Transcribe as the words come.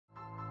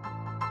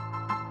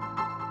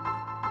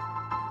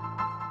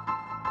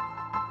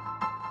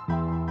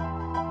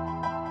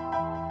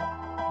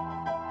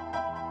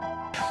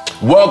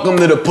Welcome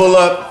to the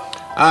pull-up.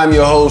 I'm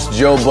your host,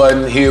 Joe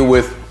Budden, here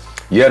with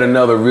yet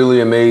another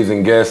really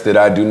amazing guest that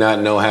I do not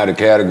know how to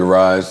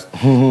categorize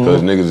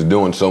because niggas are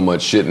doing so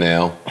much shit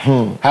now.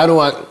 How do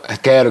I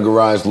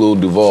categorize Lil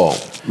Duval?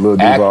 Lil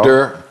Duval.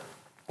 Actor,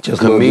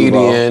 just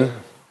comedian.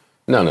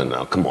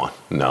 No, come on.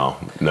 No.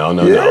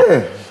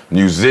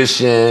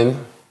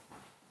 Musician.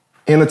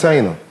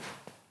 Entertainer.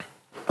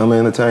 I'm an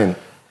entertainer.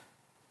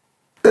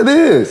 It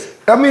is.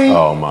 I mean.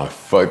 Oh my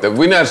fuck.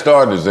 We're not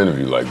starting this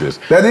interview like this.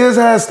 That is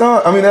how it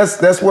started. I mean,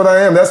 that's what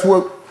I am. That's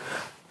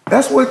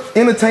what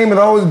entertainment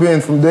always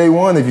been from day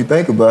one, if you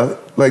think about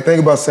it. Like,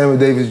 think about Sammy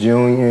Davis Jr.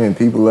 and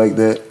people like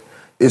that.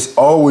 It's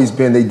always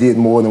been they did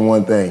more than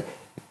one thing.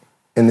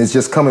 And it's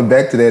just coming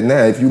back to that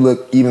now. If you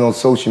look even on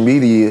social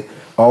media,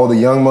 all the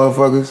young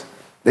motherfuckers,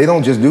 they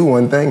don't just do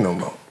one thing no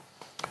more.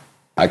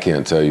 I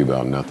can't tell you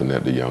about nothing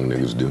that the young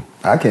niggas do.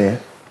 I can.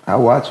 I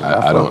watch them.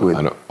 I fuck with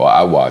them. Well,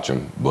 I watch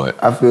them,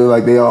 but I feel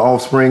like they are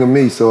offspring of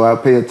me, so I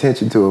pay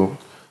attention to them.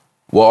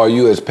 Well, are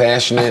you as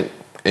passionate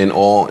in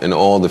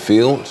all the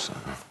fields?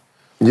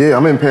 Yeah,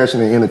 I'm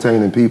passionate in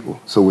entertaining people.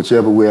 So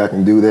whichever way I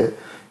can do that,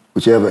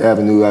 whichever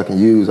avenue I can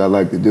use, I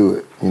like to do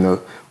it. You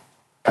know,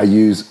 I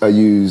use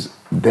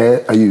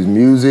that. I use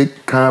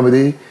music,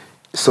 comedy,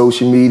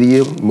 social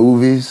media,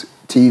 movies,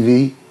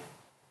 TV,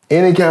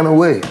 any kind of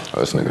way. Oh,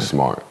 this nigga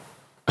smart.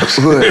 This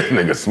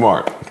nigga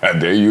smart. God,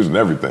 they're using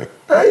everything.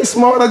 I ain't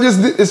smart.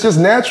 It's just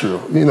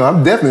natural. You know,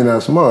 I'm definitely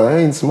not smart. I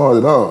ain't smart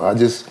at all. I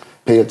just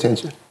pay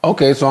attention.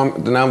 Okay, so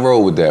then I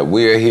roll with that.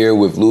 We're here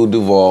with Lil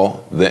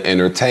Duval, the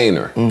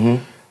entertainer.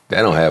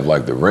 That don't have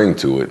like the ring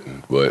to it,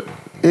 but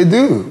it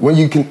do when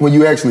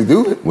you actually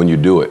do it. When you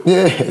do it,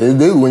 yeah, it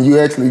do. When you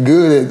actually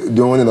good at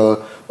doing it,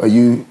 or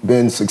you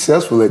been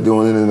successful at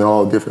doing it in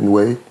all different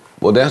ways.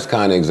 Well, that's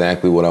kind of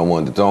exactly what I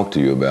wanted to talk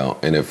to you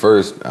about. And at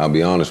first, I'll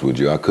be honest with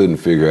you, I couldn't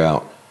figure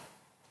out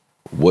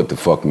what the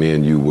fuck me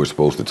and you were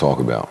supposed to talk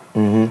about.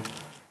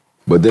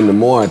 But then the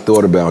more I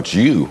thought about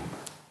you,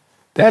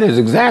 that is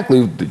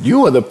exactly,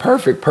 you are the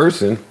perfect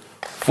person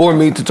for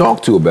me to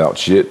talk to about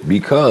shit,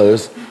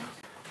 because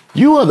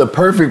you are the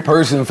perfect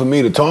person for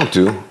me to talk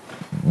to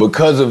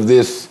because of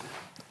this,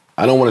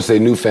 I don't want to say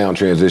newfound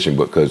transition,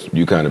 but because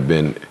you kind of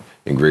been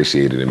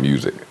ingratiated in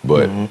music,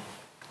 but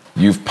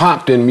you've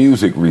popped in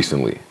music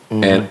recently,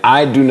 and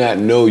I do not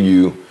know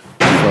you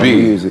to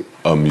be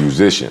a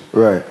musician.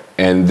 Right.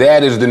 And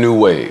that is the new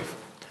wave.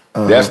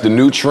 That's the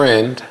new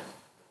trend.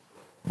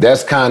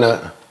 That's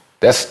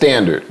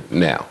standard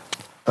now.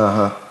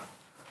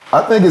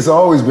 I think it's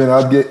always been,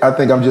 I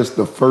think I'm just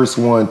the first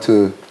one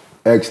to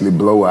actually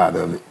blow out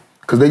of it.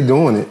 Because they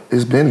doing it.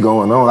 It's been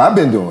going on. I've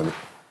been doing it.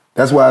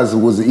 That's why it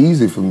was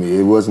easy for me.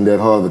 It wasn't that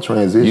hard of a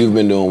transition. You've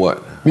been doing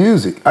what?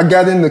 Music. I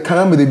got into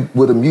comedy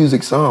with a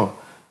music song.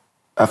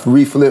 I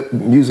reflipped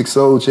Music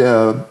Soul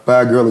Child,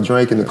 Buy a Girl a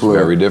Drink in the Club.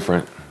 Very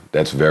different.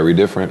 That's very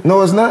different.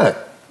 No, it's not.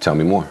 Tell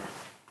me more.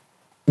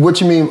 What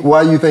you mean?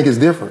 Why you think it's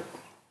different?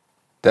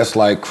 That's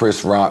like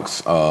Chris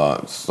Rock's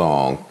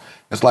song.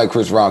 That's like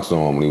Chris Rock's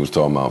song when he was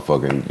talking about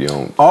fucking, you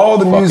know. All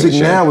the music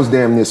now is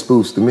damn near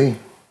spoofs to me.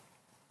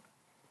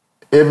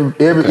 Even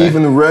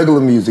the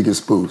regular music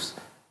is spoofs.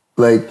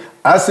 Like,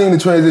 I seen the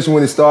transition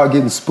when it started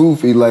getting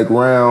spoofy, like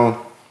around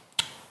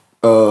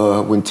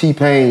when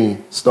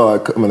T-Pain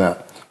started coming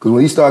out. Because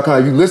when he started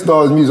coming, if you listen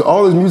to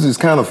all his music is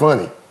kind of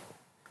funny.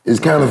 It's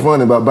kind of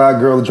funny about buy a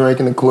girl a drink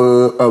in the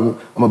club, I'm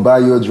gonna buy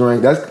you a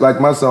drink. That's like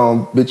my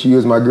song, Bitch You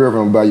Is My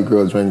Girlfriend, I'm gonna buy you a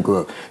girl a drink in the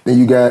club. Then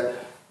you got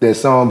that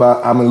song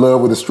about I'm in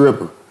love with a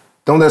stripper.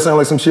 Don't that sound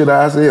like some shit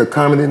I say, a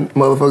comedy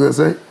motherfucker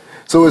say?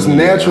 So it's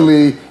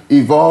naturally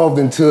evolved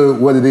into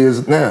what it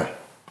is now.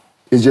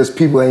 It's just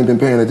people ain't been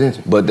paying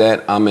attention. But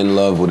that I'm in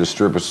love with a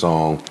stripper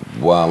song,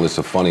 while it's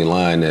a funny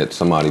line that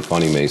somebody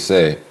funny may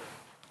say,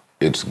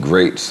 it's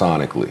great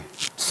sonically.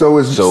 So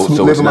it's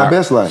living my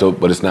best life.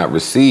 But it's not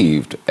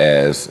received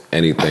as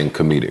anything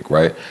comedic,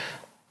 right?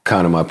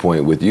 Kind of my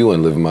point with you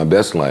and living my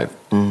best life.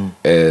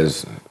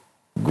 As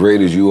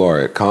great as you are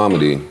at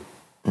comedy,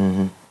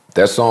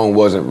 that song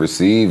wasn't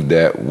received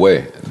that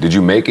way. Did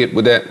you make it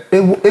with that?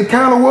 It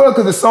kind of was,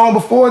 because the song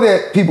before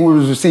that, people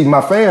was receiving, my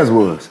fans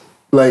was.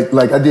 Like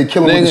I did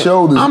Killing with the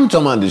Shoulders. I'm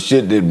talking about the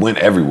shit that went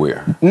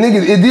everywhere.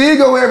 Nigga, it did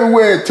go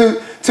everywhere.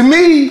 To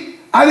me,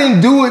 I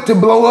didn't do it to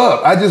blow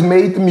up. I just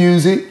made the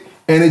music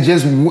and it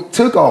just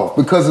took off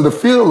because of the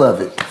feel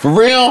of it. For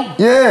real?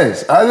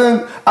 Yes.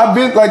 I've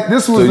been like,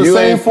 this was the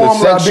same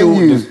formula I've been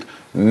using.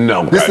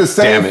 No, this the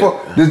same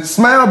the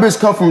Smile Bitch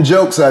come from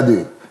jokes I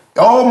do.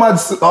 All my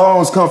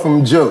songs come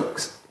from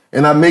jokes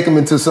and I make them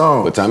into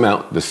songs. But time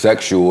out, the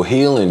sexual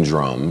healing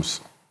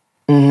drums.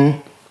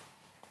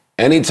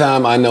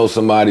 Anytime I know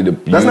somebody to...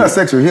 That's not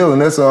sexual healing,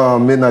 that's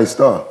Midnight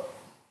Star.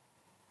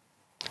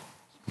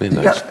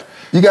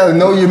 You got to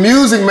know your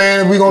music,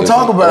 man, if we're going to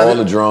talk about all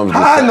the drums.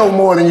 I know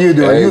more than you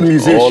do. You're the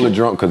musician. All the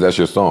drums, because that's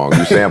your song.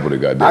 You sampled it,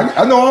 goddamn.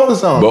 I know all the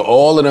songs. But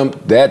all of them,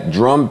 that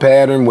drum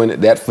pattern,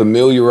 that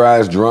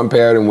familiarized drum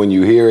pattern, when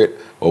you hear it,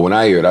 or when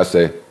I hear it, I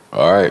say,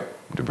 all right,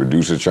 the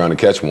producer's trying to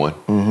catch one.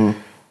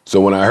 So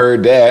when I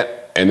heard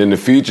that, and then the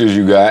features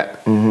you got,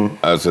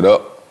 I said,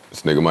 oh,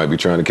 this nigga might be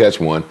trying to catch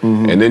one.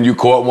 And then you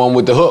caught one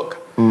with the hook.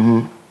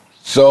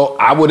 So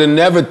I would have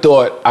never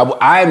thought,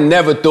 I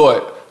never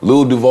thought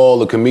Lil Duval,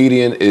 the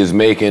comedian, is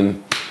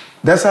making...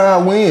 That's how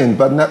I win,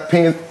 by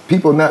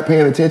people not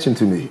paying attention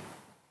to me.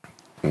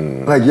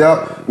 Like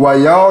y'all, while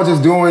y'all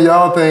just doing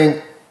y'all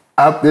thing,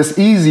 it's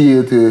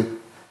easier to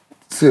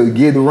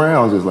get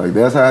around just like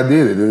that's how I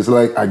did it. It's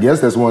like, I guess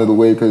that's one of the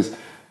ways, because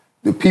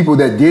the people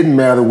that didn't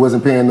matter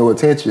wasn't paying no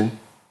attention.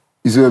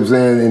 You see what I'm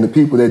saying? And the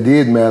people that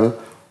did matter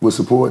were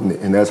supporting it,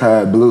 and that's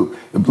how it blew.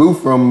 It blew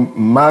from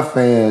my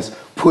fans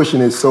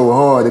pushing it so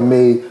hard, it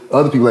made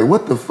other people like,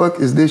 what the fuck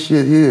is this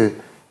shit here?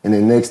 And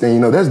then next thing you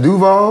know, that's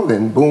Duval,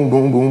 and boom,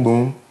 boom, boom,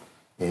 boom.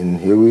 And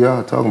here we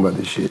are talking about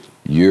this shit.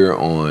 You're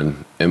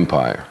on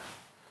Empire.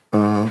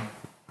 So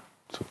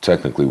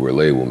technically we're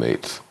label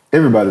mates.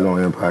 Everybody's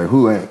on Empire.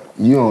 Who ain't?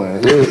 You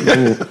don't.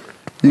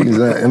 You can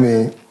say, I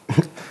mean.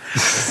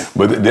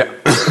 But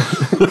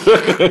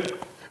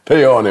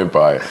they on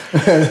Empire.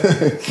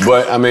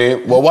 But I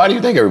mean, well, why do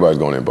you think everybody's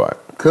going Empire?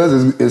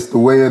 Because it's the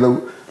way of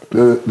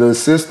the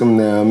system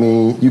now. I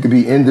mean, you could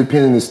be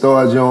independent and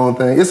start your own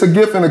thing. It's a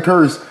gift and a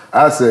curse,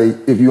 I say,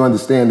 if you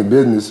understand the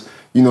business.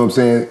 You know what I'm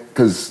saying?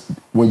 Because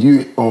when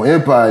you on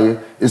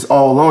Empire, it's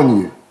all on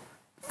you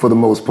for the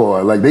most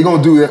part. Like, they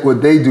gonna do that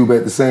what they do, but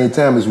at the same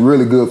time, it's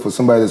really good for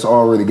somebody that's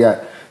already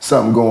got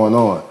something going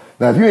on.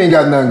 Now, if you ain't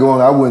got nothing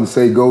going on, I wouldn't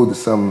say go to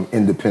something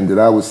independent.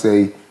 I would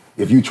say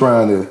if you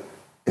trying to,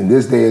 in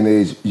this day and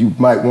age, you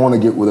might want to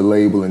get with a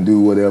label and do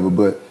whatever,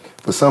 but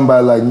for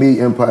somebody like me,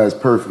 Empire is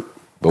perfect.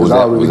 But was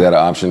that an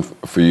option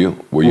for you?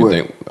 Were you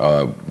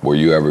were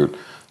you ever?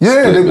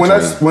 Yeah, when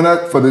I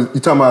you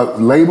talking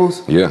about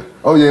labels? Yeah.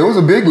 Oh yeah, it was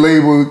a big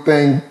label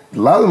thing. A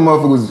lot of the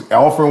motherfuckers was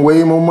offering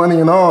way more money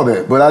and all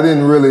that, but I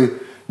didn't really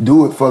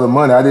do it for the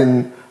money.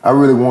 I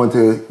really wanted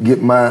to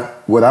get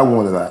what I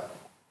wanted out,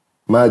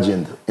 my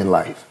agenda in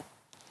life.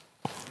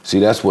 See,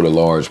 that's what a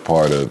large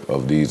part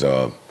of these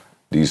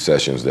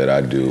sessions that I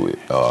do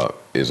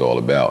is all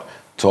about.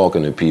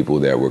 Talking to people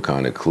that were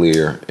kind of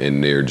clear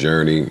in their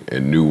journey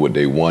and knew what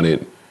they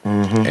wanted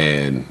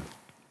and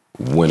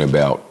went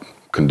about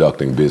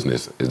conducting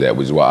business. That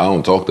was why I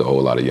don't talk to a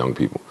whole lot of young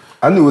people.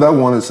 I knew what I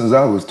wanted since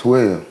I was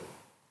 12.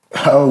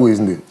 I always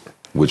knew.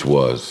 Which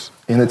was?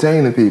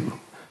 Entertaining people.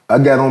 I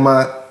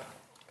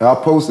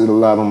posted a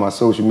lot on my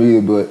social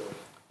media, but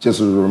just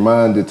as a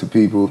reminder to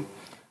people,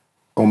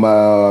 on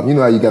my, you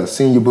know how you got a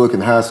senior book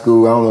in high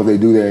school? I don't know if they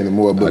do that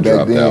anymore, but I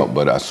dropped out,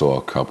 but I saw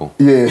a couple.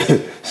 Yeah,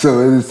 so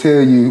it'll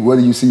tell you,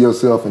 whether you see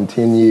yourself in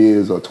 10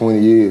 years or 20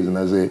 years, and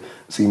I said,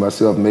 see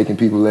myself making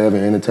people laugh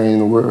and entertaining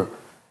the world.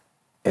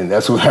 And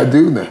that's what I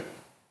do now.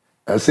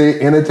 I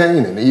say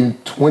entertaining, even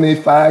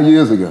 25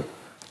 years ago.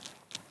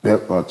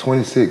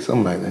 26,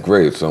 something like that.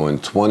 Great, so in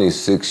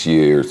 26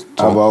 years,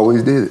 I've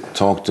always did it.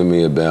 Tell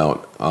me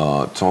about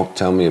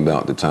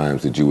the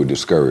times that you were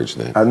discouraged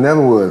then. I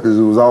never was, because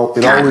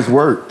it always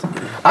worked.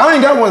 I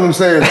ain't got one of them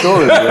sad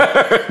stories,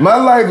 bro. My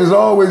life has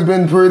always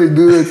been pretty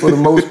good for the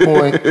most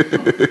point,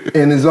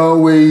 and I've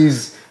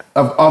always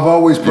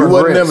progressed. You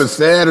wasn't never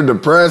sad or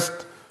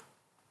depressed?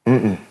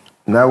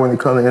 Not when it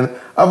comes to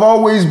I've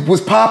always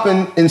was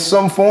popping in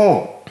some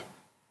form.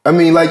 I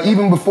mean, like,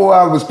 even before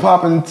I was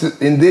popping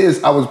in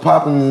this, I was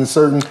popping in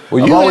certain...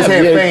 Well, I've always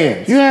had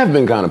fans. You have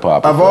been kind of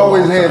popping. I've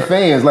always had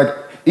fans. Like,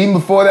 even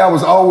before that, I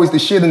was always the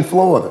shit in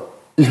Florida.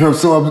 You know,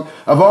 so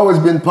I've always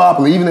been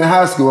popular. Even in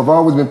high school, I've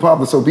always been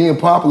popular. So being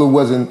popular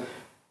wasn't...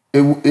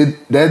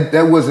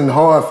 That wasn't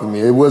hard for me.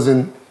 It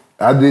wasn't...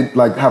 I did,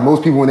 like, how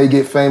most people, when they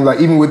get fame,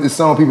 like, even with this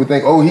song, people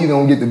think, oh, he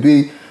don't get to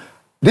be...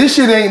 This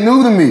shit ain't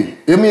new to me.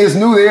 I mean, it's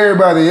new to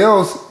everybody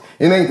else.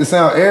 It ain't to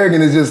sound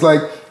arrogant. It's just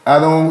like,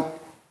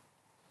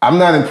 I'm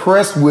not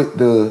impressed with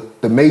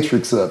the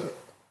matrix of it.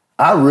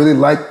 I really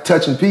like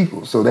touching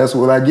people, so that's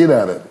what I get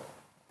out of it.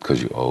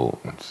 Because you're old.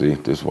 See,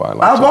 this is why I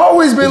like I've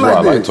always been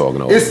like this. I like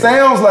talking old. It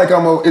sounds like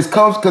I'm old. It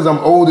comes because I'm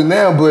older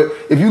now, but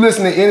if you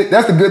listen to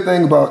that's the good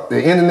thing about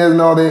the internet and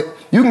all that.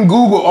 You can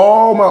Google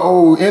all my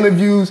old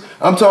interviews.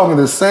 I'm talking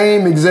the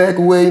same exact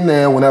way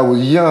now when I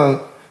was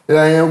young that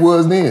I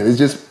was then. It's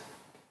just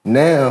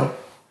now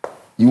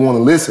you want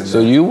to listen.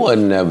 So you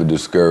wasn't ever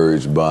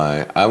discouraged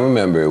by, I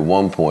remember at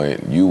one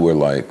point you were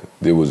like,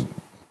 there was,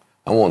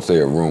 I won't say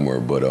a rumor,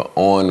 but an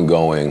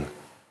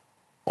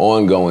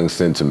ongoing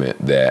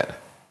sentiment that,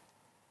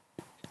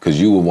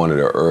 because you were one of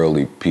the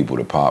early people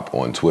to pop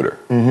on Twitter.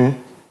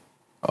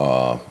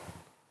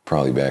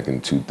 Probably back in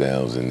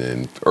 2000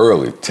 and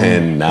early,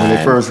 10, 9. When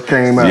it first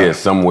came out. Yeah,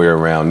 somewhere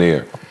around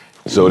there.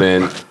 So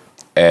then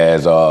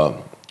as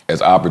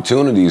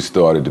opportunities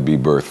started to be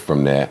birthed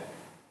from that,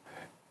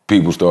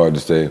 people started to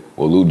say,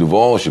 well, Lil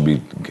Duval should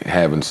be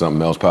having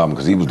something else popping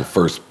because he was the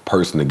first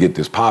person to get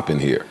this popping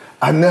here.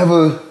 I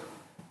never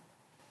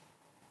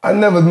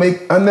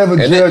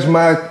judge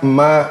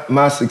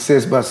my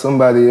success by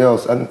somebody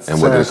else. It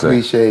sounds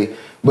cliche,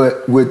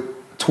 but with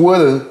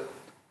Twitter,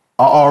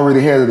 I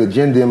already had an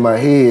agenda in my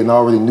head and I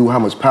already knew how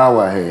much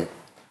power I had.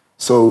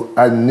 So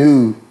I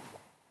knew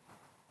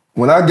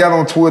when I got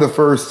on Twitter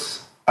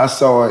first, I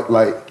saw it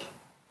like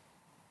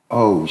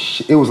oh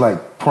shit, it was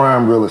like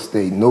prime real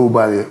estate.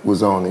 Nobody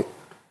was on it.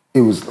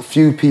 It was a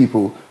few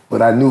people,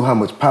 but I knew how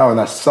much power, and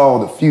I saw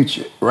the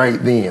future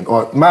right then.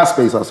 Or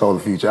MySpace, I saw the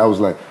future. I was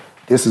like,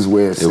 this is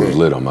where it's at. It was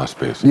lit on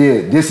MySpace.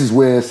 Yeah, this is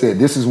where it's at.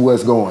 This is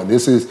what's going.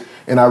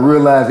 And I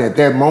realized at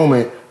that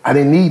moment, I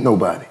didn't need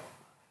nobody.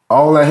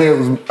 All I had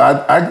was,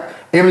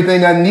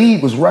 everything I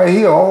need was right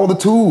here, all the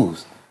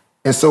tools.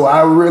 And so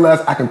I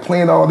realized I can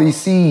plant all these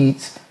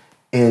seeds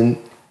and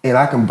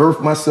I can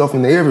birth myself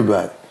into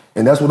everybody.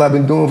 And that's what I've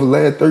been doing for the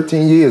last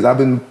 13 years. I've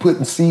been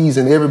putting seeds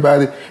in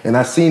everybody, and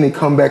I seen it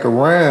come back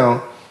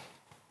around.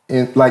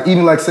 And like,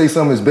 even like say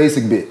something as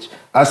basic bitch.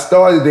 I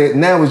started that,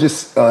 now it's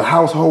just a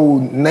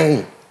household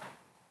name.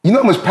 You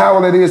know how much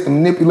power that is to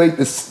manipulate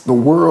the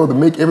world, to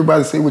make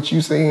everybody say what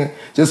you're saying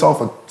just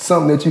off of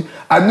something that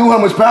I knew how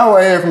much power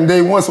I had from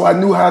day one, so I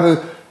knew how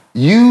to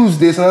use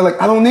this, and I was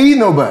like, I don't need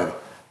nobody.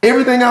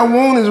 Everything I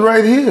want is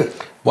right here.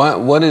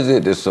 What is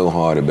it that's so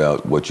hard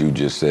about what you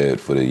just said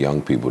for the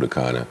young people to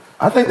kind of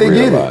I think they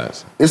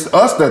realize? Get it. It's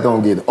us that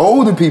don't get it.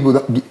 Older people,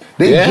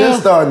 they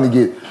just starting to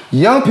get it.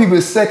 Young people,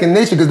 it's second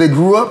nature because they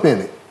grew up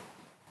in it.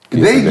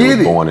 They get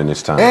it. Born in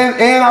this time.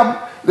 And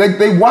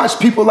they watch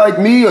people like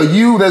me or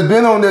you that's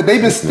been on there.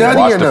 They've been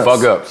studying us. Watch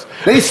the fuck-ups.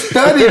 They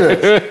studied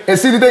us. And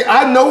see,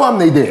 I know I'm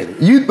their daddy.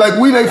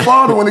 We they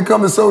father when it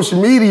comes to social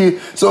media.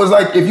 So it's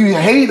like, if you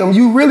hate them,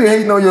 you really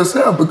hating on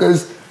yourself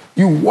because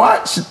they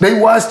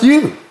watched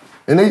you.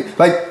 And me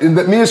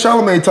and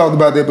Charlamagne talked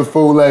about that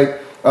before. Like,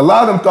 a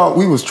lot of them thought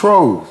we was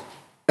trolls.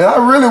 And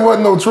I really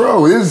wasn't no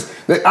troll.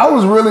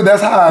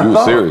 That's how I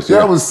thought. Serious,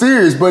 I was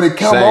serious, but it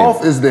comes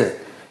off as that.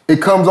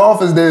 It comes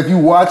off as that if you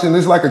watching,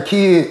 it's like a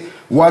kid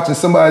watching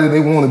somebody they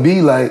want to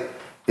be like.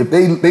 If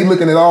they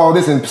looking at all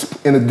this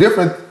in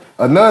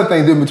another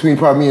thing different between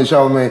probably me and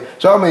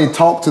Charlamagne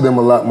talked to them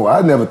a lot more.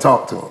 I never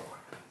talked to them.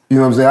 You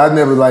know what I'm saying? I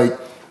never I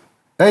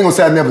ain't gonna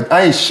say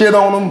I ain't shit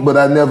on them, but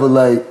I never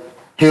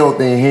held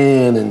their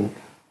hand and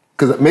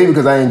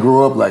because I ain't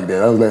grow up like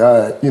that. I was like, all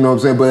right, you know what I'm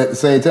saying? But at the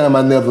same time,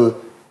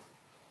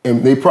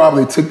 and they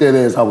probably took that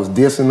as I was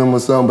dissing them or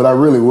something, but I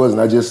really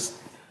wasn't. I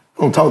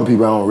don't talk to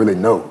people I don't really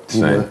know.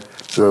 You know?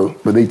 So,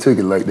 but they took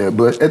it like that.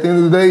 But at the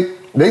end of the day,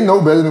 they know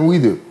better than we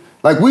do.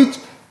 Like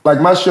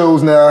my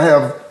shows now,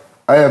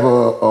 I have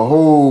a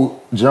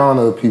whole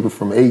genre of people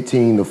from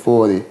 18 to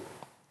 40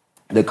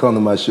 that come to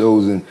my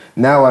shows, and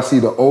now I see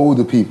the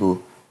older people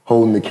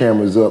holding the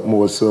cameras up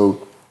more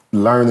so,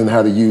 learning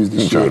how to use the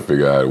shit. Trying to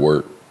figure out how it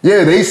work.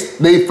 Yeah,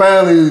 they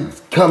finally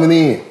coming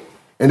in.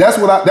 And that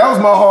was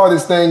my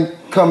hardest thing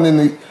coming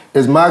in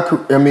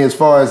as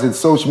far as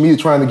social media,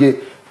 trying to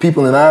get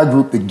people in our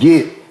group to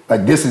get,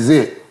 this is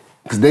it.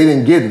 Because they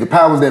didn't get it. The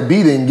powers that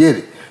be didn't get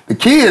it. The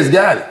kids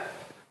got it,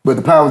 but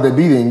the powers that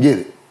be didn't get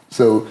it.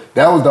 So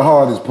that was the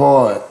hardest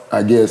part,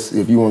 I guess,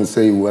 if you want to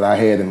say what I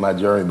had in my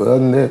journey. But other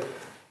than that,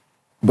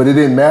 but it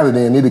didn't matter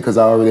then either because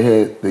I already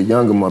had the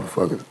younger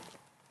motherfuckers.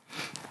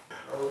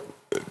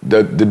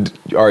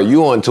 Are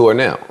you on tour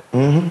now?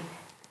 Mm-hmm.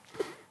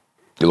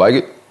 You like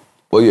it?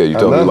 Well, yeah, you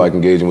told me you like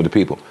engaging with the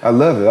people. I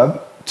love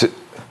it.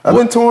 I've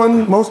been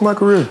touring most of my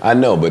career. I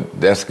know, but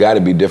that's got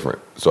to be different.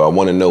 So I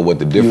want to know what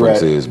the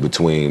difference is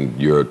between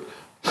your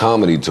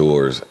comedy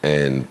tours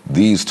and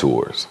these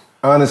tours.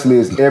 Honestly,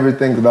 it's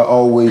everything that I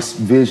always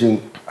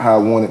visioned how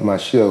I wanted my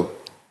show.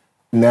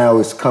 Now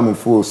it's coming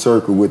full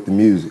circle with the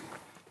music.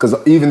 Because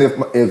even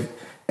if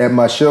at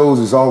my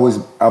shows,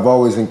 I've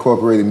always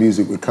incorporated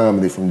music with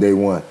comedy from day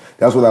one.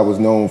 That's what I was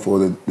known for,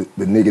 the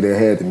nigga that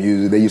had the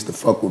music. They used to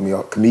fuck with me.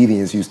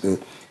 Comedians used to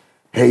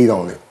hate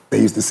on it. They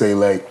used to say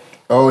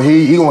oh,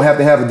 he gonna have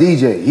to have a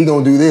DJ. He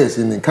gonna do this.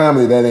 And in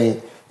comedy, that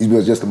ain't,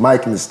 he's just a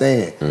mic and a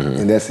stand.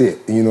 Mm-hmm. And that's it.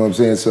 You know what I'm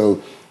saying?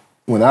 So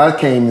when I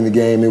came in the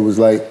game, it was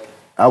like,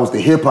 I was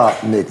the hip hop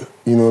nigga.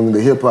 You know what I mean?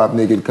 The hip hop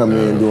nigga coming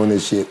in doing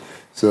this shit.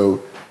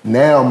 So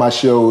now my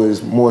show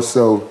is more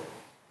so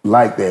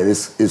like that.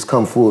 It's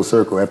come full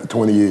circle after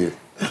 20 years.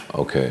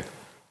 Okay.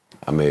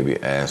 I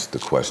maybe asked the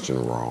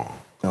question wrong.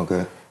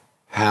 Okay.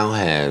 How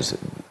has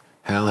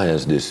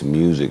this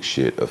music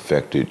shit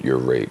affected your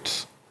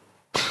rates?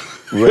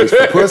 Rates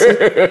for pussy?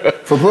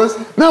 For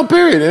pussy? No,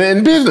 period.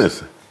 In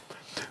business.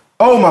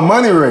 Oh, my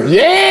money rate.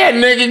 Yeah,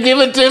 nigga, give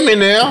it to me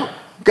now.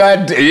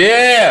 God,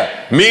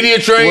 yeah. Media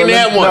train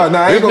that one.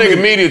 This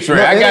nigga media train.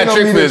 I got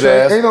tricked for his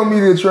ass. Ain't no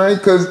media train,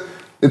 because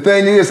the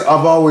thing is,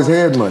 I've always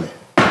had money.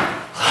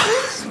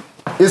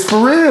 It's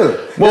for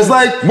real. Well, it's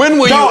like, when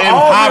were you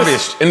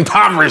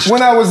impoverished?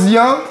 When I was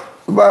young,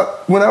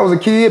 when I was a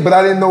kid, but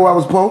I didn't know I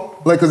was poor,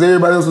 because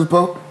everybody else was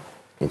poor.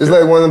 Okay. It's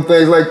like one of them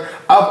things,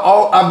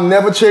 I've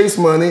never chased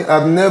money.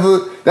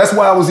 That's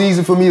why it was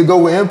easy for me to go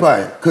with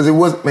Empire, because it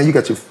was, man, you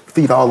got your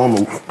feet all on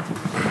the,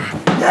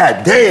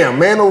 god damn,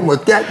 man, over my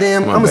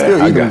goddamn, I'm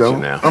still eating them though.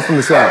 Now. I'm from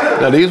the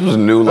South. Now these was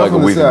new like a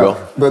week ago.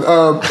 But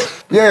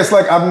yeah, it's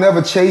like I've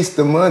never chased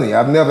the money.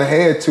 I've never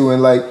had to,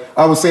 and like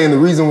I was saying, the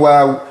reason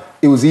why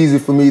it was easy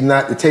for me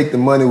not to take the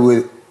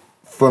money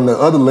from the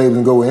other labels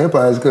and go with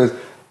Empire is because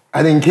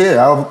I didn't care.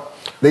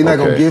 They're not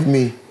gonna give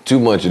me too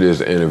much of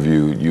this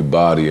interview you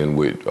bodying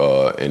with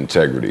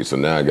integrity. So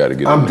now I got to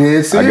get. I'm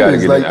dead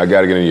serious. I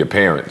got to get into your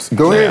parents.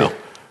 Go ahead.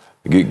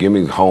 Give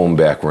me home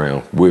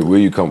background. Where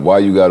you come? Why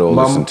you got all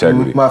this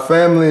integrity? My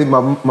family,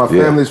 my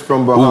family's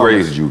from Bahamas. Who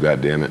raised you?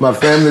 Goddammit. My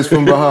family's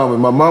from Bahamas.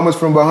 My mama's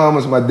from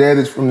Bahamas. My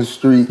daddy's from the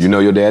streets. You know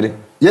your daddy?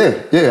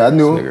 Yeah, I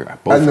knew him.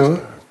 I knew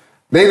him.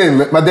 They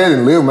didn't. My dad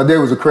didn't live. My dad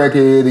was a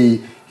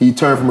crackhead. He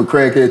turned from a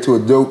crackhead to a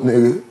dope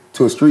nigga,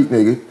 to a street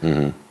nigga.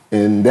 Mm-hmm.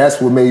 And that's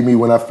what made me,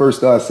 when I first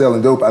started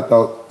selling dope, I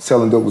thought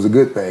selling dope was a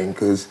good thing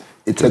because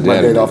it took my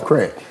dad off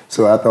crack.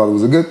 So I thought it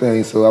was a good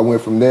thing. So I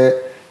went from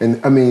that. And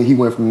I mean, he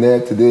went from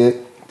that to that,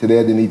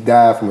 then he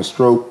died from a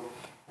stroke.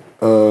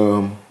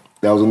 That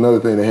was another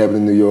thing that happened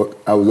in New York.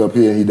 I was up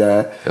here and he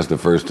died. That's the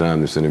first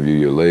time this interview,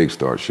 your legs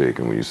start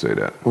shaking when you say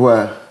that.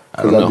 Why?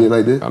 I don't know. I did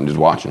like this? I'm just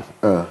watching.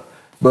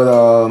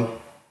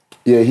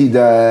 Yeah, he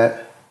died.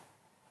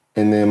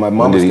 And then my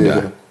mom was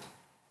still here.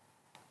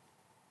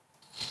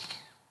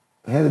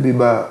 It had to be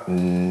about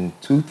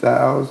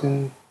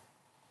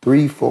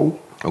 2003, 4.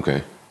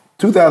 Okay.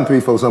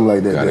 2003, 4, something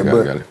like that.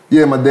 Got it.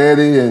 Yeah, my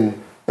daddy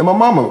and my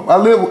mama.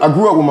 I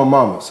grew up with my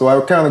mama, so I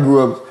kind of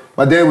grew up.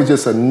 My dad was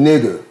just a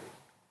nigga,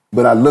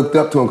 but I looked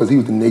up to him because he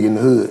was the nigga in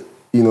the hood.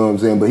 You know what I'm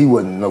saying? But he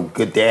wasn't no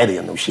good daddy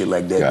or no shit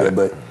like that.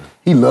 But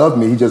he loved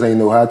me. He just ain't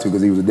know how to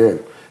because he was a daddy.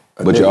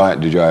 But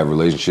did y'all have a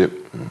relationship?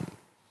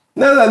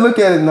 Now that I look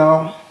at it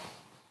now,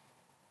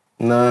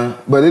 nah.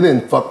 But it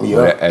didn't fuck me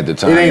up. At the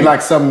time, it ain't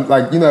like something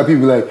like, you know,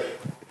 people like,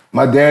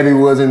 my daddy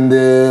wasn't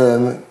there,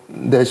 and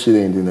that shit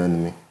ain't do nothing to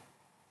me.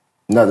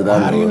 Not that I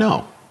know. How do you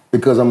know?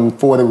 Because I'm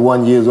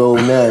 41 years old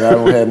now and I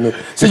don't have no...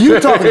 So you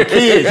talking to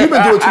kids. You've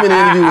been doing too many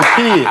interviews with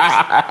kids.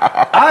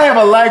 I have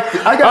a life...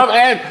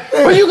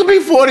 But you could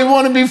be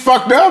 41 and be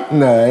fucked up.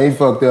 Nah, I ain't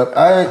fucked up.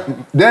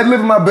 That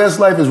living my best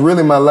life is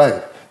really my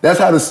life. That's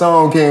how the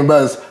song came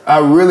about. I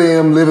really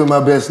am living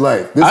my best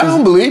life. I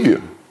don't believe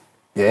you.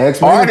 Yeah,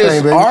 ask me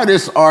anything, baby.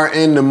 Artists are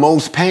in the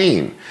most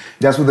pain.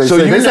 That's what they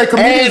say. They say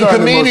comedians are the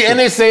most pain. And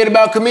they say it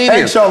about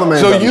comedians. Ask Charlamagne.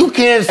 So you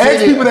can't say...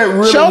 Ask people that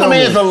really know me.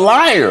 Charlamagne's a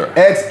liar.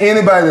 Ask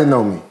anybody that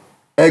know me.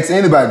 Ask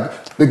anybody.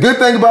 The good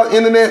thing about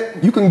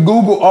internet, you can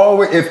Google all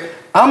the way. If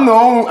I'm the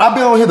only, I've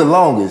been on here the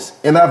longest,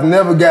 and I've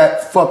never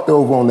got fucked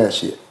over on that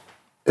shit.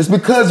 It's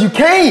because you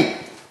can't.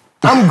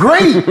 I'm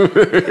great.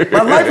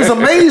 My life is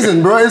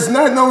amazing, bro. It's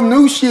not no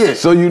new shit.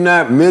 So you're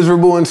not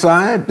miserable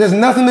inside? There's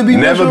nothing to be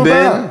miserable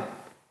about.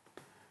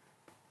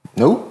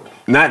 Nope.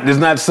 There's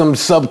not some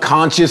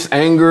subconscious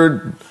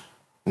anger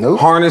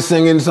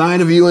harnessing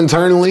inside of you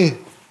internally?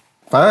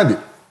 Find it.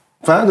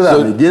 Find it out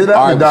of me. Get it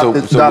out of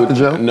me, Dr.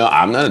 Joe. No,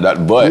 I'm not a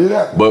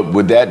doctor, but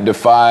would that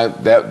defy,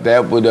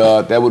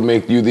 that would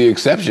make you the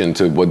exception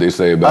to what they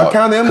say about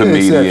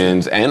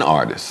comedians and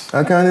artists?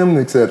 I kind of am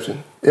the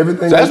exception.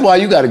 Everything. So that's why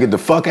you got to get the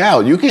fuck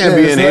out. You can't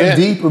be in here. It's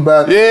deep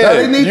about it. Yeah,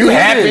 they need you to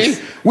happy? Hear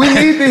this. We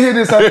need to hear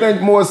this, I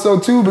think, more so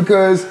too,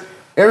 because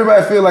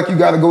everybody feel like you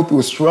got to go through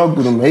a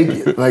struggle to make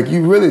it. Like,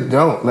 you really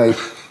don't. Like,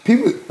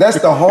 people,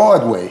 that's the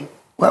hard way.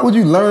 Why would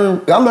you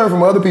learn? I learn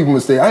from other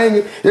people's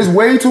mistakes. There's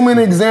way too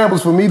many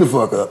examples for me to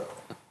fuck up.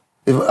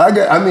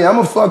 I'm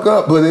a fuck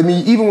up, but I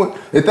mean, even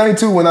the thing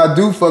too, when I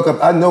do fuck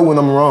up, I know when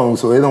I'm wrong,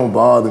 so it don't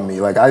bother me.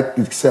 Like, I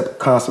accept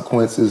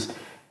consequences,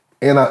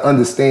 and I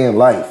understand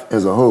life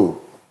as a whole.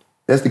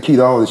 That's the key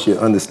to all this shit,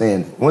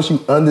 understanding. Once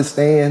you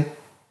understand,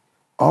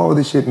 all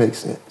this shit makes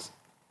sense.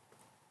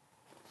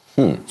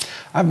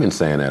 I've been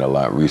saying that a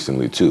lot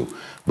recently too,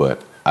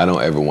 but I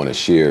don't ever want to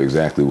share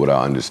exactly what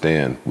I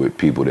understand with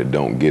people that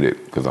don't get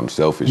it because I'm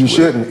selfish. You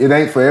shouldn't. It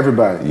ain't for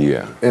everybody.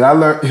 Yeah. And I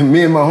learned,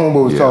 me and my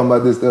homeboy was talking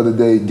about this the other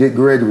day, Dick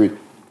Gregory.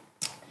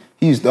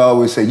 He used to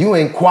always say, you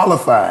ain't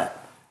qualified.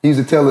 He used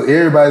to tell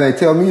everybody, they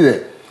tell me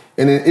that.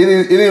 And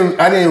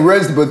I didn't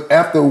register, but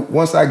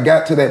once I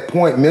got to that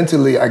point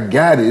mentally, I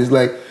got it. It's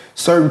like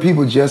certain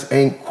people just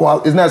ain't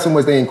qualified. It's not so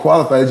much they ain't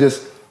qualified, it's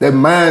just their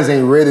minds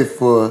ain't ready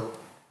for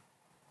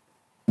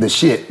the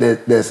shit.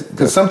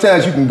 Because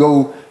sometimes you can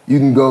go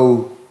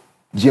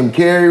Jim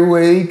Carrey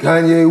way,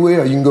 Kanye way,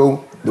 or you can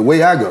go the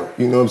way I go.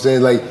 You know what I'm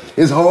saying? Like,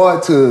 it's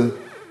hard to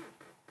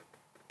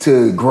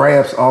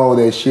grasp all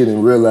that shit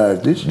and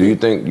realize this shit. Do you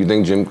think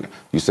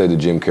you said the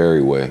Jim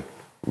Carrey way?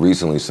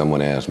 Recently,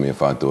 someone asked me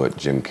if I thought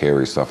Jim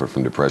Carrey suffered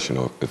from depression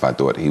or if I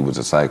thought he was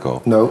a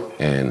psycho. No.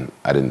 And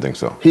I didn't think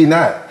so. He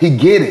not. He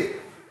get it.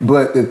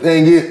 But the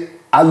thing is,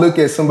 I look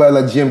at somebody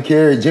like Jim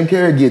Carrey. Jim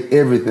Carrey get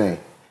everything.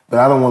 But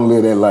I don't want to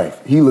live that life.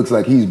 He looks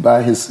like he's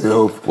by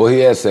himself. Well,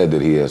 he has said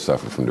that he has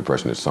suffered from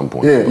depression at some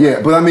point.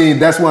 Yeah. But I mean,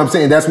 that's what I'm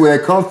saying. That's where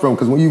that comes from.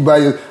 Because when you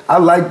I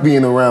like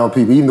being around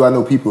people, even though I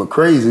know people are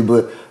crazy,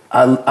 but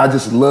I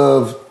just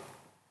love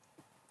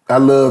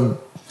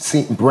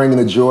bringing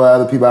the joy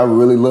out of people. I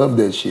really love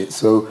that shit.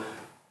 So,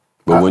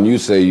 but when you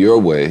say your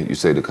way, you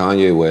say the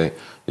Kanye way,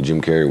 the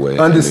Jim Carrey way.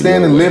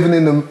 Understanding, living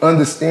in the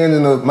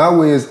understanding of my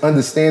way is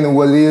understanding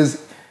what it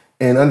is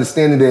and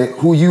understanding that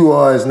who you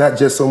are is not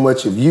just so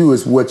much of you,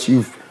 it's what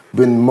you've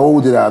been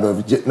molded out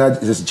of,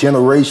 not just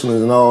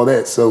generational and all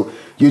that. So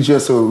you're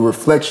just a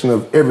reflection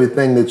of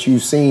everything that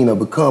you've seen or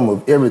become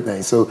of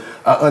everything. So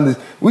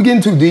we're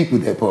getting too deep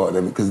with that part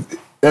of it because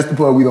That's the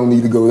part we don't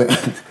need to go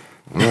down.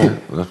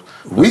 Yeah,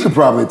 we could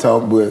probably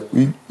talk, but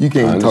you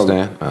can't talk. I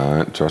understand. All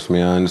right, trust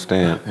me, I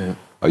understand. Yeah.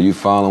 Are you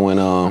following,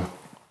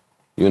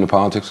 you into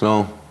politics at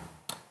all?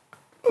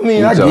 I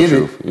mean, I get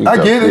it. I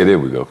get it. Yeah, there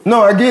we go.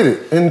 No, I get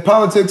it. And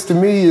politics to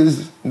me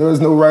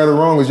there's no right or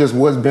wrong. It's just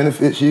what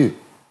benefits you.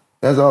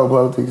 That's all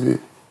politics is.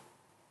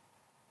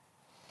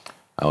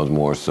 I was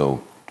more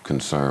so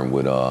concerned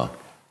with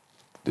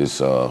this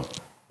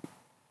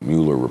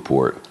Mueller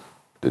report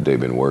that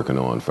they've been working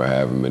on for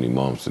however many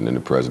months, and then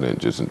the president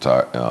just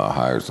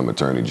hired some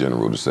attorney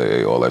general to say,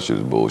 hey, all that shit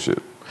is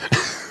bullshit.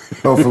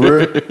 Oh, for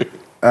real?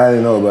 I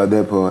didn't know about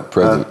that part.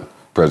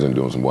 President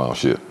doing some wild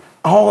shit.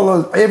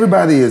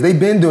 Everybody is. They've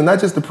been doing, not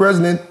just the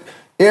president,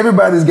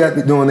 everybody's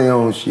doing their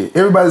own shit.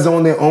 Everybody's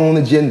on their own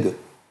agenda.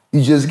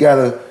 You just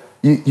gotta,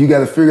 you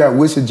gotta figure out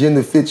which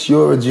agenda fits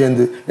your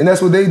agenda, and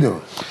that's what they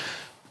doing.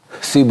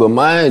 See, but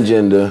my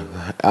agenda,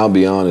 I'll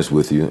be honest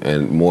with you,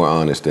 and more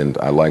honest than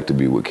I like to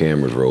be with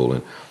cameras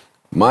rolling,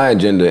 my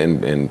agenda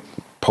in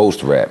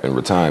post-rap and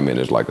retirement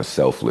is like a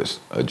selfless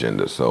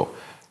agenda. So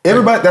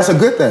everybody, that's a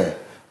good thing.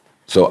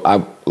 So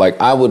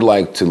I would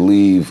like to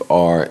leave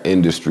our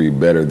industry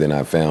better than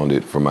I found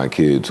it for my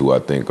kids, who I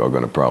think are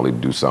gonna probably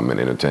do something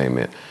in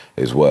entertainment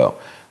as well.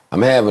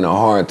 I'm having a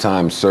hard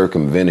time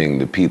circumventing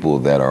the people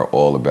that are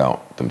all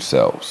about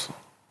themselves.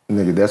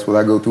 Nigga, that's what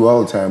I go through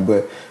all the time,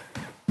 but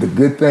the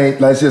good thing,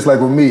 like just like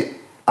with me,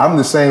 I'm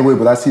the same way,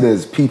 but I see that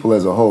as people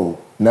as a whole,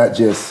 not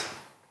just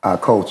our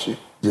culture,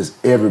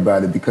 just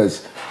everybody,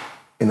 because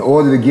in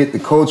order to get the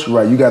culture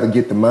right, you got to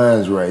get the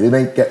minds right. It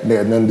ain't got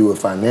nothing to do with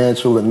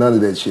financial or none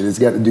of that shit. It's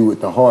got to do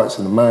with the hearts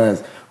and the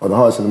minds, or the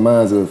hearts and the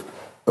minds of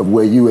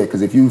where you at.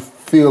 Because if you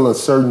feel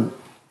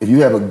if you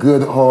have a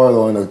good heart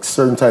or in a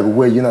certain type of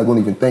way, you're not going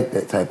to even think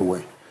that type of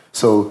way.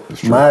 So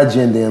my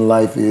agenda in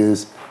life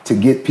is to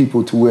get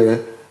people to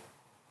where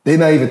they're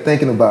not even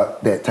thinking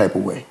about that type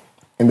of way.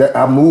 And that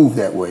I move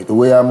that way, the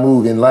way I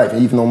move in life,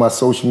 and even on my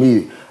social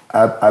media,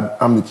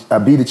 I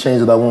be the change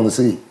that I want to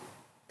see.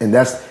 And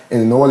that's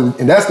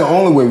the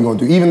only way we're gonna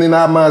do. Even in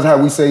our minds, how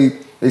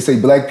they say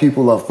black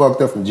people are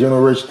fucked up from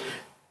generation.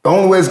 The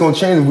only way it's gonna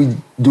change is we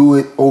do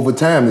it over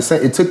time.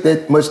 It took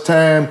that much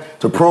time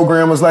to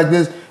program us like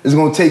this. It's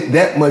gonna take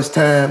that much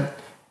time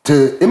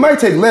it might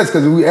take less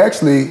because we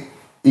actually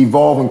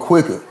evolving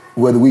quicker,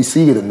 whether we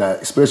see it or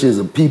not, especially as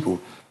a people.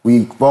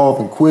 We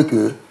evolving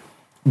quicker,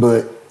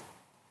 but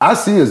I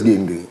see us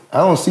getting good.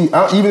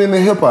 Even in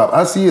the hip hop,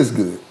 I see us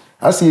good.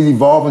 I see it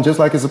evolving just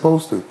like it's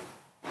supposed to.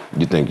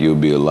 You think you'll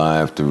be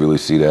alive to really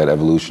see that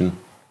evolution?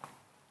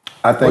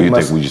 I think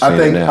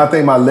I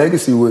think my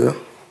legacy will.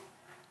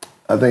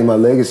 I think my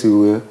legacy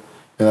will.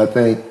 And I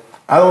think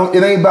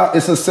it ain't about,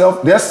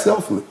 that's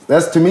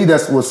selfless. To me,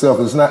 that's what's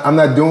selfless. I'm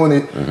not doing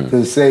it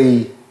to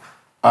say,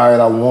 all right,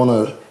 I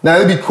wanna. Now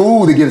it'd be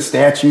cool to get a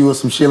statue or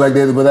some shit like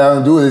that, but I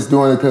don't do it. It's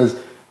doing it because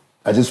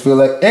I just feel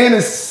like, and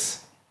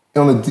it's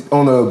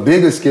on a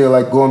bigger scale,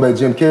 like going back to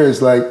Jim Carrey,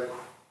 it's like,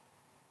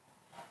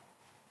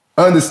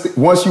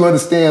 once you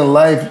understand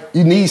life,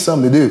 you need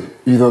something to do.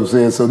 You know what I'm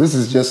saying? So this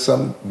is just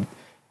something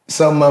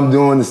I'm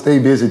doing to stay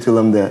busy till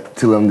I'm dead.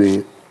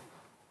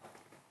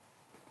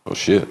 Oh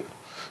shit.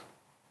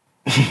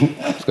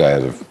 This guy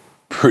has a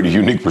pretty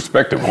unique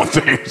perspective on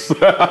things.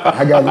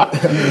 I got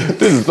it.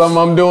 This is something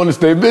I'm doing to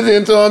stay busy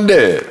until I'm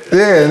dead.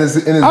 Yeah, and it's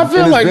I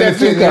feel like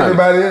that's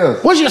everybody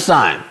else. What's your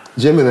sign?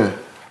 Gemini.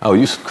 Oh,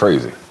 you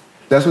crazy.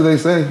 That's what they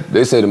say.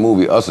 They say the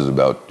movie Us is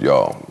about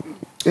y'all.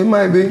 It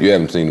might be. You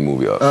haven't seen the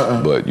movie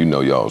Us, but you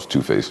know y'all's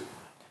two-faced.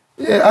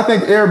 Yeah, I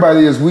think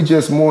everybody is. We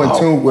just more in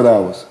tune with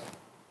ours.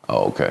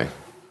 Oh, okay.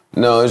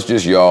 No, it's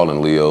just y'all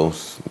and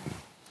Leos.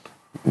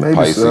 Maybe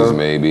Pisces, so.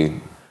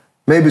 maybe.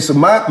 Maybe so.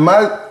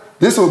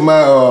 This is what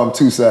my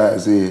two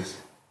sides is.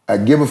 I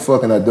give a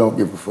fuck and I don't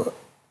give a fuck.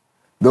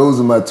 Those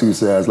are my two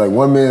sides. Like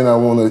one minute I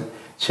want to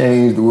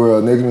change the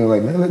world, next minute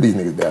like, man, let these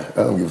niggas die.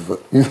 I don't give a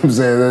fuck. You know what I'm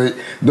saying?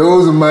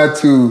 Those are my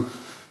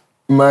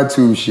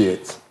two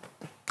shits.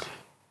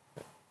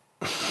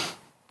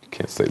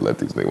 Can't say let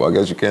these niggas. Well, I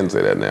guess you can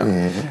say that now.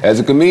 Mm-hmm. As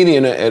a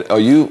comedian, are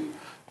you?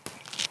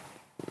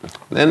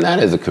 And not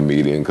as a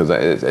comedian, because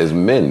as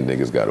men,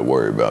 niggas got to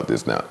worry about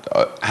this now.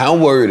 How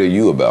worried are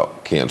you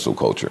about cancel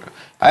culture?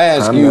 I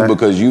ask you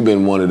because you've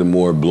been one of the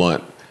more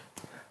blunt,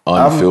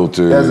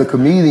 unfiltered. As a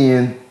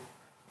comedian,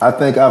 I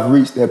think I've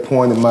reached that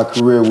point in my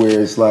career where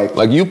it's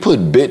like you put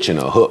bitch in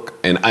a hook,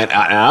 and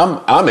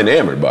I'm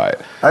enamored by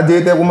it. I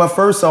did that with my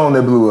first song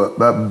that blew up,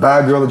 Buy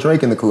a Girl a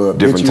Drink in the Club.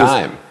 Different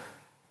time.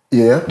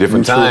 Yeah.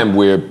 Different time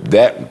where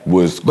that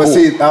was cool. But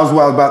see, that was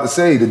what I was about to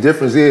say. The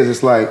difference is,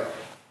 it's like,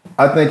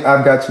 I think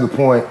I've got to the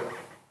point,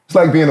 it's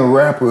like being a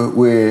rapper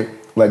where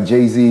like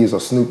Jay-Z or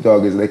Snoop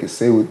Dogg is, they can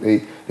say what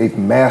they've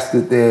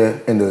mastered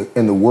there, and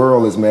the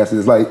world is mastered.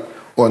 It's like,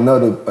 or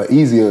another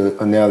easier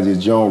analogy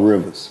is Joan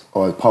Rivers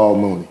or Paul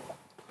Mooney.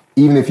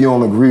 Even if you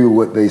don't agree with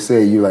what they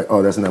say, you're like,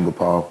 oh, that's number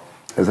Paul.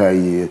 That's how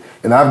he is.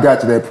 And I've got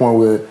to that point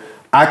where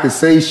I could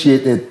say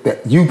shit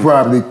that you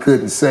probably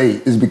couldn't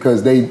say, is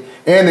because they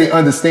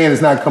understand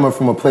it's not coming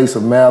from a place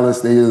of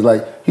malice. They just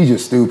like, he's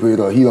just stupid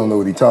or he don't know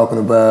what he's talking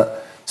about.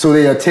 So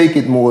they'll take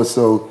it more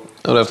so.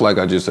 No, that's like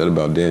I just said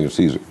about Daniel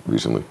Caesar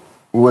recently.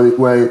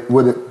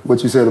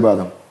 What you said about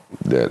him?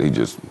 That he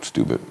just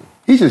stupid.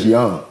 He's just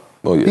young.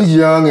 Oh yeah. He's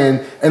young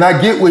and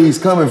I get where he's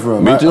coming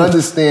from. Me too. I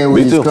understand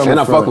where he's coming from. And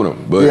I fuck with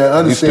him. But yeah, I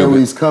understand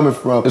where he's coming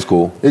from. It's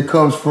cool. It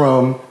comes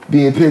from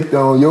being picked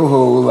on your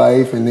whole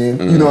life and then,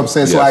 you know what I'm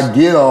saying? Yes. So I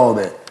get all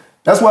that.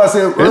 That's why I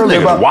said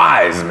earlier about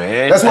wise,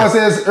 man. That's why I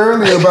said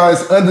earlier about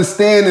his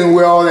understanding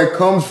where all that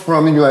comes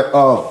from, and you're like,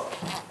 oh,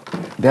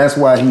 that's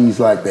why he's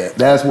like that.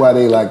 That's why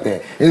they like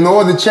that. And in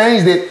order to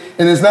change it,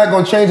 and it's not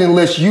gonna change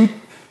unless you're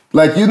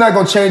not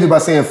gonna change it by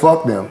saying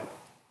fuck them.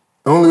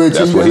 The only way to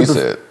change that's what he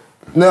said.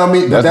 No, I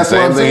mean that's the same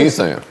what I'm thing saying. he's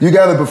saying. You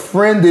gotta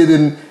befriend it,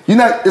 and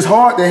it's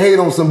hard to hate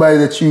on somebody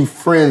that you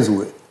friends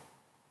with.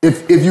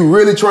 If you're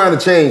really trying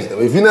to change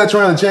them. If you're not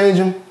trying to change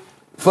them,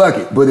 fuck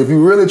it. But if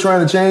you're really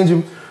trying to change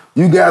them,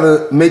 you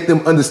gotta make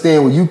them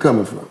understand where you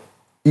coming from.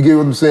 You get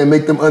what I'm saying?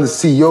 Make them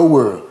see your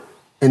world.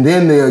 And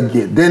then they'll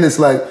get, then it's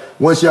like,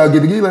 once y'all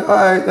get together, like, all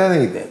right, that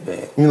ain't that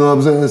bad. You know what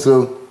I'm saying?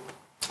 So,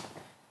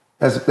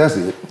 that's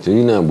it. So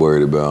you're not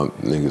worried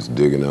about niggas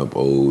digging up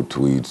old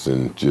tweets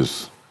and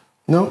just,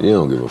 no, you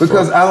don't give a fuck.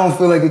 Because I don't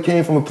feel like it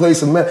came from a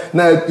place of malice.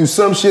 Now,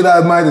 some shit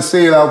I might have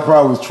said I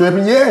probably was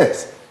tripping,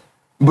 yes.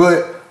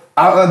 But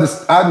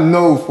I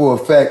know for a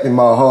fact in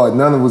my heart,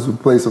 none of us was a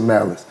place of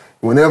malice.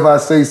 Whenever I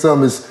say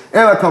something,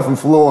 and I come from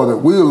Florida,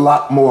 we're a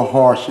lot more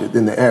harsher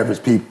than the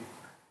average people.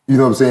 You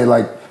know what I'm saying?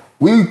 Like,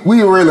 we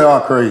really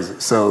are crazy.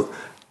 So,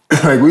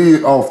 like,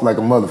 we off like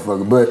a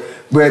motherfucker. But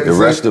the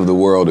rest of the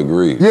world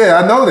agrees. Yeah,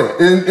 I know that.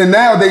 And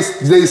now they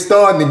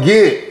starting to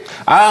get it.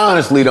 I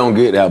honestly don't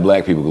get how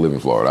black people can live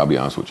in Florida. I'll be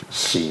honest with you.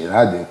 Shit,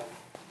 I do.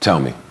 Tell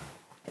me.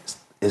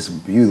 It's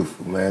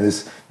beautiful, man.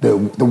 It's the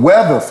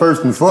weather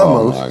first and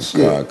foremost. Oh my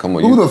shit. God, come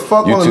on. Who the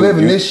fuck want to live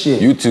in this shit?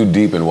 You too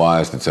deep and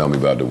wise to tell me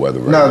about the weather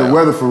right now. No, the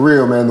weather for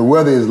real, man. The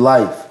weather is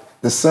life.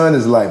 The sun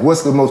is life.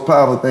 What's the most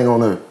powerful thing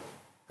on earth?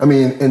 I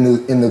mean, in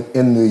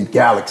the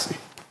galaxy,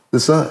 the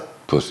sun.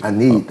 Pussy. I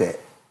need that.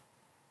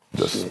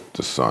 The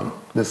sun.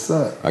 The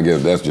sun. I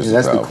guess that's just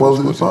that's the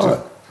closest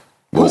part.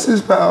 Pussy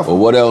is powerful.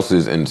 Well, what else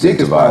is incentivizing? Dick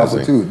is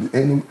powerful too.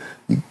 And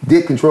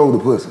dick control the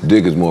pussy.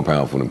 Dick is more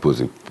powerful than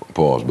pussy.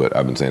 Pause, but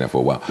I've been saying that for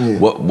a while. Yeah.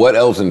 What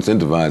else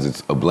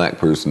incentivizes a black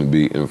person to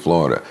be in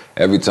Florida?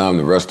 Every time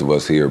the rest of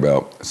us hear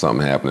about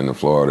something happening in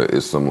Florida,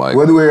 it's some like...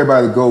 Where do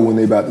everybody go when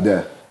they about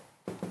to die?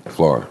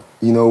 Florida.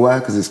 You know why?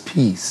 Because it's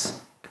peace.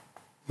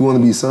 You want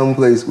to be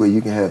someplace where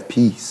you can have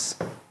peace.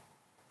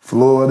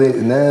 Florida,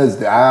 and there's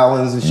the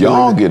islands and shit.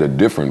 Y'all get a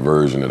different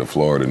version of the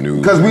Florida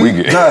news because we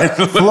get.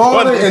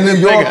 Florida and New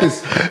York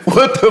is...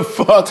 What the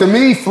fuck? To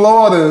me,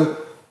 Florida,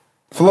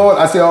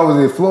 I say always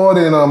there,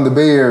 Florida and the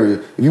Bay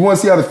Area. If you want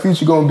to see how the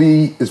future going to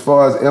be as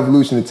far as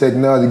evolution and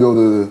technology, go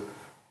to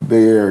the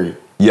Bay Area.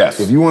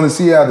 Yes. If you want to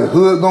see how the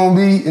hood going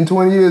to be in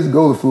 20 years,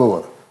 go to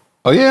Florida.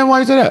 Oh yeah? Why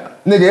you say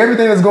that? Nigga,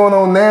 everything that's going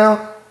on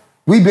now,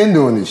 we been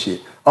doing this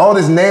shit. All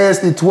this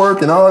nasty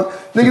twerk and all,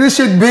 nigga, this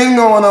shit been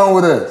going on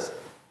with us.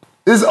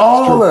 It's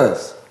all of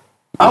us.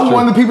 I'm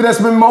one of the people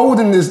that's been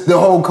molding the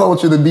whole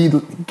culture to be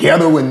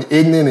ghetto and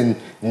ignorant and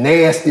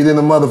nasty than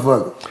a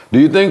motherfucker. Do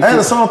you think... I had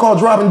a song called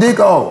Dropping Dick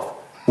Off.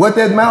 What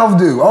that mouth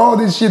do? All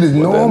this shit is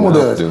normal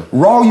to us.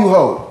 Raw you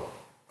hoe.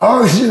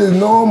 All this shit is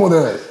normal to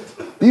us.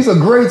 These are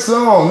great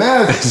songs.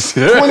 Now,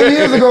 20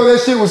 years ago,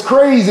 that shit was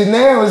crazy.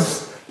 Now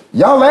it's,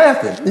 y'all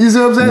laughing. You see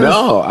what I'm saying?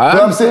 No,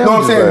 I'm saying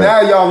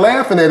now y'all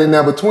laughing at it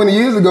now, but 20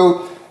 years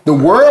ago, the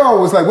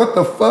world was like, what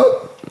the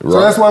fuck? Right. So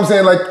that's why I'm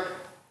saying, like,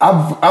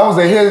 I was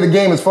ahead of the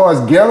game as far as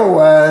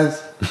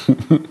ghetto-wise.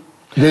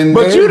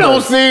 But you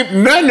don't see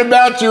nothing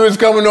about you is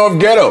coming off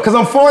ghetto. Because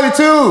I'm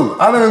 42.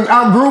 I done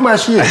outgrew my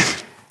shit.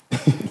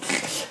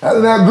 I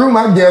done outgrew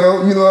my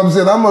ghetto. You know what I'm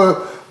saying?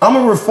 I'm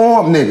a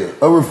reformed nigga.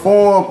 A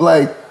reformed,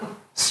 like,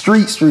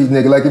 street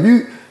nigga. Like, if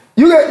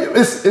you got,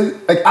 it's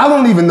like, I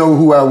don't even know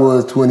who I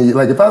was 20.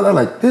 Like, if I was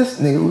like, this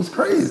nigga was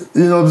crazy.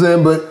 You know what I'm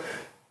saying? But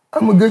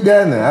I'm a good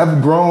guy now.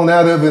 I've grown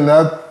out of it, and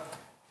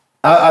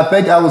I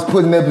think I was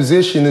put in that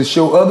position to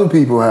show other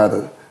people how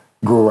to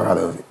grow out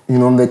of it. You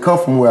know, they come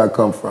from where I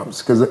come from.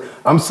 Because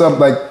I'm something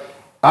like,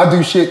 I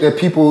do shit that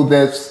people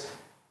that's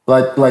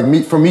like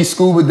me, for me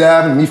scuba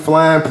diving, me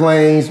flying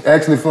planes,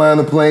 actually flying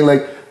a plane,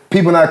 like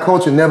people in our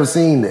culture never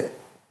seen that.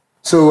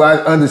 So I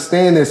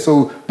understand that.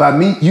 So by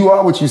me, you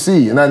are what you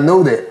see, and I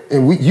know that.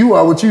 And you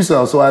are what you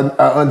saw, so I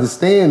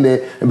understand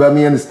that. And by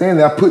me understanding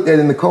that, I put that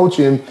in the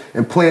culture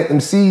and plant them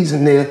seeds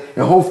in there,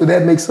 and hopefully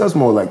that makes us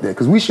more like that.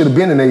 Because we should have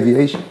been in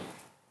aviation.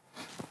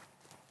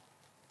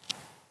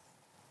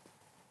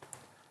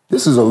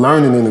 This is a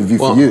learning interview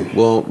for you.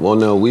 Well,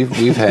 no, we've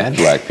had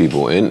black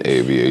people in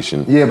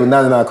aviation. Yeah, but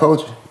not in our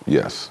culture.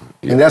 Yes.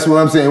 Yeah. And that's what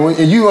I'm saying.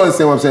 And you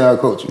understand what I'm saying, our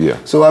culture.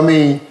 Yeah. So, I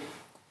mean,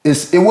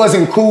 it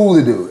wasn't cool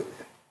to do it.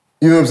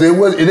 You know what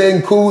I'm saying? It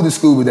ain't cool to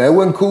scuba dive. It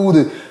wasn't cool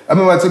to... I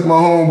remember I took my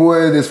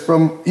homeboy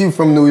he was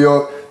from New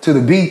York to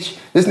the beach.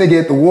 This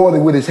nigga at the water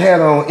with his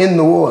hat on in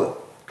the water.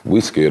 We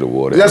scared of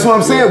water. That's what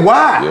I'm saying.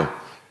 Why? Yeah.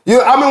 You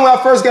know, I remember when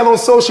I first got on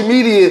social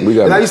media,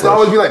 and I used to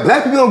always be like,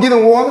 black people don't get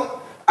in water.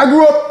 I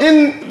grew up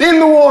in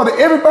the water.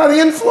 Everybody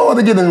in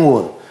Florida get in the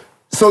water.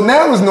 So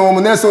now it's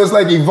normal now. So it's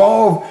like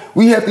evolve.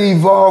 We have to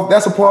evolve.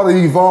 That's a part of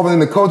evolving in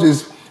the culture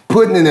is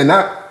putting in there,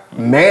 not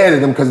mad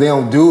at them because they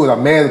don't do it, or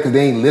mad because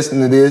they ain't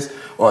listening to this,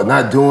 or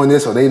not doing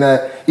this, or they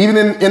not. Even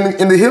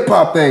in the hip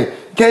hop thing,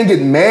 you can't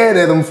get mad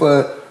at them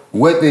for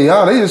what they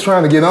are. They just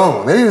trying to get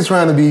on. They just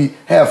trying to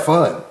have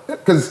fun.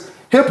 Because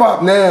hip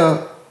hop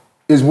now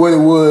is what it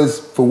was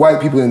for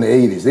white people in the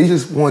 80s. They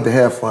just wanted to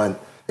have fun.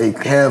 They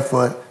have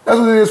fun. That's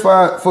what it is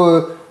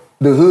for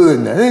the hood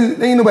now.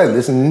 They ain't nobody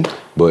listening.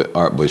 But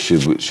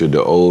should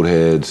the old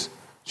heads,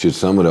 should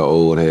some of the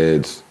old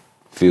heads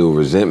feel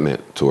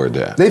resentment toward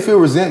that? They feel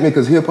resentment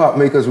because hip hop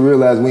make us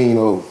realize we ain't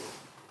old.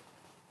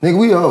 Nigga,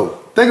 we old.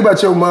 Think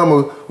about your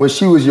mama when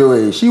she was your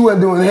age. She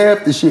wasn't doing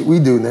half the shit we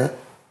do now.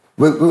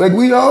 But like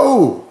we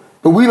old.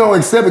 But we don't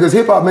accept it because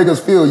hip hop make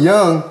us feel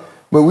young.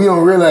 But we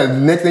don't realize the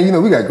next thing you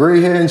know, we got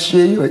gray hair and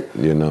shit. You like,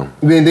 you know.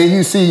 Then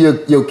you see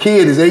your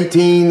kid is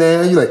 18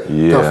 now. You like,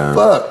 the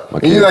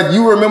fuck? And you like,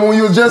 you remember when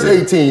you was just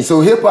 18.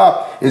 So hip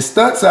hop, it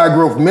stunts our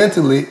growth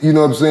mentally. You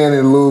know what I'm saying? In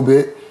a little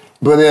bit.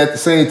 But at the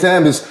same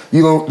time, it's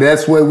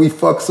that's where we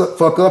fuck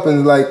up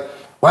and like,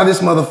 why this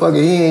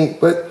motherfucker he ain't?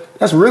 But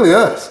that's really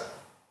us.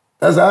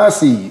 That's our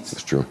seeds.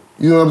 It's true.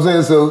 You know what I'm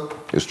saying? So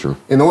it's true.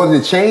 In order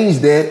to change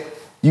that,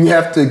 you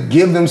have to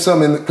give them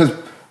something because.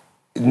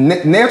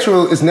 It's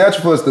natural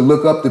for us to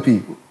look up to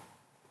people.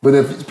 But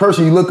if the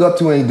person you look up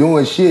to ain't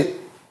doing shit,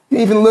 you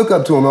ain't even look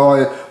up to them.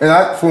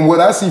 And from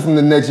what I see from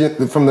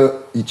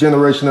the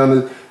generation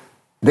under,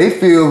 they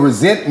feel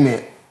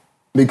resentment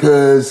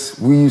because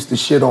we used to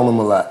shit on them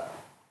a lot.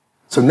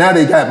 So now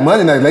they got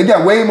money now. They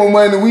got way more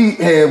money than we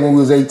had when we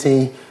was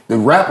 18. The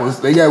rappers,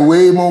 they got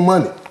way more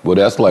money. Well,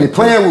 that's like... They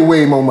playing with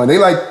way more money. They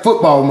like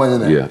football money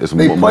now. Yeah, it's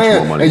much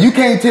more money. And you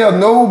can't tell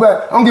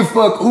nobody, I don't give a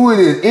fuck who it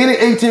is. Any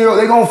 18-year-old,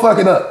 they gonna fuck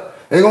it up.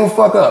 They gonna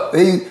fuck up.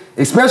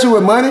 Especially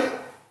with money,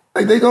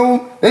 like they going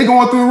through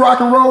the rock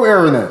and roll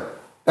era now.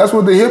 That's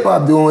what the hip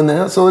hop doing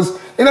now. So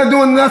they're not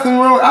doing nothing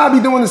wrong. I'll be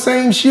doing the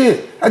same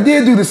shit. I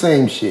did do the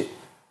same shit.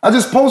 I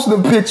just posted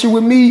a picture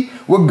with me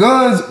with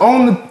guns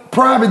on the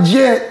private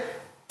jet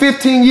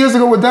 15 years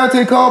ago with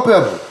Dante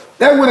Culpepper.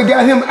 That would have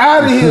got him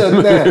out of here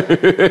now.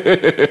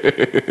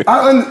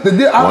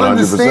 I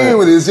understand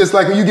what it is. It's just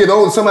like when you get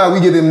old, somehow we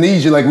get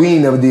amnesia like we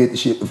ain't never did the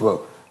shit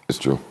before. It's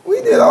true.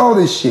 We did all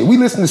this shit. We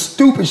listened to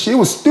stupid shit. It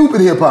was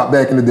stupid hip hop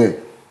back in the day.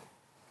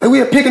 Like we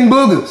had Pickin'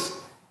 Boogers.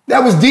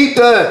 That was deep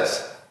to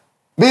us.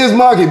 Biz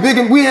Markie,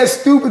 we had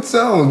stupid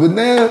songs, but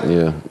now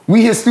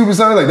we hear stupid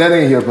songs like that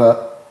ain't hip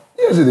hop.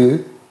 Yes, it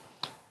is.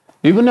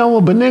 Even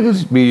though, but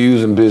niggas be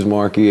using Biz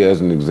Markie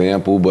as an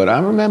example, but I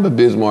remember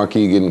Biz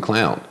Markie getting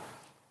clowned.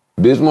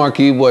 Biz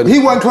Markie wasn't... He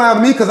wasn't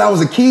clowning me because I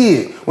was a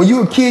kid. When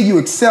you're a kid, you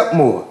accept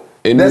more.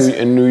 In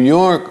New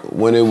York,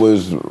 when it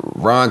was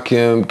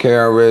Rakim,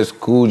 KRS,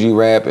 Cool G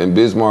Rap, and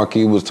Biz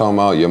Markie was talking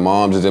about your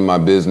mom's is in my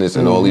business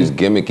and all these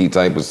gimmicky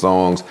type of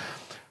songs,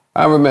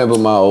 I remember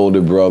my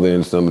older brother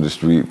and some of the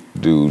street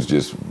dudes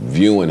just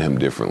viewing him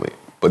differently.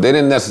 But they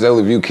didn't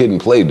necessarily view Kid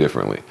and Play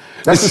differently.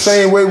 That's the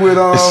same way with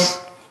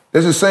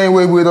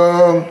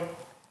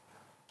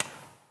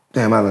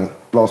damn, I done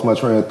lost my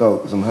train of thought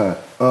because I'm high.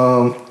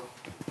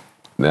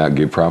 Now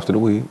give props to the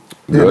weed.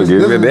 There you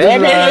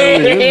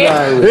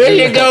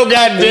go,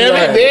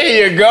 goddammit.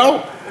 There you go.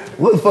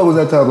 What the fuck was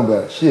I talking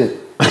about? Shit.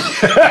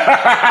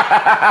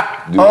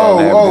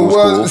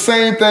 Well, it's the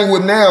same thing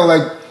with now.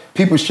 Like,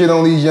 people shit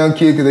on these young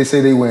kids because they say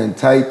they wearing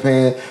tight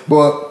pants.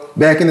 But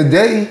back in the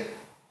day,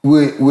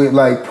 with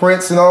like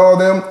Prince and all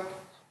them,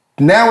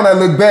 now when I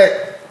look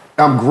back,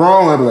 I'm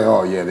grown, I'm like,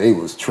 oh yeah, they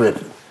was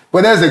tripping.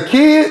 But as a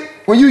kid,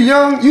 when you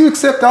young, you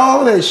accept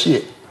all that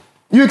shit.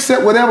 You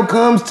accept whatever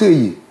comes to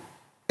you.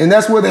 And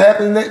that's what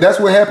happened. That's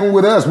what happened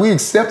with us. We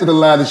accepted a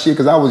lot of shit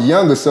because I was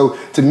younger. So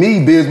to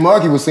me, Biz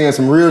Markie was saying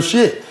some real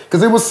shit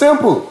because it was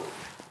simple.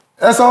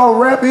 That's all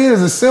rap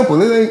is. It's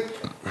simple. It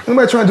ain't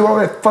nobody trying to do all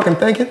that fucking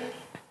thinking.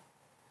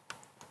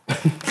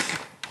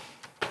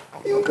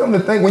 You don't come to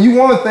think. When you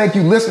want to think,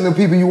 you listen to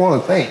people you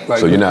want to think.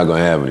 Like, so you're not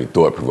gonna have any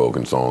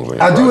thought-provoking songs on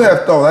your I do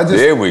have thought.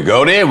 There we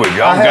go.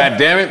 God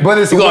damn it. But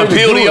it's we're gonna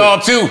appeal to y'all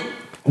too.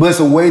 But it's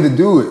a way to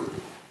do it.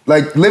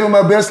 Like living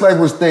my best life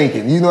was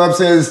thinking. You know what I'm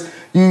saying?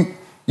 It's,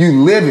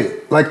 you live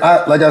it. Like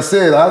I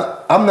said,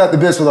 I'm not the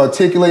best at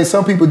articulating.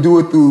 Some people do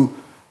it through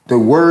the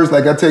words.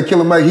 Like I tell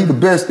Killer Mike, he the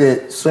best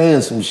at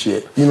saying some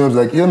shit. You know, it's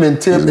like him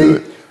and Tip,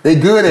 they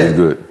good at it.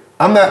 Good.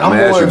 I'm gonna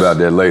ask you about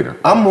that later.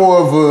 I'm more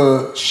of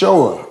a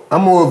shower.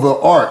 I'm more of an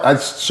art. I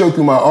show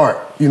through my art.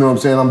 You know what I'm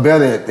saying? I'm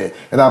better at that.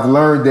 And I've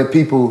learned that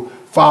people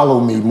follow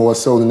me more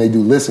so than they do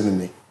listen to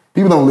me.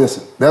 People don't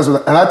listen. That's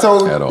what. And I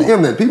told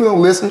him that people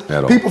don't listen.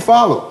 People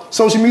follow.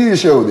 Social media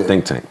showed that.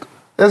 Think tank.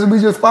 That's what we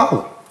just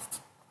follow.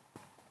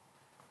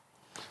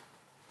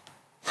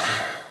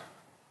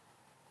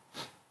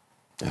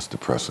 That's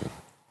depressing.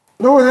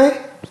 No, it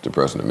ain't. It's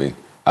depressing to me.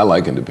 I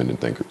like independent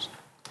thinkers.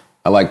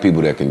 I like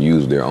people that can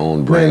use their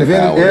own brain. Man, if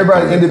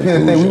everybody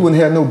independent think, we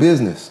wouldn't have no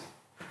business.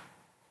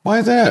 Why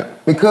is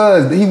that?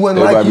 Because he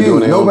wasn't like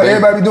you.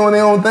 Everybody be doing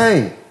their own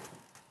thing.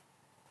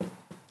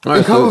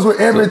 It comes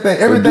with everything.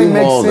 Everything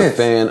makes sense. A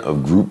fan of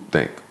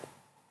groupthink.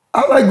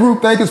 I like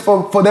group thinkers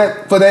for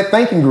that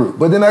thinking group,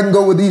 but then I can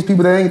go with these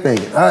people that ain't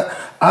thinking.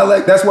 I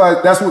like that's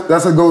what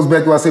goes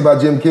back to what I say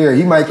about Jim Carrey.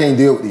 He might can't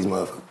deal with these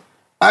motherfuckers.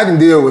 I can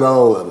deal with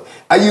all of it.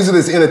 I use it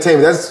as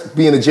entertainment. That's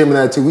being a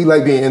Gemini too. We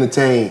like being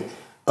entertained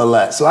a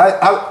lot. So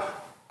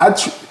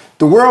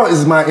the world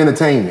is my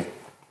entertainment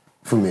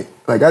for me.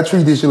 Like I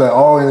treat this shit like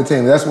all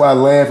entertainment. That's why I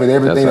laugh at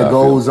everything that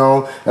goes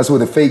on. That's where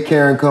the fake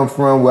Karen come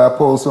from. Where I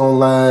post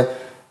online.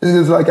 It's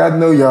just like I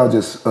know y'all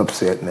just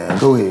upset now.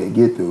 Go ahead,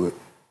 get through it.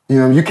 You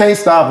know, you can't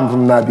stop them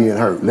from not being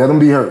hurt. Let them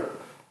be hurt.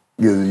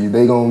 Because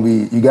they gonna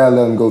be, you gotta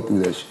let them go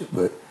through that shit.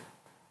 But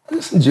I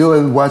just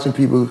enjoy watching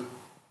people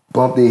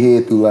bump their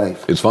head through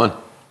life. It's fun.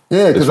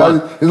 Yeah, because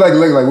it's like,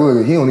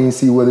 look, he don't even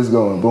see where it's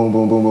going. Boom,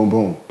 boom, boom, boom,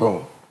 boom,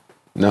 boom.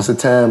 No. It's a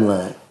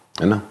timeline.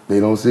 I know. They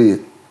don't see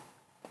it.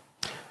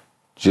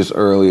 Just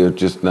earlier,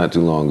 just not too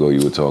long ago,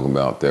 you were talking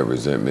about that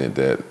resentment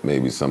that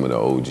maybe some of the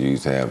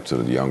OGs have to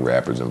the young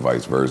rappers and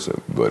vice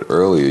versa. But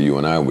earlier, you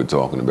and I were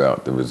talking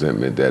about the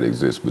resentment that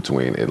exists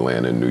between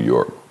Atlanta and New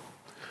York.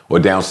 Or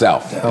down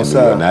south, in New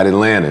York, not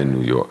Atlanta and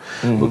New York,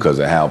 because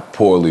of how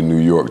poorly New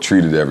York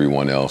treated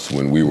everyone else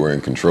when we were in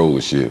control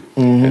of shit.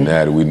 And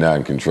now that we're not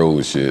in control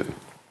of shit.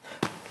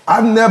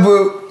 I've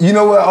never, you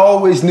know what I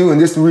always knew, and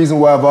this is the reason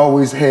why I've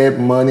always had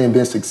money and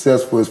been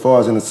successful as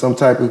far as in some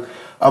type of,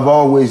 I've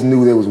always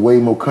knew there was way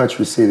more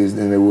country cities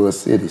than there was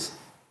cities.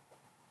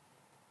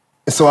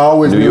 So I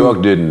always knew. New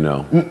York didn't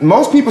know.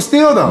 Most people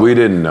still don't. We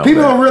didn't know.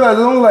 People don't realize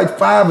there's only like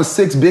 5 or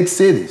 6 big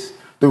cities.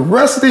 The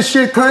rest of this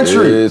shit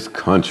country. It is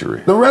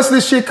country. The rest of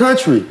this shit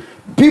country.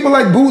 People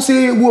like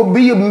Boosie will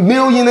be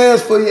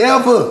millionaires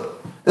forever.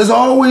 There's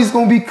always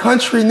gonna be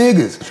country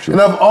niggas. And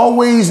I've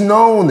always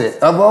known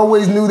that. I've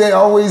always knew that.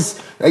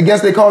 I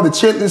guess they call it the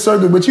Chitlin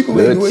Circuit, but you can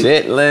make it.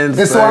 Chitlin Circuit.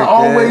 And so I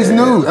always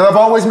knew. And I've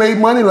always made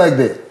money like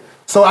that.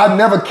 So I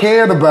never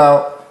cared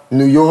about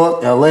New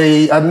York,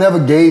 LA. I never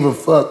gave a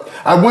fuck.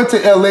 I went to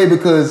LA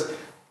because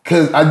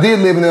I did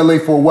live in LA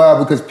for a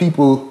while because the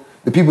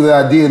people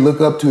that I did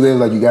look up to, they were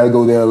like, you gotta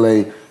go to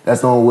LA.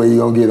 That's the only way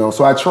you're gonna get on.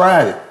 So I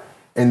tried it.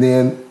 And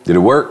then. Did it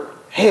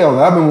work? Hell,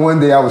 I remember one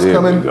day I was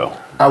coming.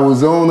 I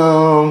was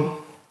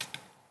on,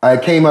 I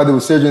came out there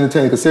with Sergio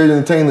Entertainer, because Sergio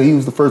Entertainer, he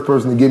was the first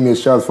person to give me a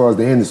shot as far as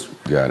the industry.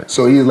 Got it.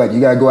 So he was like, you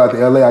gotta go out to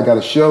LA, I got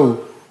a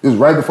show. It was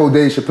right before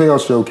Dave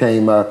Chappelle's show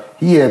came out.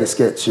 He had a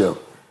sketch show.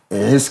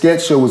 And his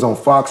sketch show was on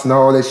Fox and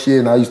all that shit,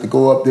 and I used to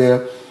go up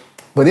there.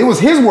 But it was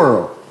his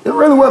world. It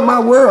really wasn't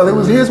my world, it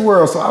was his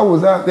world. So I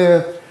was out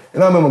there,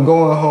 and I remember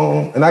going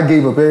home, and I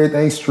gave up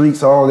everything,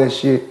 streets, all that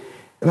shit.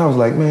 And I was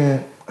like,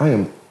 man, I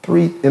am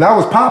and I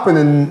was popping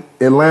in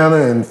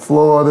Atlanta and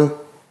Florida,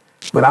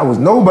 but I was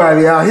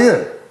nobody out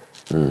here.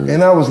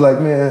 And I was like,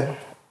 man,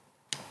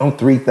 I'm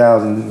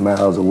 3,000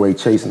 miles away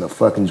chasing a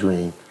fucking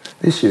dream.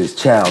 This shit is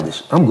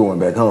childish. I'm going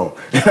back home.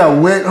 And I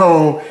went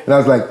home, and I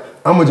was like,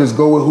 I'm gonna just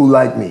go with who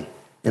like me.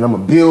 And I'm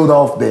gonna build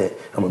off that.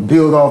 I'm gonna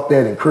build off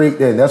that and create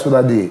that. And that's what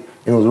I did.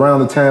 And it was around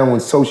the time when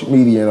social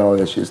media and all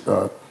that shit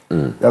started.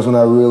 That's when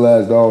I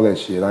realized all that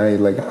shit. I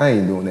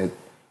ain't doing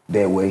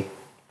that way.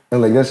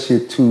 And like, that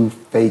shit too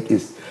fake.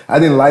 I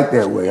didn't like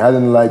that way.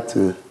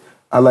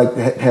 I like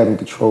having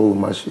control of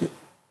my shit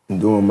and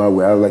doing my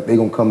way. I was like, they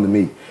gonna come to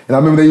me. And I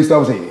remember they used to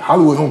always say,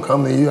 Hollywood gonna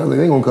come to you. I was like,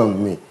 they gonna come to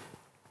me.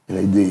 And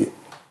they did.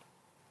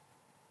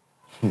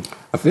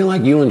 I feel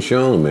like you and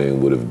Charlamagne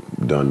would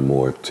have done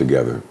more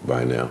together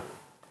by now.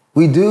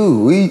 We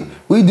do.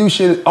 We do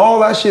shit.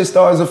 All our shit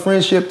starts as a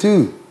friendship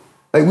too.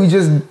 Like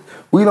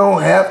we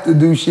don't have to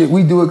do shit.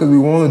 We do it because we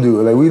want to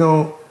do it. Like we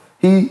don't.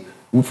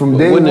 From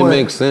day one. Wouldn't it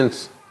make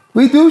sense?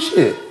 We do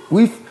shit.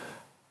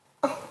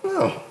 I don't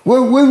know.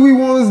 What we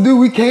want to do,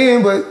 we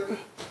can, but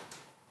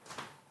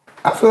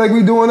I feel like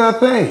we doing our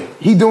thing.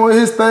 He doing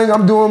his thing,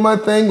 I'm doing my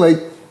thing. Like,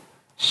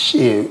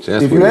 shit.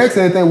 If you ask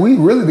anything, we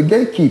really the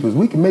gatekeepers.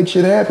 We can make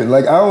shit happen.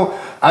 Like,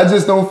 I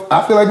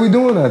feel like we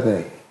doing our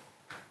thing.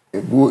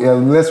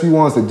 Unless we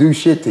want us to do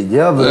shit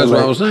together. That's what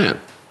I was saying.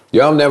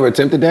 Y'all never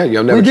attempted that?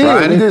 Y'all never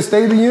tried it? We did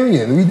State of the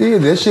Union. We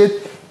did. That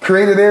shit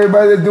created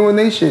everybody that's doing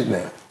their shit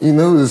now. You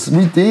know,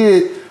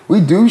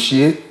 we do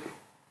shit.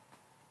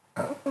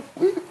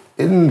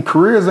 And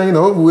careers ain't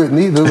over with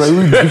neither. Like,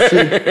 we do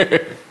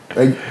shit.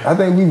 Like, I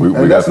think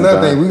that's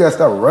another thing. We gotta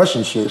stop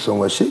rushing shit so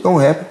much. Shit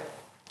gonna happen.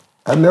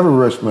 I never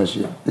rush my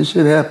shit. This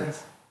shit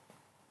happens.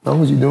 As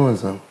long as you're doing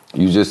something.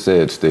 You just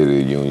said State of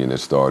the Union that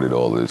started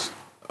all this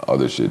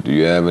other shit. Do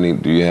you have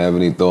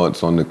any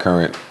thoughts on the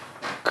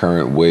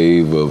current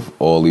wave of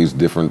all these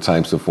different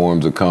types of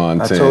forms of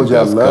content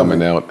that's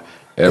coming out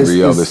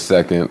every other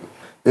second?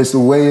 It's the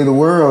way of the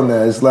world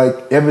now. It's like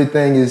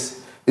everything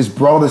it's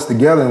brought us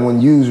together, and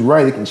when used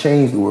right, it can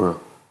change the world.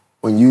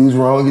 When used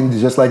wrong, it can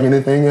just like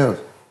anything else.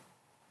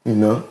 You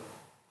know?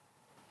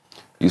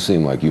 You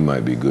seem like you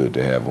might be good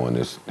to have on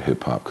this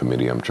hip-hop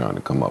committee I'm trying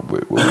to come up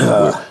with,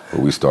 where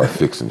we start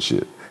fixing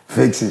shit.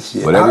 Fixing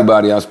shit. But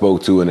everybody I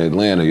spoke to in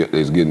Atlanta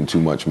is getting too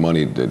much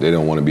money that they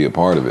don't want to be a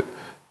part of it.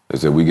 They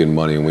said, we getting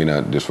money and we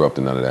not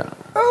disrupting none of that.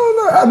 I don't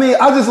know. I mean,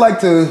 I just like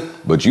to...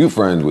 But you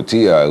friends with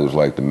T.I., who's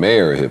like the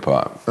mayor of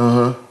hip-hop.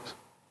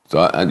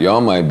 So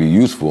y'all might be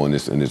useful in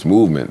this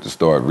movement to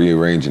start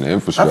rearranging the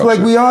infrastructure. I feel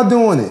like we are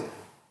doing it.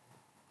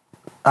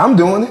 I'm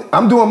doing it.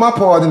 I'm doing my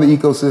part in the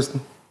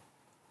ecosystem.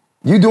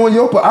 You doing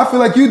your part. I feel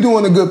like you're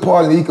doing a good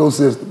part in the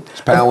ecosystem.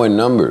 It's power in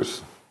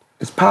numbers.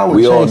 It's power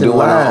in changing lives. We all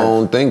doing our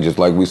own thing, just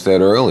like we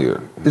said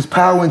earlier. It's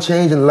power in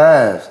changing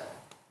lives.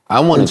 I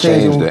want to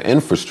change the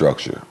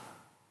infrastructure.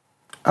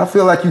 I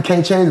feel like you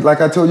can't change it.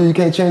 Like I told you, you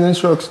can't change the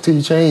infrastructure till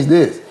you change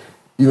this.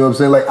 You know what I'm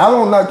saying? Like, I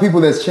don't knock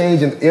people that's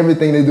changing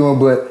everything they're doing,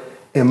 but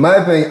in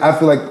my thing, I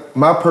feel like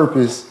my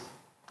purpose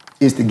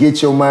is to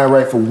get your mind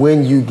right for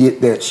when you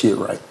get that shit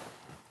right.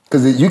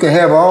 Because you can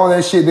have all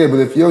that shit there, but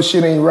if your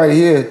shit ain't right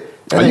here,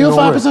 are you a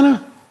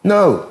 5%er?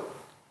 No.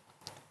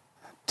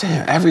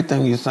 Damn,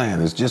 everything you're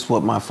saying is just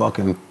what my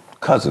fucking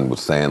cousin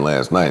was saying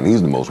last night, and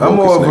he's the most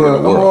wokest nigga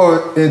in the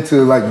world. I'm more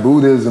into like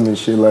Buddhism and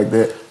shit like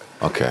that.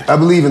 Okay. I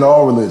believe in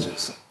all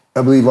religions.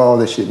 I believe all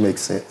that shit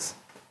makes sense.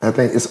 I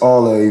think it's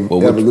all a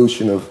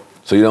evolution of.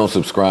 So you don't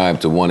subscribe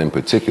to one in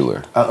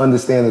particular? I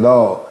understand it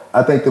all.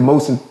 I think the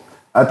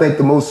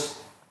most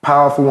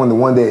powerful one, the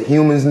one that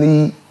humans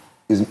need,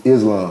 is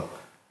Islam.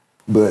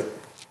 But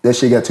that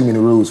shit got too many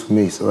rules for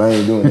me, so I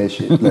ain't doing that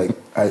shit.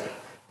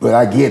 But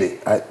I get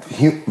it.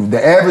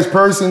 The average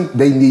person,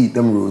 they need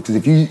them rules. Because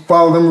if you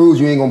follow them rules,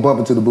 you ain't gonna bump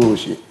into the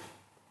bullshit.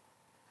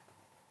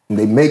 And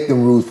they make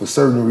them rules for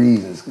certain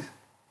reasons.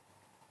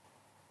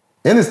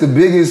 And it's the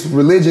biggest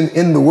religion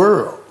in the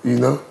world, you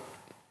know?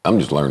 I'm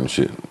just learning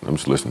shit. I'm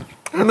just listening.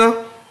 I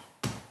know.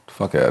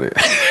 Fuck out of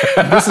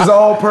here. This is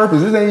all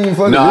purpose. This ain't even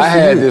fucking. No, I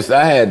had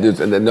this.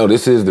 No,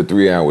 this is the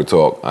 3-hour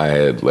talk I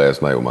had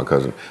last night with my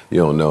cousin. You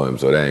don't know him,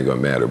 so that ain't gonna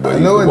matter. But I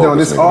know it don't.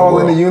 It's all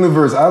in the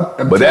universe.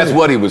 But that's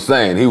what he was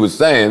saying. He was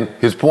saying,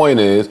 his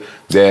point is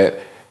that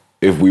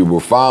if we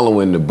were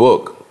following the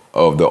book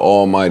of the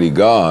Almighty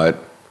God,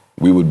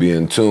 we would be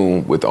in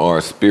tune with our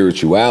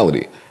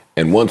spirituality.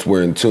 And once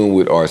we're in tune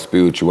with our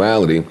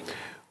spirituality,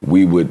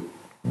 we would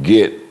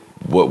get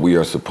what we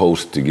are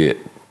supposed to get.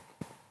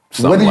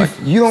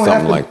 You don't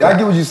have to. Like I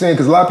get what you're saying,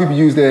 because a lot of people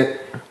use that.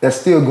 That's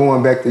still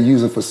going back to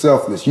using for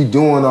selfless. You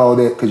doing all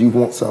that because you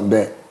want something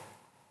back,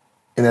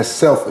 and that's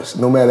selfish.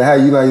 No matter how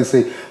you like to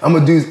say, I'm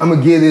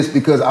gonna give this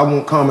because I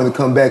want karma to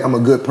come back. I'm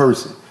a good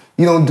person.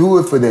 You don't do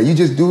it for that. You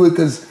just do it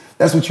because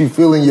that's what you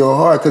feel in your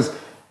heart.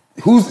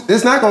 Because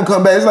it's not gonna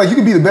come back. It's like you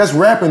could be the best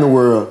rapper in the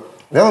world.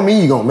 That don't mean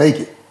you're gonna make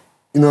it.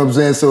 You know what I'm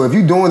saying? So if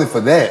you're doing it for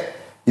that,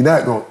 you're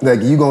not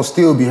gonna you're gonna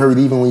still be hurt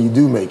even when you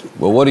do make it.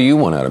 Well, what do you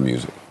want out of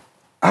music?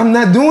 I'm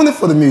not doing it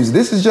for the music.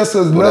 This is just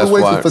another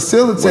way to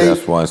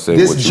facilitate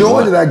this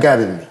joy that I got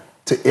in me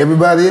to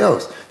everybody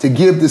else. To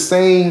give the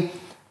same,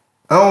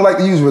 I don't like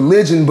to use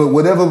religion, but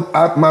whatever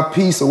my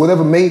piece or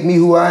whatever made me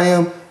who I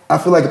am, I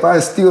feel like if I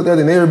instilled that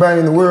in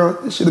everybody in the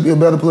world, it should be a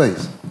better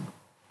place.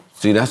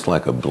 See, that's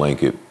like a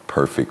blanket,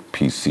 perfect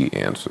PC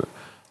answer.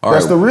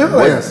 That's the real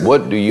answer.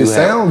 What do you have? It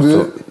sounds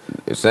good. So,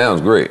 it sounds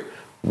great.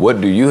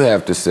 What do you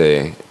have to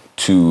say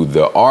to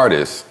the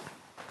artist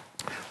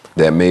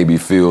that maybe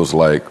feels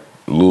like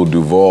Lil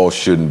Duval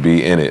shouldn't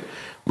be in it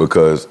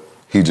because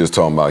he just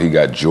talking about he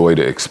got joy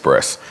to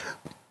express?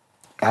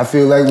 I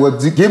feel like,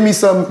 give them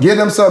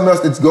something else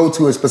to go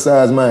to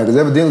besides mine, because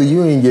evidently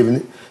you ain't giving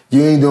it.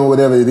 You ain't doing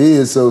whatever it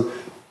is, so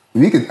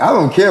I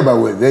don't care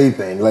about what they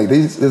think. Like,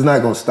 it's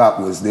not gonna stop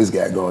what this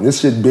guy going.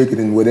 This shit bigger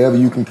than whatever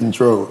you can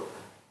control.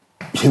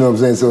 You know what I'm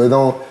saying? So it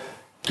don't.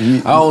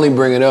 I only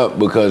bring it up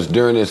because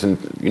during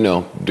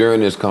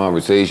this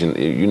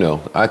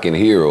conversation, I can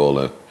hear all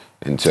the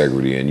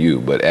integrity in you,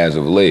 but as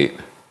of late,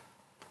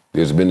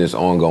 there's been this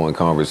ongoing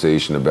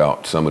conversation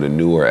about some of the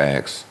newer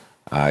acts,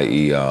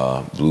 i.e.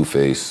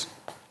 Blueface,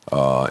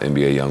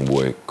 NBA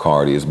Youngboy,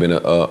 Cardi. It's been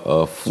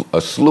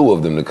a slew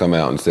of them to come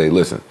out and say,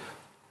 listen,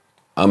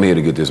 I'm here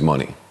to get this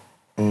money.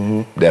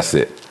 Mm-hmm. That's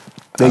it.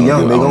 They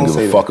young, they don't give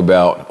a fuck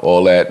about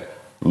all that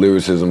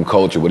lyricism,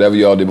 culture, whatever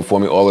y'all did before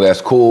me, all of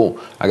that's cool.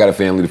 I got a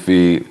family to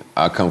feed.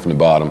 I come from the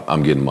bottom.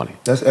 I'm getting money.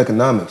 That's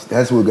economics.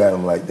 That's what got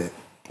them like that.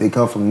 They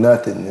come from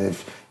nothing. And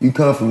if you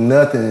come from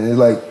nothing, and it's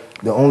like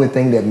the only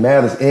thing that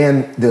matters,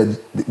 and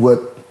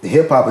what the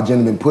hip hop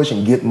agenda been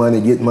pushing: get money,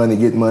 get money,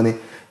 get money.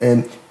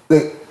 And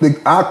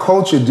our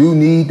culture do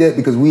need that,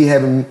 because we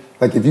haven't.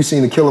 Like, if you've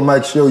seen the Killer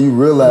Mike show, you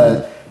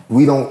realize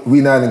we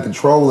not in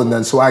control of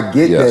nothing. So I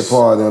get that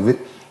part of it,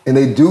 and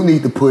they do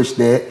need to push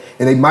that.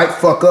 And they might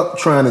fuck up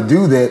trying to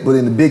do that, but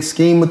in the big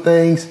scheme of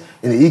things,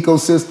 in the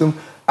ecosystem,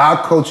 our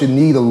culture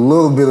need a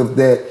little bit of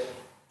that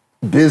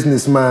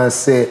business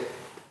mindset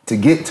to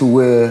get to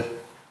where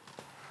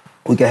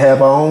we can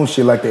have our own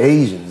shit like the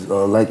Asians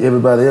or like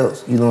everybody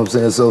else. You know what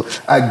I'm saying? So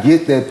I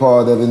get that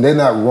part of it, and they're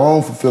not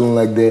wrong for feeling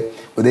like that,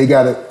 but they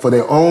gotta, for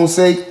their own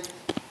sake,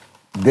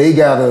 they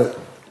gotta,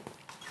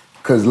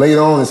 because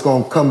later on it's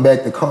gonna come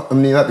back but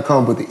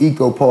the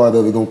eco part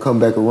of it gonna come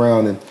back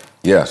around and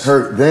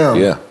hurt them.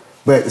 Yeah.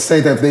 But at the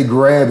same time, if they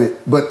grab it,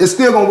 but it's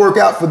still gonna work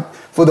out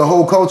for the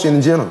whole culture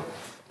in general.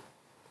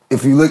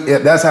 If you look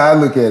at, that's how I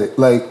look at it.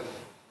 Like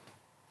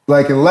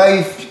in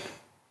life,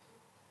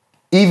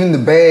 even the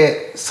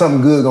bad,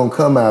 something good gonna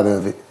come out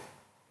of it.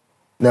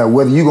 Now,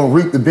 whether you gonna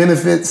reap the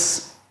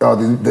benefits or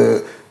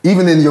the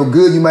even in your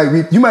good,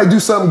 you might do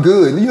something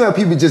good. You know how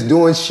people just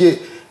doing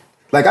shit.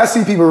 Like I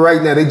see people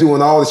right now, they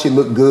doing all this shit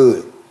look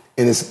good.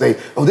 And it's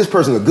this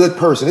person a good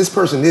person, this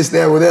person this,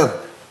 that, whatever.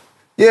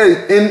 Yeah,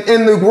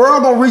 and the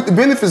world gonna reap the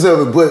benefits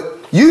of it, but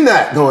you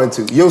not going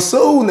to. Your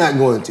soul not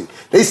going to.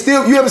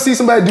 You ever see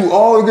somebody do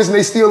all of this and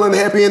they still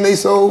unhappy in their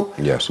soul?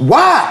 Yes.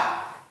 Why?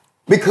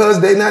 Because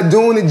they're not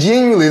doing it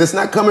genuinely. That's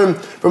not coming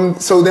from,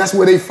 so that's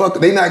where they fuck.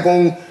 They're not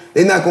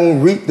gonna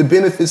reap the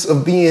benefits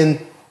of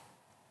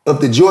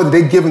the joy that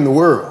they giving the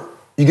world.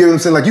 You get what I'm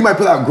saying? Like you might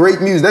put out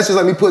great music. That's just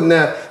like me putting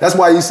out, that's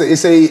why they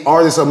say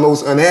artists are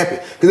most unhappy.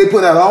 Because they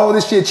put out all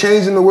this shit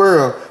changing the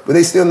world, but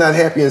they still not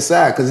happy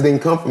inside because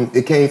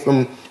it came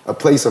from a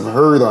place of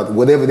hurt or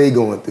whatever they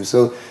going through.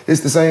 So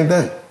it's the same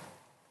thing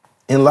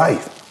in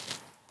life.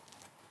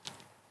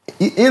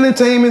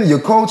 Entertainment, your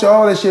culture,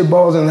 all that shit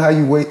balls on how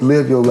you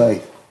live your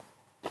life.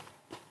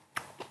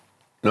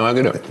 No, I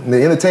get it.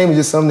 The entertainment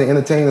is just something to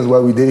entertain us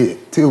while we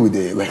did, till we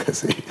did, like I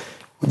said.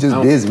 We're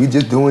just busy. We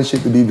just doing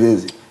shit to be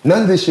busy.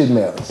 None of this shit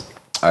matters.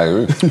 I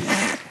agree.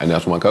 And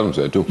that's what my cousin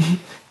said too.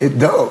 It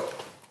don't.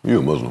 You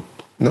a Muslim.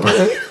 No,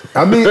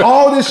 I mean,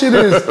 all this shit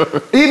is,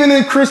 even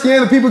in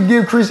Christianity, people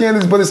give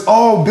Christianity, but it's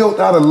all built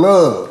out of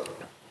love.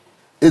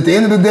 At the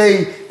end of the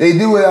day, they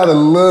do it out of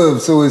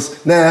love. So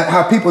it's now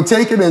how people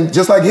take it, and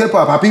just like hip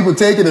hop, how people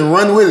take it and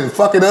run with it and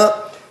fuck it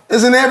up,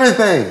 it's in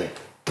everything.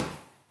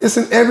 It's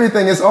in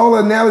everything. It's all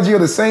an analogy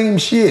of the same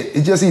shit.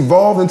 It just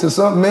evolved into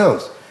something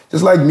else.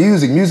 Just like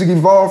music. Music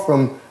evolved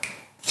from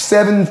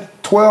 7,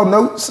 12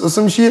 notes or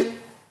some shit.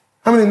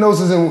 How many notes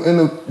is in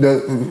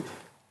the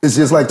it's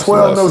just like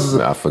 12 notes.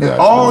 I forgot. And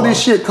all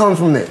this shit comes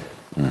from that.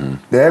 Mm-hmm.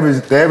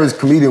 The average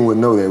comedian would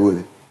know that, would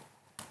it?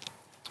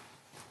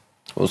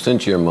 Well,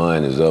 since your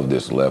mind is of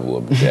this level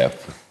of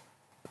depth,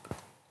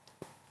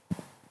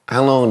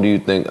 how long do you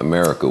think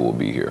America will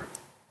be here?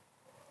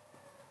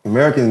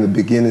 America in the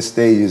beginning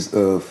stages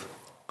of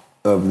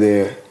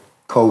their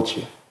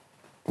culture.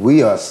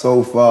 We are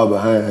so far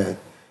behind.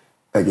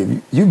 Like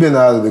if you've been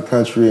out of the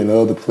country and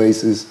other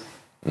places,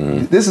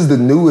 this is the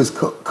newest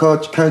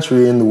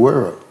country in the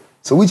world.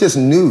 So we just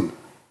new.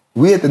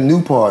 We at the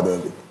new part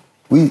of it.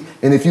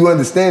 And if you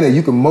understand that,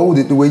 you can mold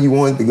it the way you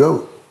want it to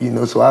go.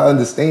 So I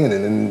understand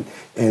it,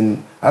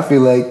 and I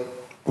feel like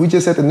we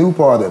just at the new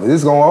part of it.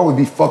 It's gonna always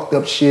be fucked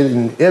up shit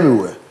and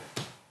everywhere.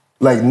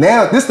 Like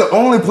now, this is the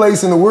only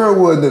place in the world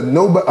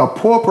where a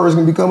poor person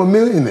can become a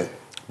millionaire.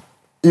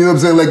 You know what I'm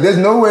saying? Like there's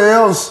nowhere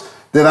else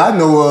that I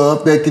know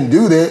of that can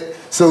do that.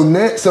 And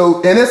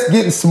it's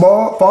getting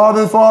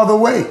farther and farther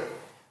away.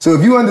 So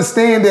if you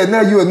understand that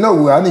now, you'll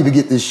know, well, I need to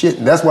get this shit.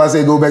 And that's why I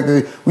say go back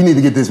to, we need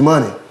to get this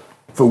money.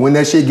 For when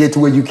that shit get to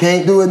where you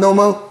can't do it no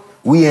more,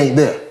 we ain't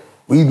there.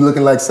 We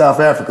looking like South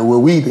Africa where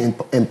we in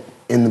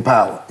the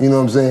power. You know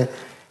what I'm saying?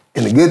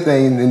 And the good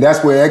thing, and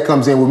that's where that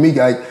comes in with me,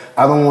 like,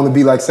 I don't want to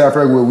be like South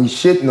Africa where we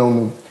shitting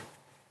on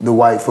the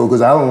white folk,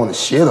 because I don't want to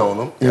shit on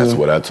them. That's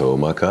what I told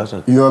my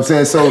cousin. You know what I'm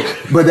saying? So,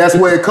 but that's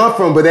where it come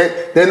from. But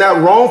they're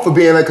not wrong for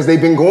being like, because they've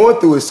been going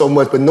through it so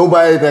much, but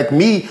nobody like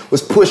me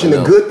was pushing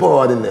the good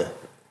part in there.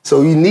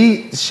 So you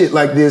need shit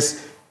like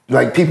this,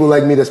 like people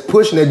like me that's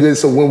pushing that good,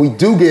 so when we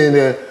do get in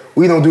there,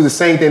 we don't do the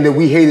same thing that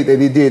we hated that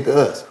they did to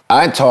us.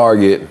 I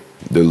target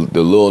the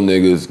little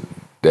niggas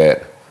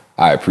that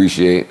I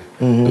appreciate,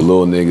 the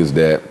little niggas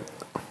that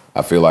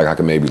I feel like I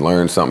can maybe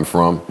learn something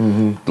from,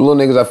 the little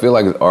niggas I feel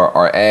like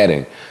are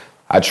adding.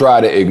 I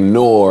try to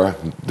ignore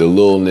the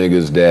little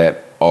niggas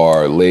that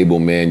are label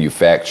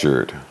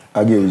manufactured.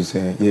 I get what you're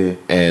saying, yeah.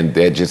 And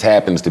that just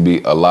happens to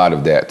be a lot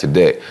of that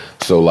today.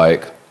 So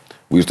like,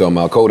 we was talking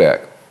about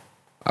Kodak.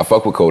 I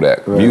fuck with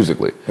Kodak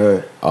musically.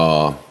 Right.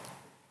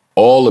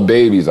 All the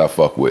babies I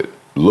fuck with.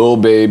 Lil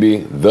Baby,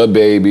 The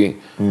Baby,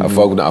 I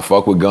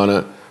fuck with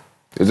Gunna.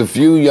 There's a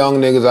few young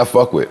niggas I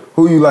fuck with.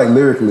 Who you like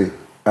lyrically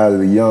out of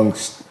the young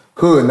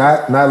hood?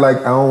 Not like,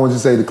 I don't want to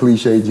say the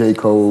cliche J.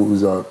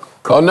 Cole's or...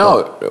 Oh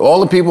no, all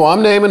the people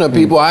I'm naming are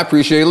people I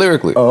appreciate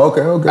lyrically. Oh,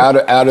 okay.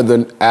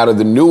 Out of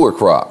the newer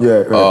crop.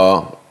 Yeah,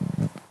 right.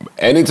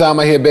 Anytime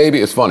I hear Baby,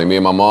 it's funny. Me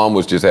and my mom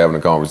was just having a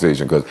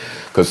conversation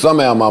because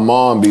somehow my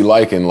mom be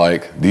liking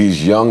like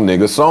these young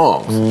nigga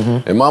songs.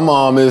 And my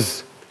mom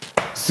is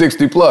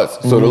 60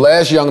 plus. So the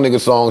last young nigga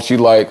song she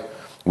liked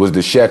was the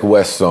Sheck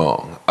West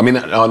song. I mean,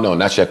 no,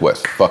 not Sheck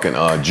West. Fucking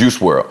Juice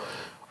WRLD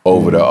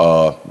over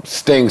the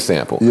Sting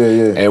sample. Yeah,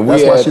 yeah. And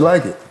that's why she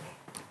like it.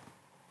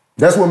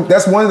 That's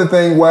one of the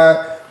things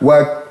why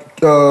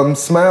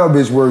Smile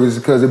Bitch work is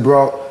because it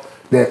brought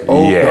that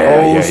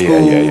old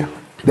school. Yeah.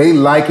 They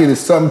like it as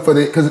something for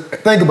the, because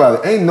think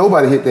about it, ain't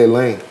nobody hit that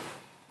lane.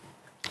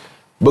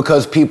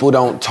 Because people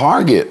don't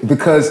target.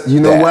 Because you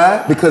know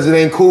why? Because it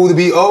ain't cool to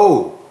be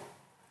old.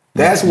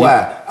 That's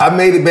why I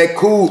made it back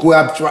cool.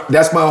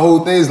 That's my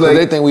whole thing. Is like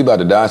they think we about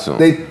to die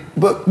soon.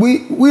 But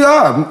we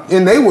are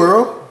in their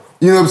world.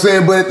 You know what I'm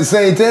saying? But at the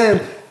same time,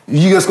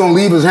 you just gonna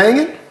leave us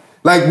hanging?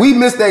 Like we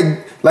missed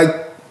that.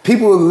 Like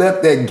people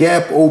left that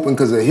gap open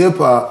because of hip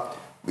hop.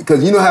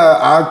 Because you know how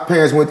our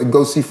parents went to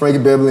go see Frankie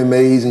Beverly and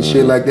Maze and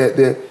shit like that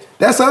there?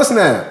 That's us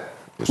now.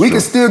 We can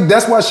still,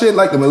 that's why shit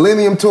like the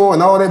Millennium Tour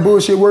and all that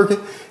bullshit working.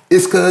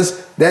 It's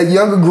because that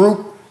younger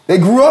group, they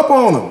grew up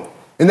on them.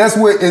 And that's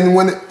where, and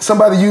when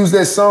somebody used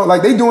that song,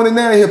 like they doing it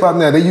now in hip hop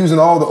now, they using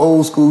all the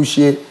old school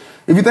shit.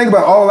 If you think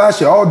about all that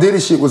shit, all Diddy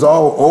shit was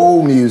all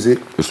old music.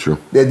 It's true.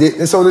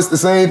 And so it's the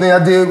same thing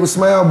I did with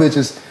Smile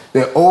Bitches.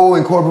 They're old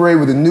incorporated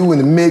with the new in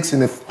the mix,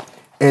 and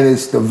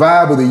it's the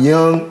vibe of the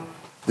young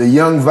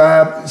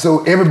vibe.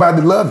 So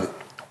everybody love it.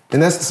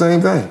 And that's the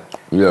same thing.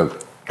 Yeah.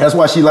 That's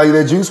why she liked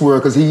that Juice WRLD,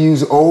 because he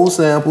used old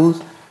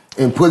samples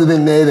and put it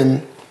in there,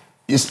 and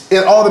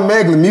it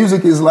automatically,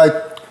 music is like,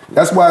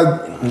 that's why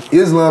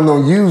Islam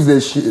don't use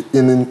that shit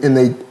in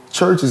their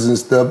churches and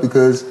stuff,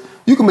 because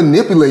you can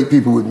manipulate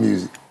people with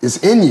music.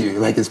 It's in you,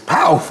 like it's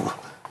powerful.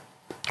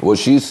 Well,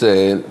 she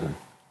said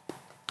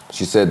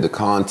the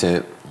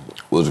content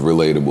was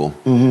relatable,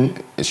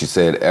 and she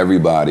said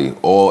everybody,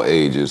 all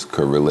ages,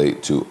 could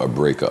relate to a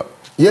breakup.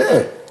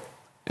 Yeah.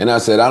 And I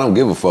said, I don't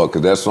give a fuck,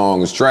 because that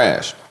song is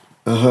trash.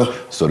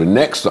 So the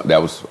next,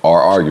 that was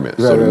our argument.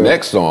 Right, so the right.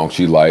 next song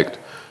she liked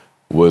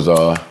was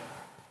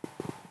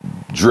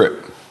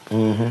Drip.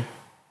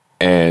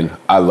 And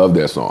I love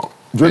that song.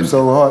 Drip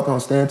so hard, don't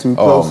stand too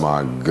close. Oh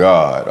my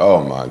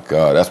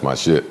God, that's my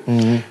shit.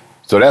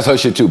 So that's her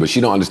shit too, but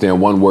she don't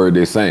understand one word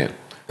they're saying.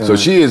 So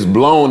she is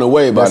blown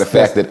away by the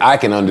fact that I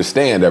can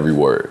understand every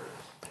word.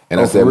 And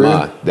I said,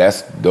 Ma,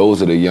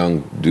 those are the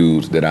young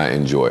dudes that I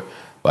enjoy.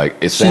 Like,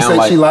 it sounds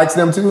like... She likes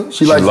them too?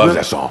 She loves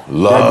that song.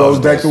 That goes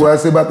back to what I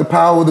said about the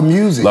power of the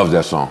music. Loves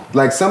that song.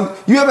 Like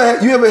you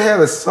ever had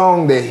a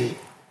song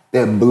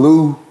that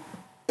blew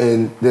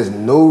and there's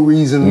no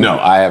reason? No,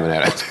 I haven't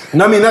had it.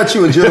 No, I mean, not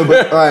you and Jill,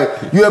 but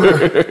like, you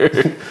ever...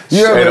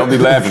 Hey, don't be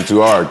laughing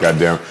too hard,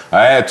 goddamn.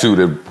 I had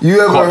to.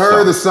 You ever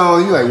heard a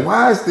song, you're like,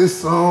 why is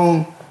this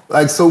song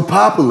like so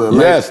popular?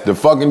 Like, yes, the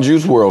fucking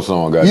Juice WRLD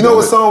song, goddamn. You know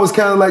what song was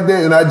kind of like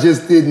that, and I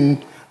just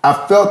didn't... I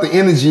felt the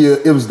energy,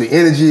 it was the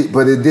energy,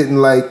 but it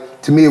didn't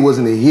like, to me it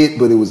wasn't a hit,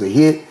 but it was a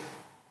hit.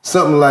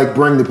 Something like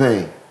Bring the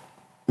Pain,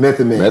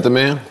 Method Man. Method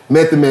Man?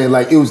 Method Man,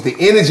 like it was the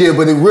energy,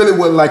 but it really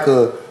wasn't like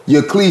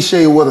your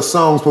cliche of what a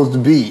song's supposed to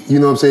be. You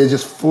know what I'm saying? It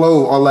just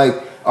flow, or like,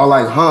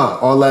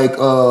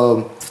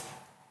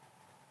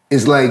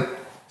 it's like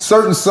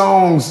certain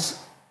songs,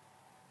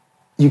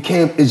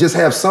 it just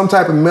have some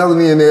type of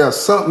melody in there, or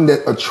something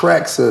that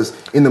attracts us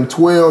in them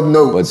 12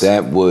 notes. But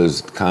that was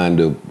kind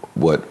of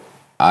what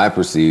I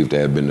perceived to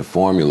have been the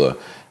formula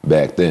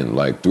back then.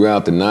 Like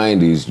throughout the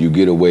 90s, you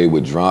get away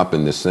with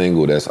dropping the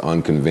single that's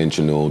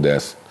unconventional,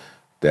 that's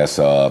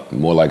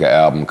more like an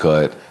album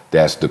cut,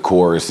 the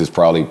chorus is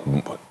probably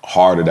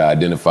harder to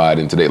identify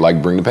than today,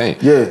 like Bring the Pain.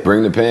 Yeah.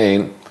 Bring the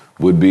Pain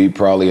would be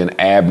probably an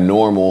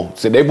abnormal,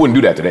 they wouldn't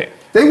do that today.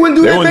 They wouldn't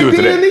do that back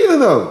then either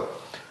though.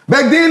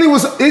 Back then it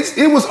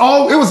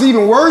was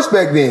even worse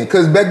back then,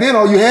 because back then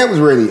all you had was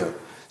radio.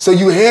 So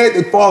you had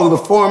to follow the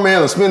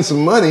format or spend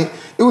some money.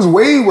 It was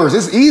way worse.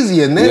 It's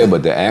easier now. Yeah,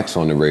 but the acts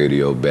on the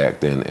radio back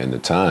then and the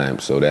time,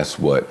 so that's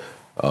what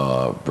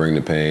Bring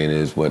the Pain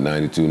is,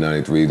 92,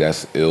 93,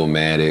 that's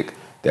Illmatic.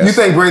 That's you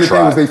think Bring the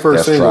Pain was their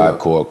first single?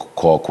 That's Tribe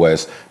Called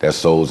Quest, that's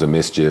Souls of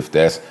Mischief,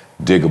 that's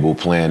Diggable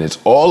Planets.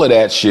 All of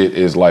that shit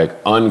is like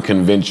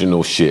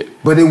unconventional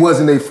shit. But it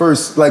wasn't their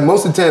first, like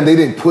most of the time they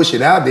didn't push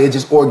it out there, it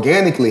just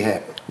organically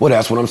happened. Well,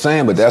 that's what I'm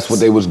saying, but that's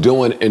what they was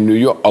doing in New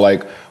York.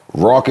 Like,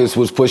 Raucous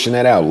was pushing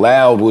that out.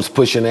 Loud was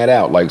pushing that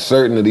out. Like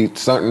certain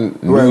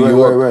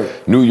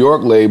New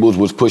York labels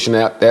was pushing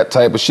out that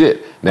type of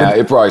shit. Now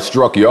it probably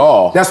struck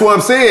y'all. That's what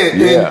I'm saying.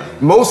 Yeah.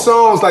 And most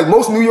songs, like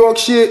most New York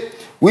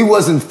shit, we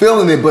wasn't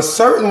feeling it, but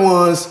certain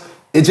ones,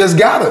 it just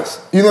got us.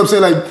 You know what I'm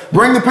saying? Like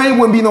Bring the Pain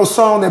wouldn't be no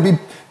song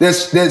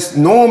that's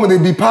normally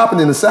be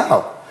popping in the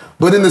South.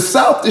 But in the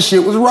South, the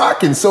shit was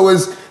rocking. So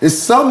it's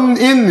something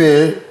in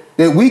there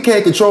that we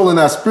can't control in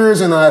our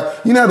spirits and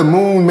you know how the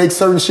moon makes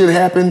certain shit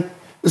happen?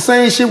 The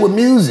same shit with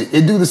music.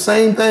 It do the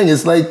same thing.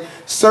 It's like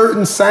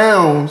certain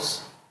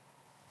sounds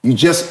you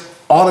just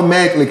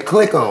automatically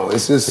click on.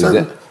 It's just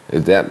certain.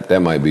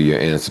 That might be your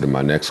answer to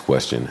my next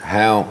question.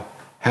 How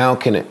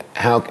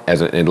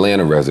as an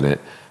Atlanta resident,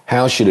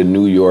 how should a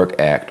New York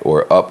act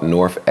or up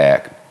north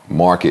act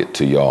market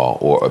to y'all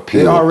or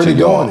appeal to y'all? They already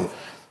doing it.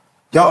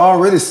 Y'all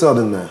already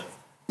Southern now.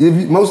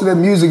 Most of that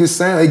music is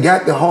sound. It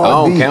got the hard beat.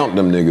 I don't count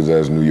them niggas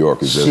as New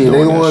Yorkers. Shit,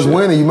 they the ones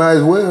winning. You might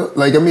as well.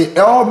 Like I mean,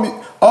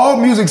 all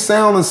music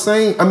sound the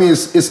same. I mean,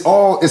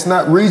 it's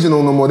not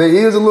regional no more. There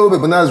is a little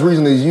bit, but not as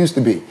regional as it used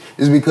to be.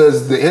 It's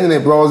because the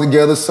internet brought us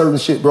together. Certain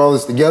shit brought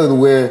us together to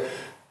where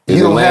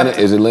is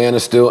Atlanta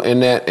still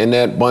in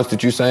that bunch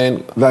that you're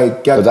saying?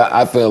 Like, because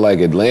I feel like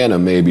Atlanta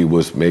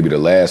was maybe the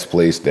last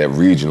place that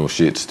regional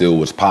shit still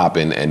was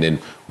popping and then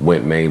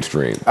went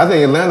mainstream. I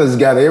think Atlanta's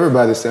got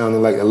everybody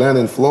sounding like Atlanta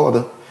and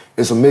Florida.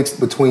 It's a mix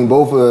between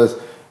both of us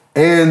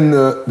and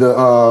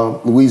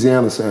the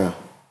Louisiana sound.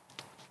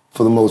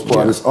 For the most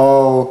part, It's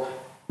all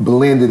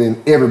blended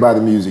in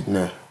everybody's music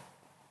now.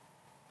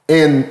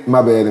 And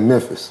my bad, in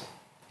Memphis.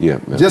 Yeah,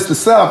 Memphis. Just the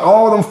South,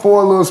 all them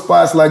 4 little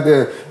spots like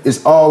that,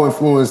 it's all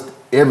influenced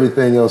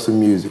everything else in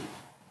music.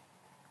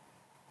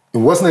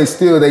 And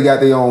they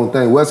got their own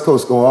thing. West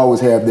Coast gonna always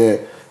have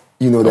that,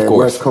 that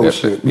West Coast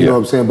shit. You know what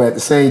I'm saying? But at the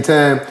same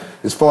time,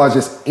 as far as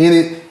just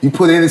you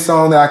put any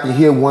song that I can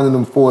hear one of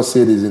them 4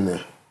 cities in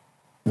there.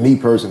 Me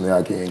personally,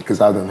 I can, because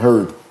I've done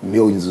heard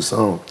millions of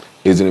songs.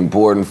 Is it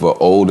important for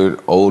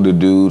older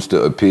dudes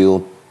to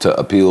appeal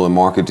and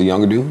market to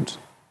younger dudes?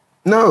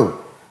 No.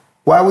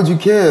 Why would you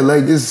care?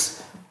 Like, you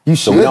should.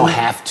 So we don't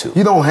have to.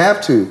 You don't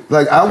have to.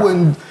 Like, I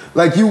wouldn't,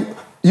 like, you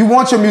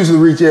want your music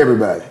to reach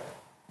everybody.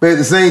 But at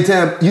the same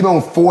time, you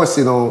don't force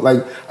it on,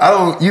 like, I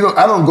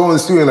don't go in the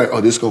studio like, oh,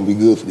 this is gonna be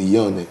good for the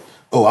young nigga.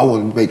 Oh, I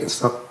want to make it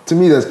something. To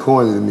me, that's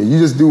corny to me. You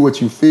just do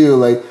what you feel.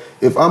 Like,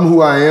 if I'm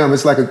who I am,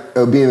 it's like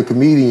being a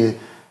comedian.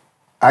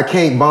 I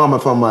can't bomb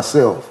it from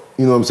myself.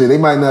 You know what I'm saying? They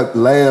might not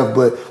laugh,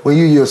 but when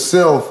you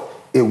yourself,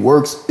 it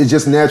works. It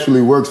just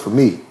naturally works for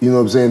me. You know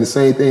what I'm saying? The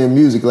same thing in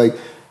music. Like,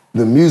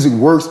 the music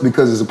works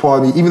because it's a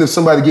part of me. Even if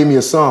somebody give me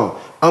a song,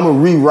 I'm gonna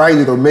rewrite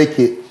it or make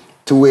it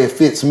to where it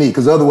fits me.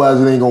 Because otherwise,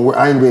 it ain't gonna work.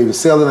 I ain't gonna be able to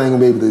sell it. I ain't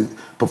gonna be able to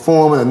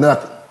perform it or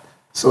nothing.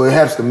 So it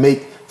has to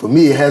make, for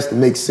me, it has to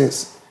make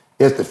sense.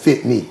 It has to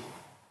fit me.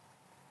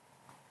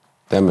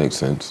 That makes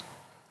sense.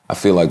 I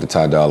feel like the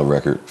Ty Dolla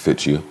record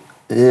fits you.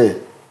 Yeah.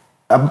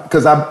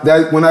 Because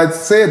when I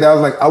said that, I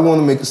was like, I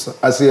want to make a song.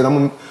 I said,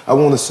 I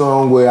want a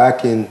song where I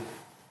can,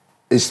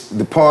 it's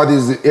the part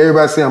is,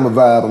 everybody say I'm a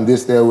vibe, I'm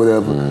this, that,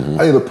 whatever.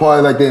 I need a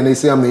party like that, and they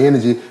say I'm the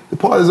energy. The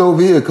party's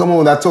over here, come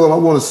on. I told them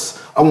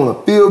I want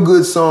a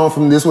feel-good song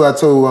from this, what I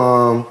told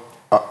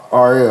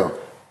RL,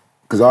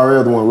 because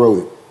RL the one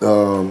wrote it,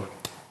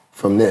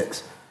 from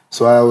Next.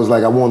 So I was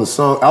like, I want a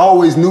song. I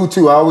always knew,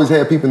 too, I always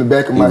had people in the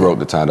back of my head. You wrote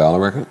the Ty Dolla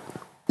record?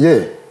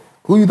 Yeah.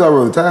 Who you thought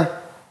wrote the Ty?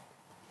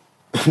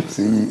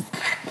 See,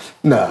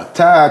 nah,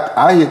 Ty,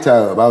 I hit Ty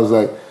up. I was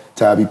like,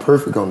 Ty be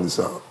perfect on this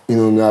song. You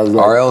know what I mean? I was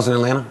like, RL's in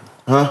Atlanta?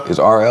 Huh? Is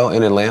RL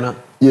in Atlanta?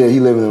 Yeah, he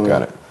live in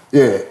Atlanta. Got it.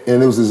 Yeah,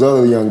 and there was this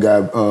other young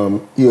guy,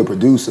 he a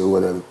producer or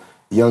whatever,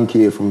 young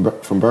kid from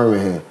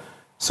Birmingham.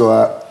 So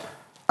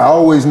I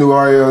always knew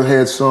RL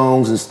had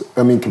songs,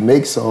 could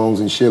make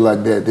songs and shit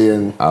like that.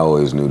 Then I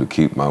always knew to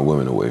keep my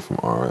women away from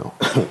RL.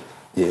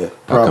 Yeah,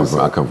 probably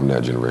I come from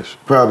that generation.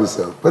 Probably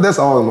so. But that's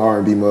all them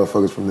R&B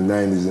motherfuckers from the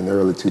 90s and the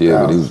early 2000s.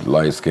 Yeah, but he was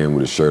light-skinned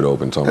with his shirt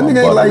open, talking that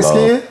about nigga ain't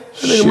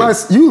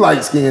light-skinned. You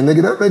light-skinned,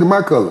 nigga. That nigga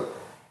my color.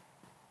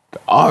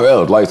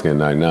 RL is light-skinned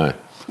 99.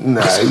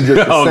 Nah, he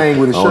just sang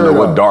with his shirt I don't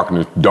know off.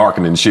 what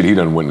darkening shit he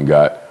done went and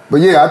got.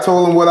 But yeah, I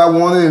told him what I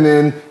wanted, and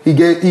then he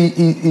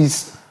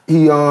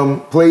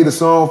played the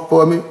song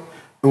for me.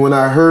 And when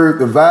I heard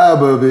the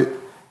vibe of it,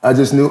 I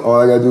just knew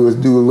all I gotta do is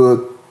do a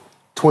little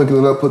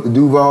twinkle it up, put the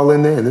Duval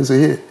in there, and it's a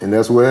hit. And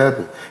that's what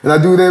happened. And I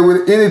do that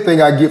with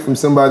anything I get from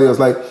somebody else.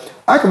 Like,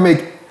 I can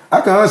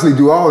honestly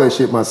do all that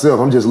shit myself.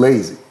 I'm just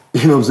lazy.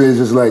 You know what I'm saying? It's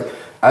just like,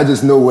 I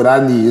just know what I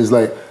need. It's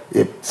like,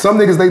 if some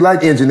niggas, they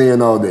like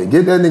engineering all day.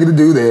 Get that nigga to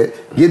do that.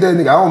 Get that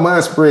nigga, I don't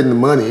mind spreading the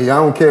money. I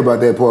don't care about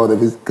that part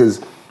of it, because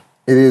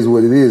it is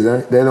what it is.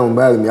 That don't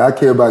bother me. I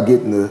care about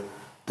getting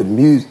the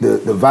music,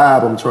 the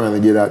vibe I'm trying to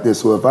get out there.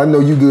 So if I know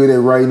you good at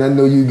writing, I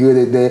know you good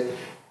at that,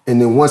 and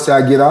then once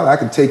I get out, I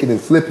can take it and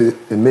flip it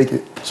and make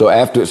it. So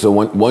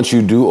once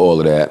you do all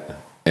of that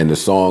and the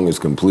song is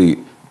complete,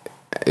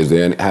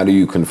 how do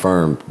you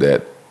confirm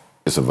that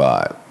it's a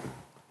vibe?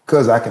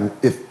 Because I can,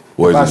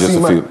 or is it just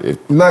a feel?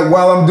 Like,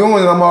 while I'm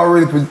doing it, I'm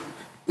already,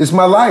 it's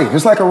my life.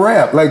 It's like a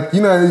rap. Like,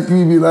 you know,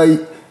 you be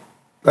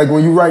like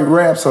when you write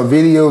raps or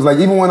videos, like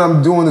even when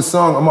I'm doing the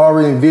song, I'm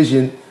already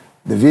envisioning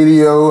the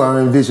video, I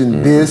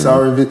envision this,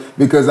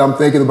 because I'm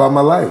thinking about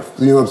my life.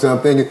 You know what I'm saying?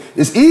 I'm thinking,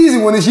 it's easy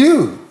when it's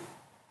you.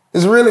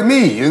 It's really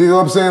me. You know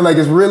what I'm saying? Like,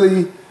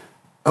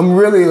 I'm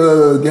really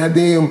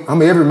goddamn,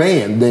 I'm every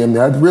man, damn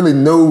near. I really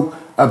know,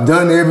 I've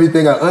done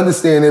everything, I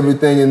understand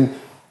everything,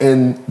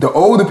 and the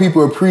older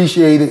people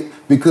appreciate it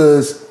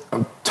because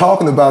I'm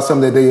talking about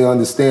something that they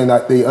understand.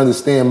 They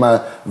understand my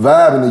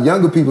vibe, and the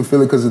younger people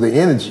feel it because of the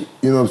energy.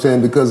 You know what I'm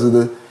saying? Because of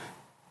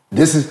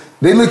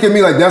they look at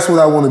me like that's what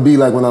I want to be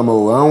like when I'm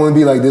old. I don't want to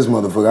be like this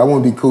motherfucker. I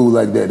want to be cool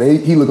like that.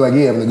 He look like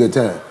he having a good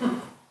time.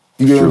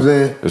 You get what I'm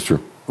saying? It's true.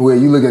 Where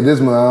you look at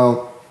this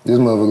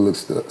motherfucker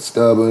looks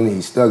stubborn.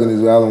 He's stuck in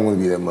his way. I don't want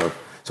to be that motherfucker.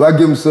 So I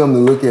give them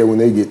something to look at when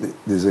they get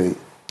this age.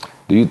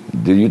 Do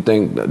you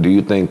think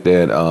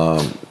that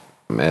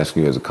I'm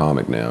asking you as a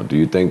comic now? Do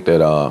you think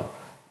that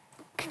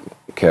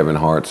Kevin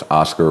Hart's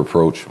Oscar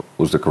approach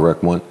was the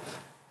correct one?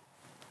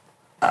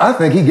 I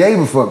think he gave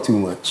a fuck too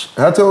much.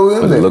 I told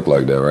him that. It looked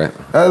like that, right?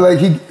 But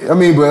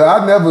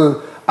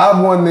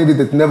I'm one nigga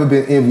that's never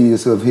been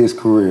envious of his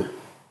career.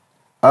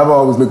 I've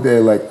always looked at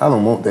it like, I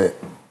don't want that.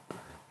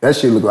 That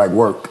shit look like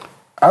work.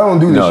 I don't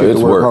do this shit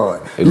to work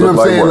hard. You know what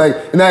I'm saying?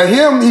 Like, now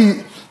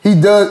him, he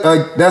does,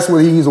 like, that's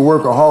what he's a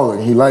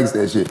workaholic. He likes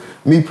that shit.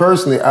 Me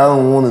personally, I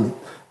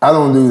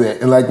don't do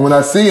that. And like, when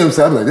I see him,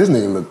 I'm like, this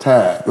nigga look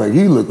tired. Like,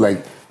 he look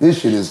like this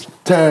shit is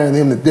tearing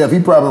him to death. He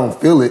probably don't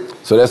feel it.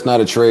 So that's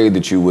not a trade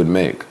that you would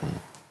make?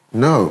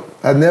 No,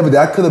 I never did.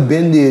 I could have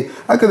been there.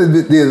 I could have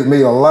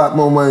made a lot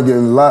more money, get a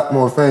lot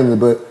more famous,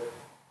 but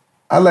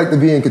I like to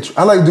be in control.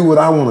 I like to do what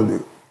I want to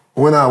do,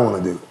 when I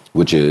want to do.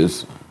 Which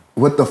is?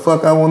 What the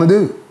fuck I want to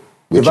do.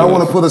 If I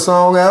want to put a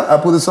song out, I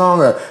put a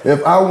song out.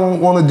 If I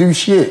want to do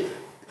shit,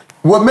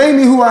 what made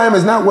me who I am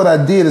is not what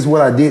I did, it's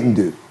what I didn't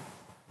do.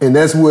 And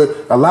that's what,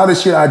 a lot of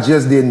shit I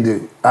just didn't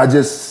do. I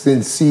just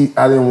didn't see,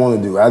 I didn't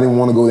want to do. I didn't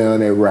want to go down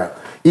that route.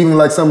 Even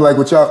like something like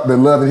with y'all, the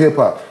Love and Hip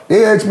Hop.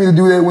 They asked me to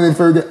do that when they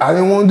first I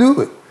didn't want to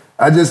do it.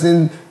 I just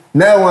didn't.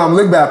 Now when I'm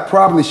looking back, I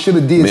probably should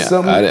have did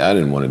something. I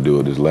didn't want to do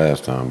it this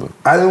last time, but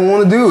I didn't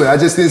want to do it. I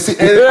just didn't see,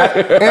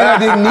 and I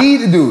didn't need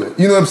to do it.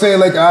 You know what I'm saying?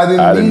 Like I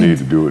didn't need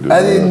to do it.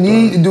 I didn't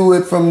need to do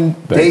it from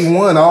day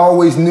one. I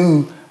always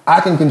knew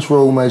I can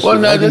control my shit. Well,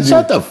 no, then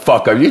shut the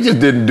fuck up. You just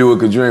didn't do it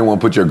because you didn't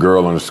want to put your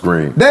girl on the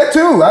screen. That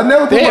too. I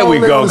never put my own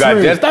lady on the screen.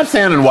 Goddamn. Stop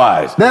sounding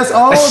wise. That's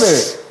all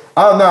that.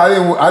 Oh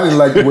no, I didn't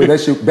like the way that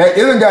shit. Back,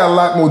 it done got a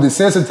lot more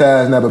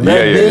desensitized now, but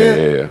back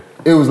then,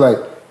 it was like,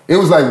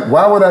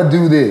 why would I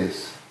do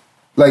this?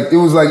 Like, it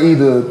was like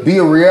either be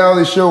a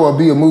reality show or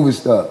be a movie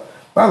star.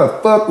 Why the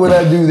fuck would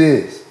I do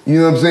this? You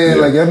know what I'm saying?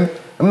 Yeah. Like,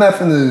 I'm not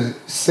finna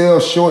sell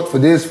short for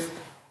this.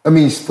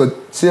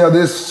 Sell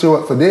this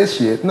short for this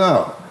shit.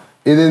 No,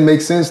 it didn't make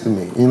sense to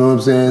me. You know what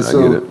I'm saying?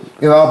 So,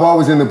 you know, I've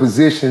always in a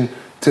position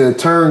to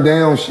turn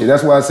down shit.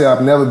 That's why I say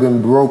I've never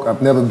been broke.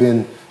 I've never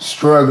been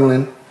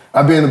struggling.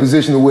 I've been in a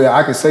position to where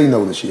I can say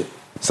no to shit.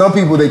 Some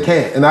people, they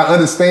can't. And I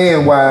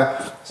understand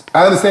why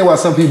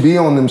some people be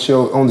on the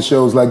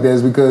shows like that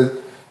is because,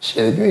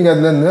 shit, if you ain't got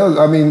nothing else,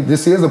 I mean,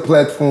 this is a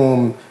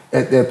platform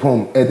at that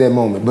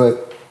moment,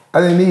 but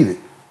I didn't need it,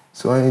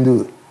 so I didn't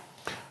do it.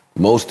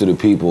 Most of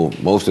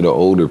the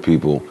older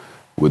people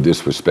with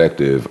this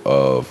perspective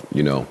of,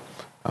 you know,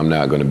 I'm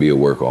not gonna be a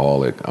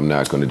workaholic, I'm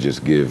not gonna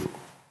just give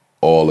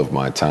all of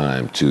my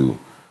time to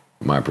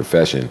my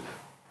profession.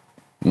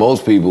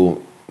 Most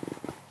people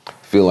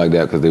feel like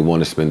that because they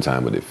want to spend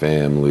time with their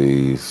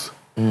families.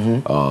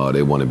 Mm-hmm.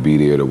 They want to be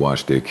there to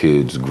watch their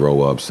kids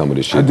grow up. Some of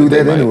the shit I do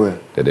that anyway.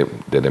 That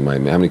they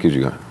might. How many kids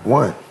you got?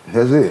 One.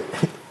 That's it.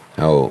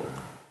 How old?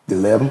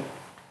 11.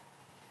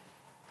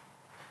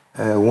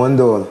 I had one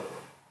daughter,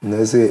 and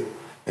that's it.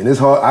 And it's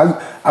hard.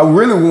 I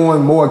really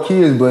want more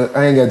kids, but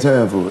I ain't got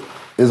time for it.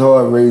 It's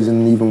hard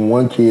raising even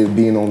one kid,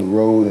 being on the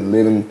road and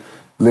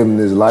living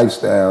this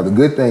lifestyle. The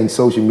good thing,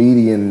 social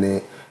media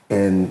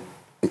and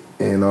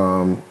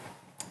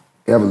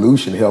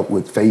evolution helped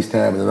with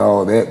FaceTime and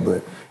all that,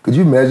 but could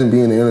you imagine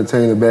being an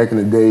entertainer back in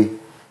the day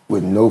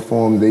with no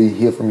form? They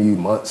hear from you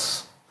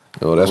months.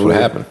 Oh, that's what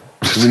happened.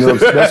 You know,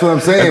 that's what I'm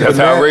saying. That's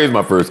how I raised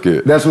my first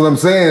kid. That's what I'm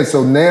saying.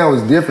 So now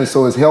it's different.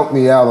 So it's helped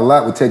me out a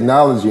lot with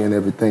technology and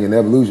everything and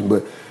evolution.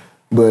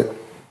 But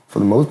for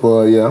the most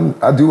part, yeah,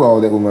 I do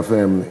all that with my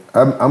family.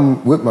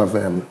 I'm with my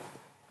family.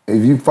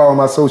 If you follow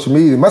my social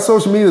media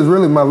is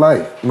really my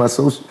life.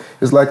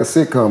 It's like a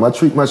sitcom. I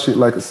treat my shit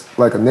like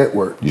a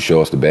network. You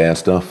show us the bad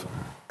stuff?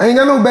 I ain't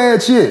got no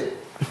bad shit.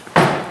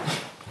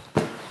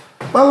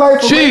 My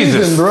life is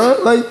amazing, bro.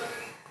 Like,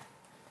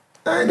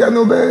 I ain't got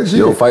no bad shit.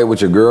 You don't fight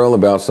with your girl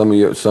about some of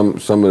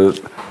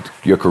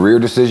your career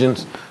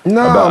decisions?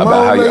 No,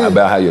 about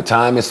how your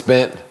time is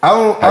spent?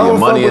 How your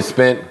money is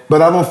spent?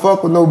 But I don't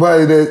fuck with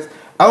nobody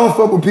I don't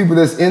fuck with people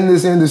that's in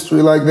this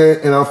industry like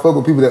that, and I fuck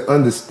with people that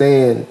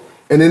understand.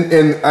 And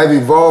I've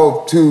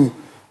evolved to,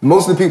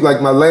 most of the people,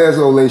 like my last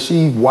old lady,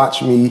 she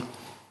watched me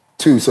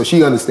too, so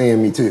she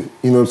understand me too.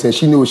 You know what I'm saying?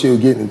 She knew what she was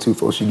getting into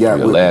before she got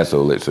with me. Your last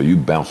old lady, so you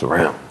bounce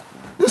around.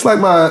 It's like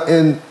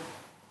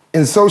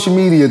in social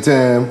media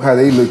time, how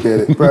they look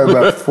at it, probably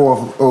about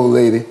fourth old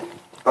lady.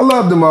 I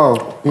loved them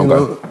all, you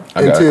know,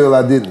 until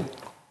I didn't.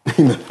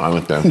 You know? I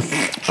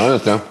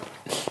understand.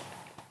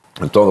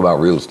 Let's talk about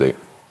real estate.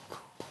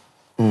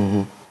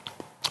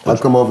 Mm-hmm. I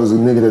come off as a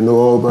nigga that know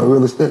all about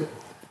real estate.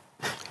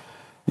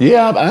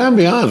 Yeah, I'm gonna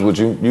be honest with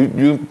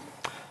you.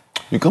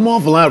 You come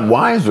off a lot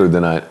wiser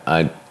than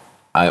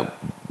I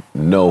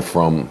know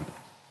from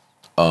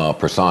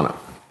persona.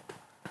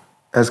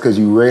 That's because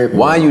you read me.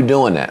 Why are you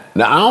doing that?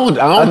 Now, I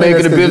don't make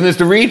it a business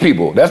to read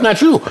people. That's not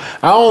true.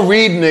 I don't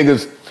read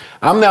niggas.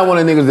 I'm not one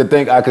of the niggas that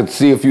think I could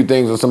see a few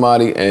things with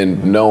somebody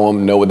and know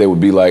them, know what they would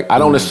be like. I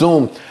don't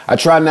assume. I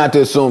try not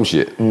to assume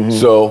shit. Mm-hmm.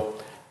 So.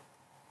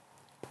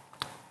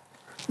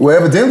 Well,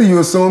 evidently you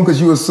assume because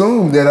you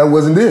assumed that I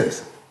wasn't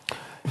this.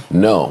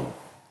 No,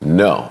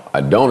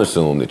 I don't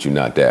assume that you're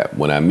not that.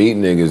 When I meet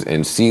niggas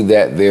and see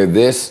that they're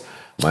this,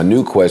 my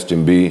new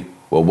question be,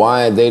 well,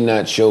 why are they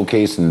not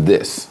showcasing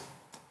this?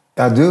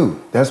 I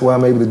do. That's why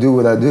I'm able to do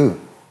what I do.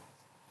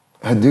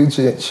 I do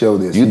show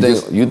this.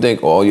 You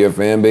think all your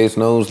fan base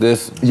knows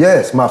this?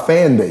 Yes, my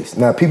fan base.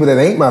 Now, people that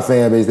ain't my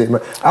fan base,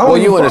 well,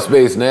 you in a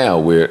space now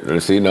where,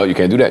 see, no, you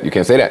can't do that. You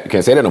can't say that. You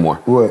can't say that no more.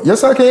 What?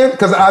 Yes, I can,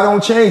 because I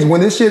don't change.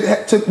 When this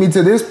shit took me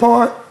to this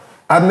part,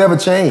 I've never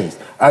changed.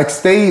 I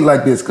stayed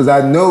like this because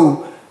I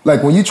know,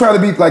 like, when you try to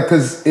be, like,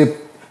 because if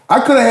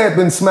I could have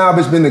been Smile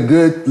Bitch, been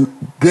the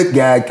good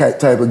guy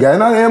type of guy,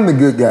 and I am the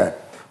good guy.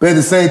 But at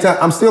the same time,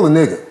 I'm still a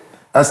nigga.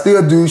 I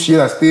still do shit,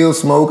 I still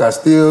smoke, I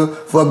still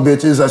fuck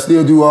bitches, I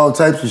still do all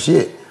types of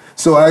shit.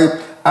 So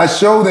I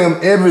show them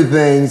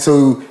everything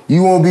so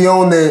you won't be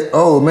on that,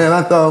 oh man,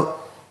 I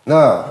thought,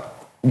 nah,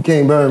 you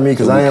can't burn me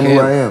because I am who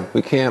I am.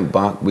 We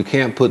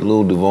can't put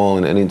Lil Duval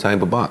in any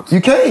type of box.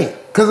 You can't,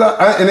 because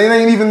and it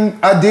ain't even,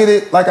 I did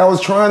it like I was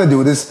trying to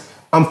do this.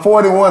 I'm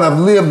 41. I've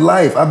lived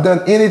life. I've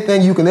done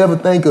anything you can ever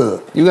think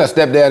of. You got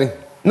stepdaddy?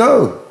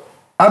 No.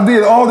 I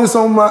did all this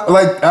on my,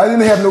 like, I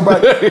didn't have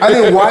nobody. I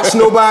didn't watch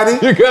nobody.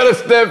 You got a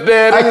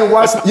stepdaddy? I didn't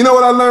watch. You know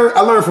what I learned?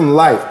 I learned from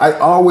life. I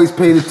always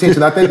paid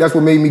attention. I think that's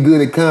what made me good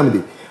at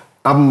comedy.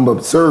 I'm an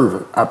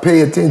observer. I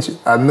pay attention.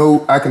 I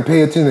know I can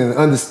pay attention and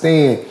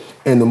understand.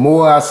 And the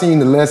more I seen,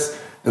 the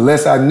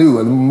less I knew.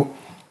 And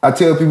I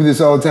tell people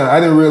this all the time. I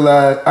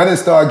didn't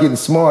start getting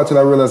smart till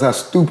I realized how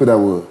stupid I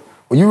was.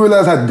 When you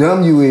realize how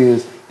dumb you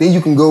is, then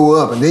you can go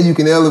up and then you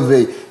can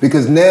elevate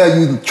because now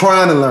you're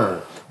trying to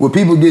learn. When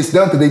people get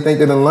stumped, they think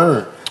they done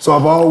learn. So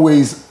I've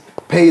always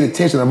paid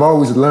attention. I've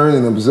always learned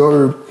and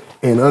observed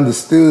and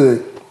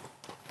understood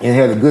and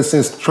had a good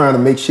sense of trying to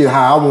make shit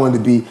how I wanted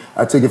to be.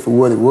 I took it for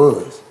what it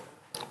was.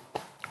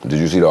 Did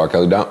you see the R.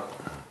 Kelly doc?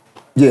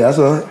 Yeah, I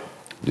saw it.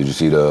 Did you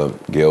see the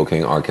Gayle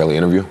King R. Kelly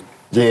interview?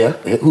 Yeah,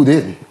 who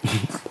didn't?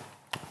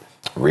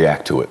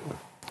 React to it.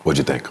 What'd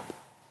you think?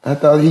 I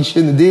thought he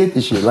shouldn't have did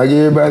this shit like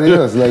everybody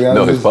else. Like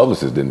no, his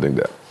publicist didn't think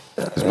that.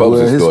 His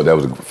publicist thought that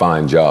was a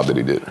fine job that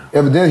he did.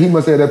 Evidently, he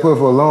must have had that puppet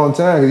for a long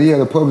time because he had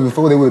a puppet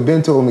before they would have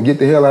been told him to get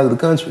the hell out of the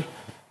country.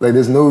 Like,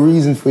 there's no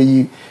reason for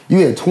you. You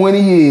had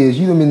 20 years.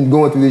 You done been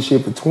going through this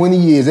shit for 20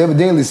 years.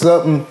 Evidently,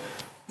 something,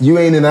 you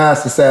ain't in our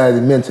society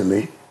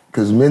mentally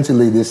because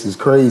mentally this is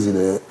crazy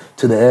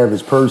to the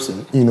average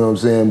person. You know what I'm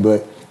saying?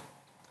 But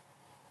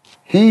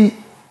he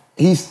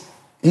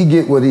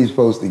get what he's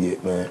supposed to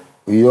get, man.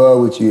 We are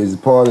what you is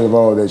part of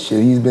all that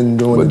shit. He's been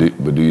doing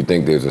it. But do you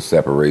think there's a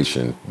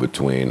separation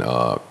between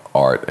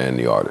art and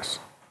the artist?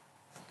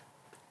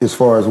 As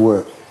far as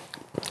what?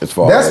 As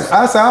far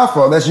that's our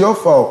fault. That's your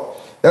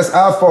fault. That's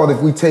our fault if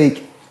we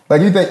take,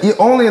 like you think,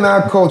 only in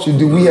our culture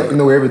do we have to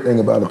know everything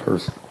about a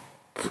person.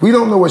 We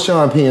don't know what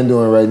Sean Penn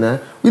doing right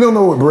now. We don't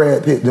know what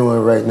Brad Pitt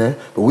doing right now.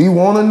 But we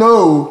want to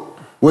know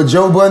what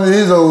Joe Budden and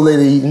his old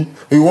lady eating.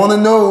 We want to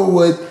know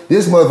what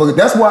this motherfucker,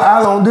 that's why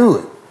I don't do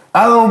it.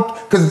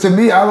 Because to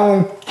me, I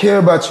don't care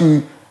about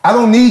you. I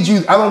don't need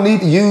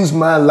to use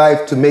my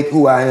life to make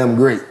who I am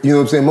great. You know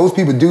what I'm saying? Most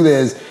people do that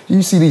as,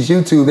 you see these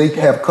YouTube, they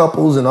have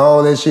couples and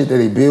all that shit that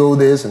they build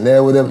this and that,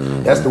 whatever.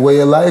 Mm-hmm. That's the way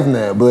of life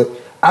now. But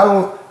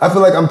I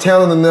feel like I'm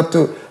talented enough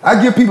to,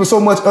 I give people so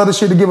much other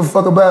shit to give a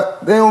fuck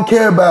about, they don't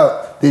care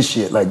about this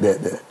shit like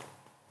that.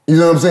 You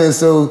know what I'm saying?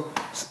 So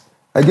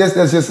I guess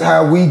that's just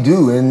how we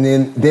do. And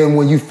then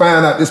when you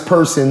find out this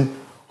person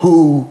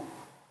who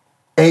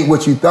ain't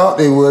what you thought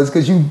they was,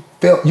 because you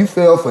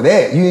fell for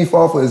that. You didn't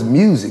fall for his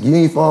music. You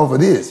didn't fall for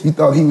this. You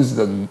thought he was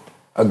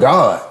a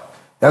god.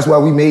 That's why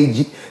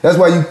that's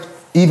why you,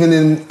 even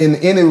in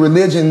any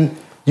religion,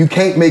 you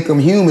can't make him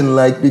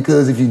human-like,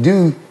 because if you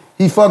do,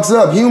 he fucks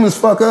up. Humans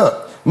fuck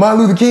up.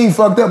 Martin Luther King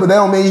fucked up, but that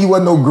don't mean he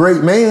wasn't no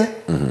great man.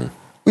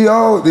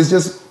 Mm-hmm. It's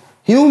just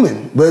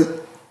human.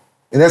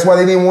 And that's why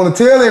they didn't want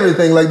to tell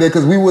everything like that,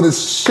 because we would have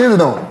shitted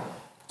on him.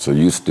 So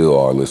you still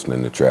are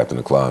listening to Trapped in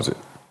the Closet?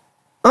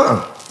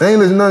 I ain't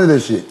listen to none of that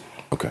shit.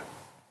 Okay.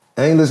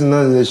 I ain't listen to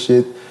none of that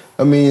shit.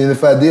 I mean, and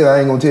if I did, I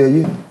ain't gonna tell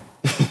you.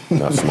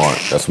 That's smart.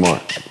 That's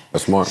smart.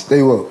 That's smart.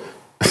 Stay woke.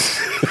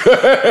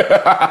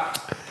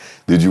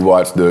 Did you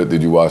watch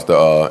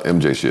the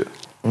MJ shit?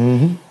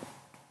 Mm-hmm.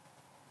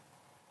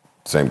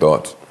 Same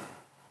thoughts?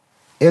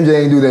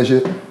 MJ ain't do that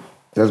shit.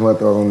 That's my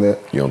thought on that.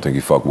 You don't think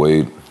he fucked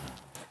Wade?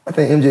 I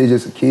think MJ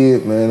just a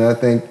kid, man. I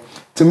think,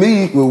 to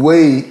me, with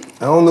Wade,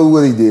 I don't know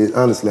what he did,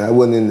 honestly. I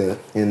wasn't in there,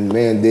 and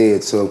man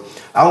dead. So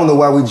I don't know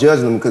why we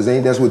judging him, because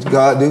ain't that's what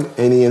God do?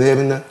 Ain't he in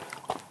heaven now?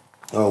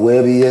 Or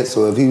wherever he at?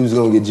 So if he was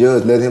gonna get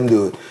judged, let him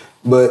do it.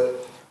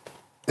 But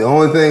the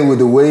only thing with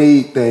the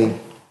Wade thing,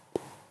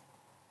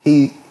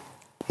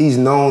 he's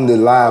known to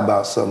lie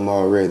about something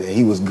already, and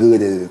he was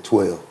good at it at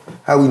 12.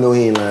 How we know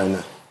he ain't lying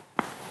now?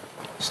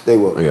 Stay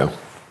woke. Yeah,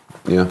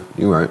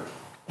 you're right.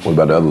 What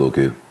about the other little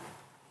kid?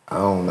 I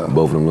don't know.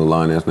 Both of them little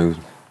lying-ass niggas?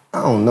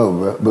 I don't know,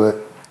 bro, but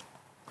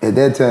at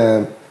that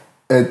time,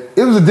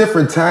 it was a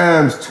different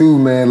times too,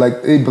 man.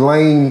 Like, they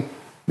blame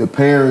the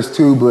parents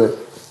too, but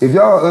if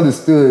y'all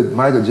understood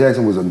Michael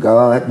Jackson was a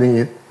god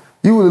then,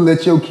 you would have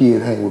let your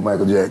kid hang with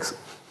Michael Jackson.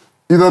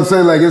 You know what I'm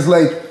saying? Like, it's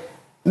like,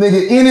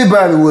 nigga,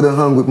 anybody would have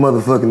hung with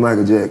motherfucking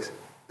Michael Jackson.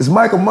 It's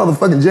Michael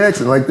motherfucking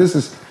Jackson. Like,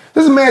 just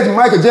imagine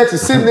Michael Jackson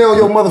sitting there on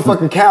your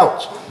motherfucking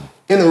couch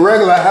in a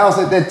regular house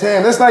at that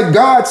time. That's like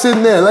God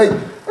sitting there. Like,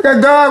 I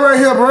got God right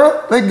here,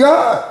 bro. Like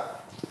God.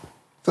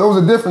 So it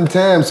was a different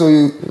time. So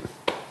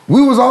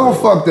we was all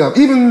fucked up.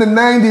 Even in the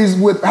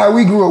 90s with how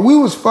we grew up, we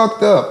was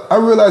fucked up. I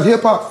realized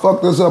hip hop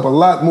fucked us up a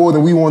lot more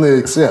than we want to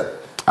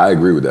accept. I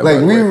agree with that.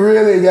 Like, we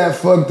really got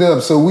fucked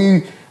up. So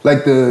we,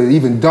 like,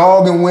 even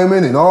dogging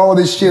women and all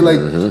this shit. Like,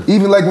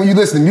 even like when you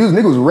listen to music,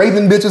 niggas was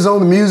raping bitches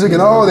on the music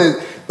and all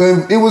that.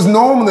 It was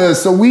normal to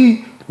us. So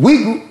we,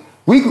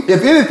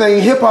 if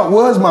anything, hip hop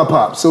was my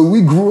pop. So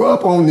we grew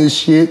up on this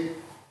shit.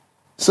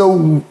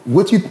 So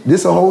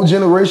this a whole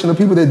generation of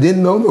people that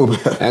didn't know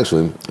about it.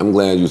 Actually, I'm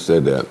glad you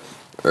said that.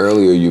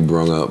 Earlier you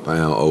brought up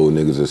how old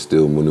niggas are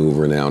still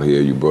maneuvering out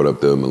here. You brought up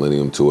the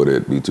Millennium Tour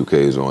that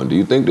B2K's on. Do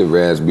you think that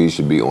Raz B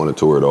should be on a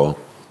tour at all?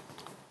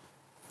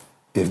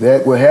 If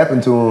that would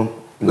happen to him,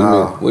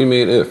 nah. What do you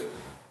mean if?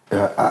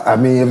 I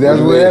mean, if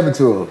that's what happened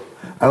to him,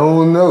 I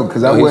don't know,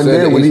 because I wasn't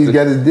there when he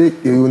got his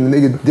dick, when the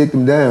nigga dicked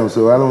him down,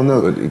 so I don't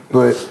know.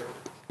 But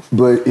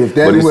if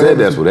that's But he what said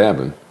that's what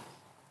happened.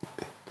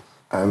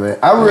 I mean,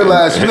 I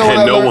realized, you know what,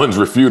 and no one's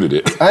refuted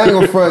it. I ain't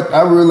gonna front.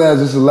 I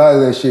realized there's a lot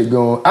of that shit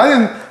going.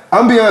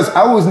 I'm be honest,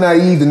 I was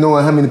naive to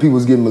knowing how many people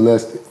was getting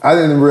molested. I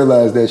didn't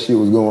realize that shit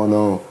was going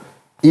on.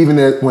 Even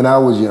when I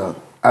was young,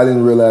 I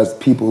didn't realize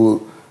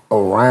people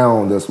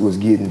around us was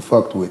getting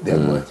fucked with that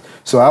much.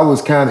 So I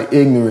was kind of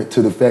ignorant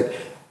to the fact.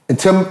 And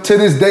to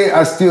this day,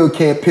 I still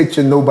can't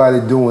picture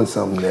nobody doing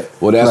something that.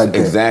 Well, that's like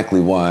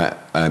exactly why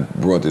I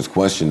brought this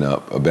question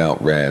up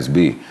about Raz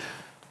B.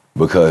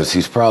 Because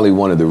he's probably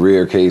one of the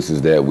rare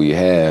cases that we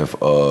have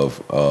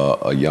of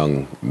a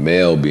young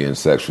male being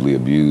sexually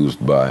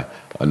abused by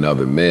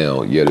another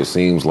male, yet it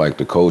seems like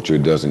the culture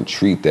doesn't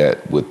treat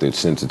that with the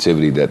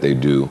sensitivity that they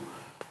do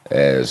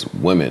as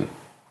women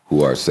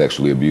who are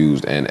sexually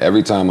abused. And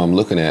every time I'm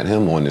looking at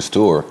him on this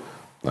tour,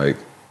 like,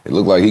 it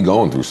looked like he's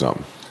going through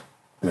something.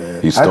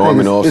 Man, he's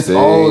storming off stage.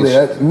 All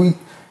that.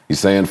 He's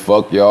saying,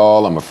 fuck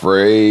y'all, I'm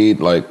afraid.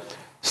 Like,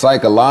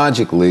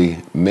 psychologically,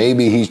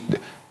 maybe he's...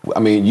 I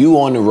mean, you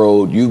on the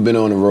road, you've been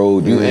on the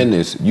road, you in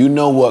this, you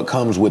know what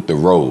comes with the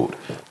road.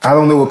 I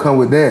don't know what comes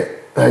with that.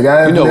 Like,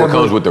 you know what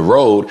comes with the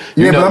road.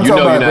 Yeah, but I'm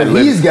talking about,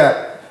 but he's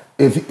got,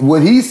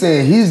 what he's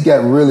saying, he's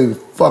got really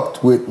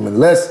fucked with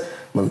molest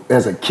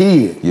as a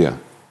kid. Yeah.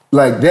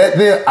 Like that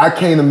there, I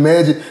can't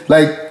imagine.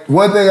 Like,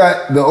 one thing,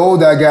 the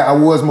older I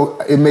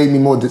got, it made me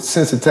more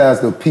desensitized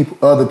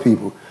to other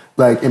people.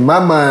 Like, in my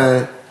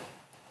mind,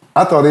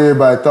 I thought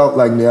everybody thought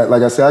like me.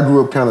 Like I said, I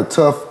grew up kind of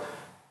tough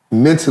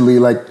mentally.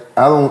 Like,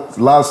 a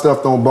lot of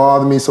stuff don't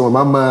bother me, so in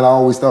my mind I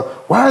always thought,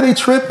 why are they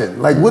tripping?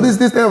 Like, what is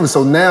this ever?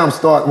 So now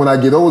when I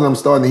get older, I'm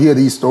starting to hear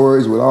these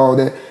stories with all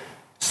that.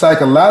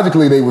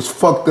 Psychologically, they was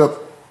fucked up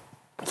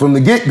from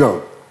the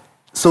get-go.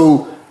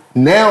 So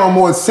now I'm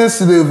more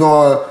sensitive,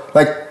 or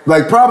like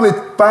probably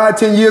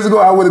 5-10 years ago,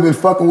 I would have been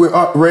fucking with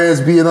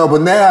Raz B and all,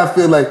 but now I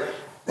feel like,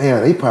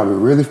 damn, they probably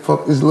really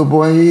fucked this little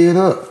boy head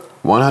up.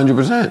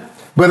 100%.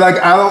 But like,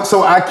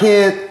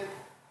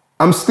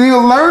 I'm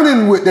still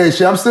learning with that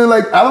shit. I'm still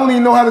like, I don't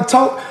even know how to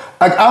talk.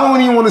 Like, I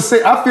don't even want to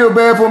say, I feel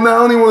bad for him now. I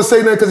don't even want to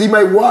say that because he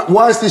might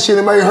watch this shit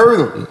and it might hurt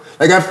him.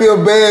 Like, I feel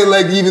bad,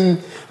 like,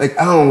 even, like,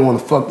 I don't want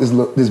to fuck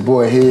this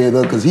boy head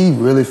up because he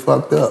really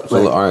fucked up.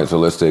 So, like, all right, so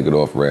let's take it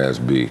off Raz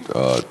B.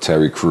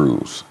 Terry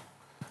Crews.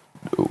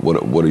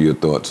 What are your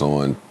thoughts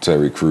on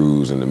Terry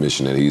Crews and the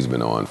mission that he's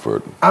been on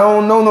for? I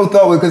don't know no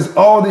thought, because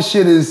all this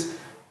shit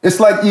it's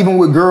like even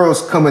with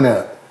girls coming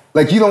out.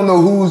 Like, you don't know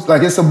who's,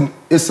 like,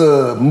 it's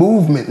a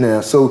movement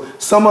now. So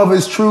some of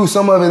it's true,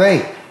 some of it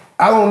ain't.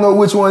 I don't know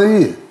which one it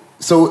is.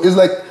 So it's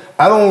like,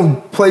 I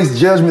don't place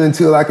judgment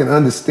until I can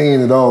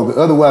understand it all.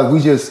 Otherwise, we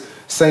just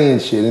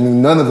saying shit,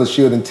 and none of us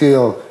should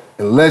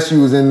unless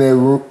you was in there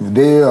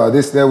or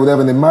this, that,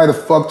 whatever, and it might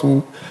have fucked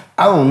me.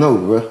 I don't know,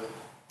 bro.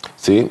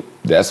 See,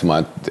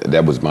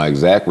 that was my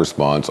exact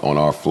response on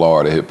our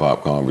Florida hip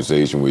hop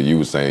conversation where you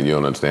were saying you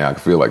don't understand how I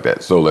can feel like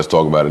that. So let's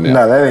talk about it now.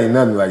 No, that ain't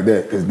nothing like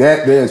that. Because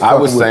there's I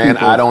was saying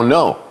I don't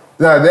know.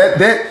 No,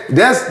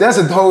 that's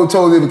a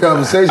totally different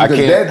conversation.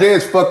 Because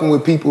there's fucking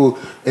with people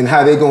and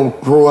how they gonna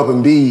grow up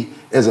and be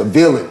as a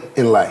villain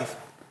in life.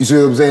 You see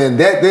what I'm saying?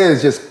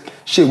 There's just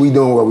shit we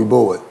doing while we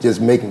bored,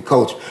 just making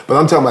culture. But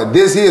I'm talking about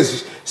this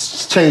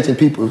is changing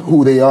people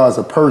who they are as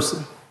a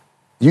person.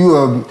 You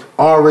are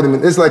already,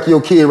 it's like your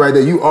kid right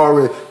there.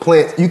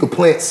 You could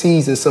plant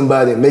seeds in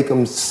somebody and make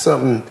them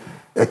something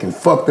that can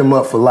fuck them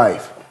up for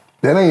life.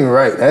 That ain't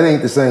right. That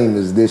ain't the same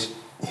as this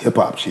hip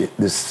hop shit,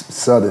 this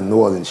southern,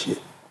 northern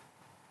shit.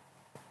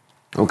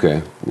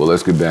 Okay, well,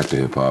 let's get back to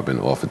hip hop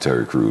and off of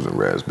Terry Crews and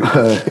Raz B.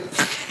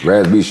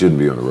 Raz B shouldn't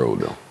be on the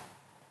road though.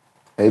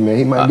 Hey man,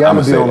 he might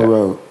gotta be on the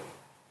road.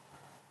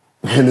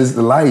 And it's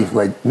the life.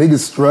 Like, niggas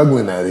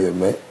struggling out here,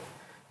 man.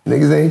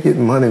 Niggas ain't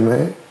getting money,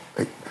 man.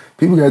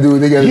 People gotta do what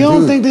they gotta do. You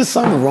don't think there's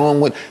something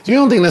wrong with? You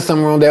don't think there's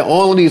something wrong with that?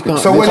 All of these.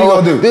 So what he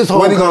gonna do? This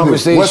whole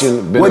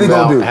conversation been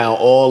about how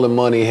all the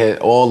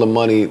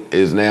money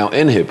is now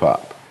in hip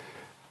hop.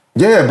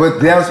 Yeah,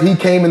 but he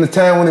came in the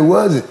time when it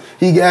wasn't.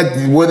 He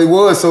got what it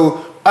was. So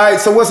all right.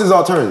 So what's his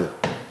alternative?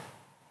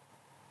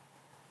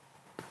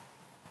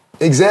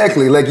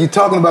 Exactly. Like, you're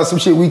talking about some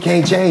shit we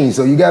can't change.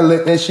 So you gotta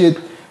let that shit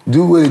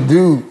do what it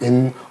do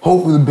and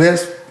hope for the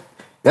best.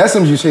 That's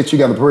some shit you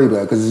gotta pray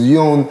about, because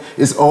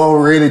it's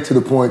already to the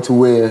point to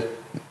where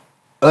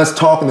us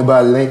talking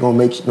about it ain't gonna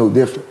make no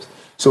difference.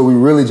 So we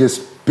really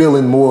just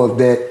spilling more of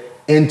that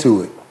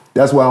into it.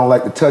 That's why I don't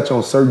like to touch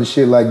on certain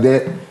shit like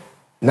that.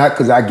 Not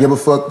because I give a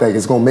fuck that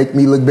it's gonna make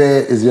me look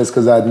bad, it's just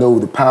because I know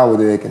the power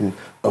that it can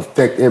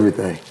affect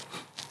everything.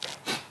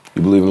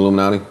 You believe in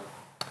Illuminati?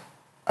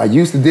 I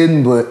used to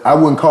didn't, but I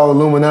wouldn't call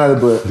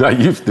Illuminati, but... I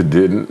used to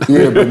didn't.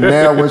 Yeah, but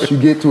now once you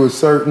get to a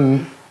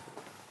certain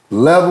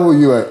level,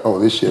 you're like, oh,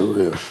 this shit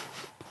real.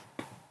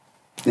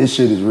 This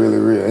shit is really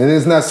real. And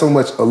it's not so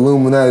much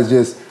Illuminati, it's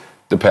just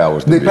The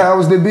powers that be. The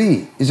powers that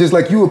be. It's just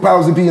like you are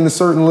powers that be in a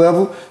certain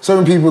level.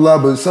 Certain people are,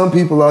 but some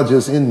people are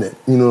just in that.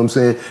 You know what I'm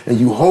saying? And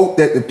you hope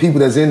that the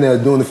people that's in there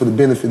are doing it for the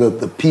benefit of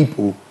the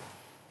people,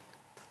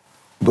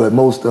 but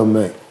most of them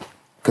ain't.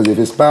 Because if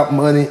it's about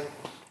money,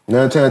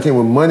 9 times out of 10,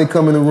 when money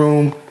come in the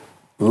room,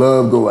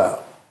 love go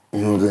out. You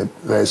know what I'm saying?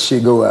 That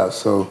shit go out,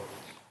 so.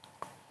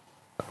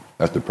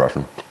 That's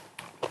depressing.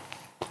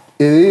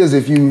 It is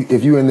if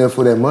you in there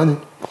for that money,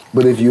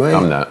 but if you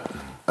ain't.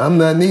 I'm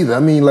not neither. I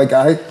mean, like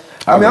I'm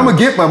gonna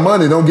get my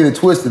money, don't get it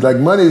twisted. Like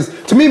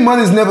to me,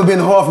 money's never been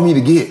hard for me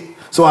to get.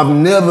 So I've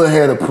never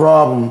had a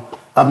problem.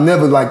 I've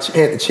never like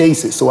had to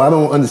chase it. So I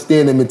don't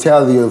understand the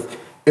mentality of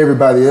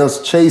everybody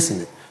else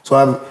chasing it. So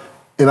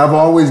I've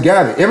always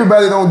got it.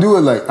 Everybody don't do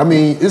it like, I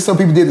mean, there's some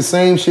people did the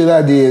same shit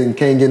I did and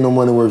can't get no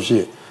money worth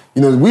shit.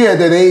 You know, we at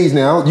that age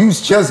now, you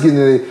just getting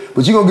to that,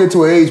 but you're gonna get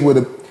to an age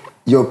where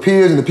your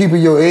peers and the people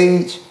your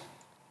age,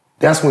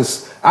 that's when,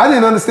 I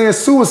didn't understand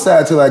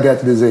suicide till I got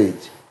to this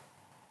age.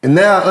 And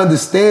now I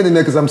understand it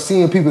because I'm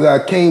seeing people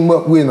that I came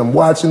up with and I'm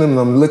watching them and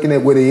I'm looking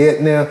at where they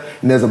at now.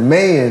 And as a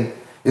man,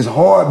 it's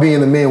hard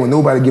being a man when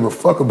nobody give a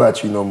fuck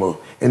about you no more.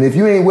 And if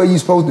you ain't where you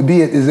supposed to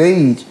be at this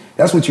age,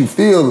 that's what you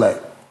feel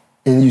like.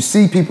 And you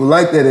see people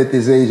like that at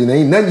this age and there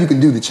ain't nothing you can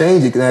do to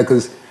change it now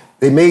because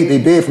they made their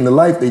bed from the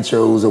life they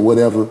chose or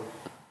whatever.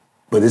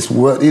 But it's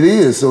what it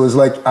is. So it's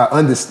like, I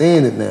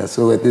understand it now.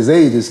 So at this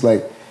age, it's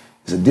like,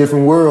 it's a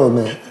different world,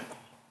 man.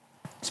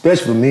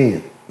 Especially for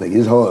men. Like,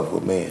 it's hard for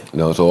a man.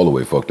 No, it's all the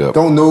way fucked up.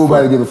 Don't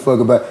nobody give a fuck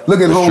about it. Look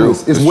at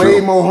homeless. It's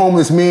way more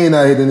homeless men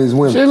out here than there's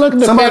women. Shit, look at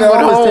the somebody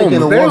always taking a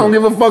woman. They don't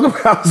give a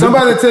fuck about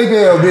somebody take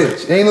care of a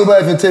bitch. Ain't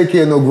nobody finna take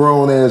care of no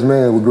grown-ass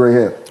man with gray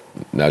hair.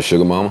 Not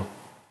sugar mama?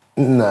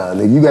 Nah,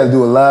 nigga, you gotta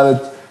do a lot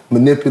of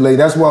manipulate.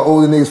 That's why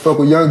older niggas fuck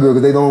with young girls,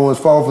 because they don't want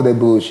to fall for that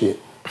bullshit.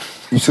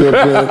 You see what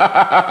I'm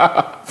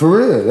saying? For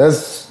real,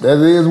 that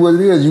is what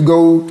it is. You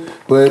go,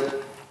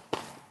 but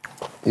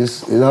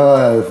it's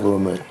hard for a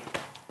man.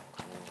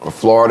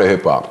 Florida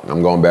hip hop.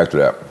 I'm going back to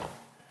that.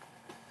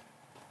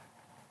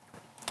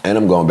 And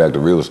I'm going back to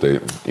real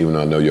estate, even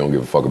though I know you don't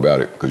give a fuck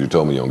about it, because you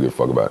told me you don't give a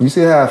fuck about it. You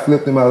see how I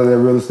flipped him out of that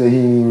real estate? He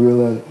didn't even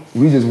realize it.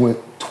 We just went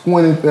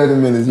 20, 30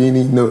 minutes. He didn't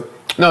even know it.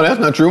 No, that's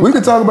not true. We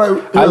could talk about real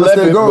estate. I left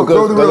it go to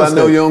real estate. because I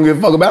know you don't give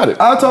a fuck about it.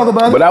 I'll talk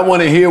about it. But I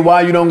want to hear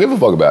why you don't give a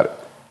fuck about it.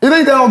 It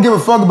ain't that I don't give a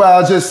fuck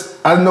about it.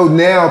 I know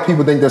now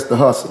people think that's the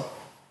hustle.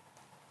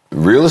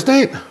 Real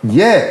estate?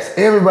 Yes.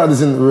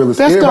 Everybody's in the real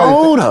estate. That's the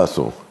old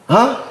hustle.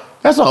 Huh?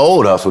 That's an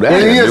old hustle. That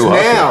ain't a new hustle. It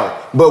is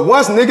now. But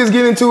once niggas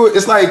get into it,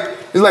 it's like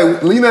you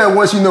know,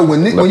 once you know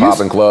when the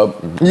popping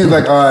club. You're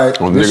like, all right,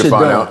 when this niggas shit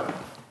find done. out.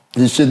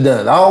 This shit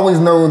done. I always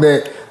know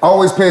that. I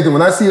always pay attention.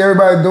 When I see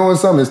everybody doing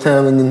something, it's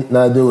time to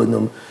not do it no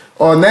more.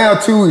 Or now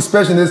too,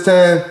 especially this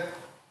time,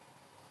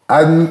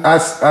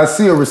 I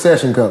see a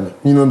recession coming.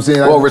 You know what I'm saying?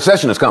 Well,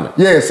 recession is coming.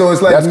 Yeah, so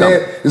it's like,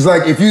 man, it's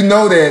like if you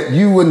know that,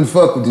 you wouldn't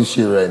fuck with this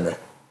shit right now.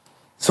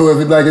 So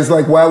if it's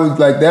like why would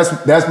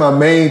that's my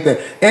main thing.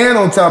 And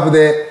on top of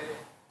that,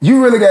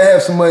 you really gotta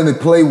have some money to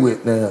play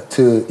with now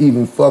to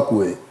even fuck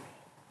with it.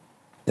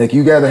 Like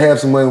you gotta have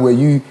some money where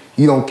you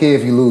don't care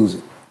if you lose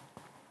it.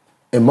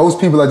 And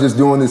most people are just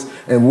doing this.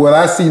 And what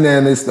I see now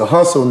is the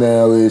hustle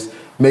now is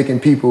making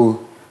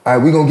people, all right,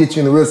 we're gonna get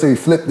you in the real estate,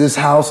 flip this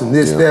house and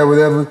this, that,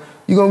 whatever.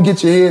 You're gonna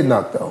get your head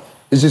knocked off.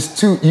 It's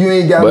just you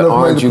ain't got enough money to play with. But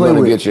aren't you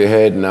gonna get your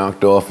head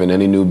knocked off in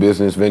any new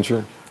business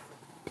venture?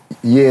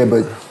 Yeah,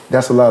 but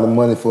that's a lot of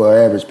money for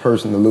an average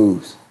person to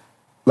lose.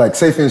 Like,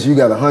 say for instance, you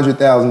got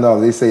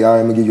 $100,000. They say, all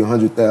right, I'm gonna give you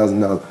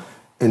 $100,000.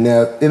 And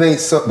now, it ain't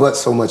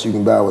so much you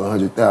can buy with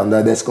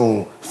 $100,000. That's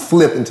gonna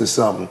flip into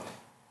something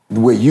the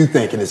way you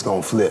thinking it's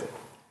gonna flip.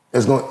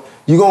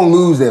 You're gonna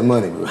lose that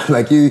money, bro.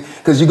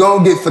 Because you're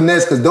gonna get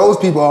finessed, because those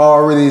people are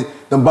already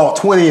done bought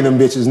 20 of them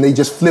bitches and they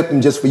just flip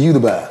them just for you to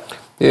buy.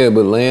 Yeah,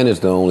 but land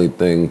is the only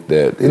thing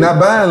that... They're not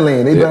buying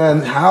land, they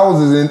buying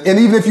houses. And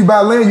even if you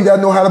buy land, you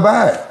gotta know how to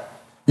buy it.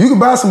 You can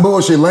buy some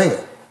bullshit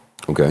land.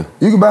 Okay.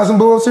 You can buy some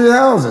bullshit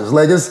houses.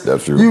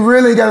 That's true. You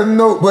really gotta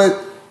know,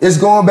 but it's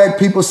going back,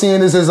 people seeing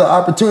this as an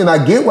opportunity.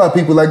 And I get why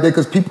people like that,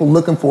 because people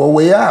looking for a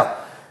way out.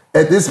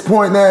 At this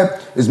point now,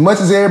 as much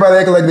as everybody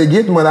acting like they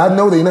get the money, I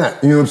know they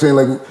not. You know what I'm saying?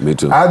 Like, me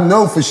too. I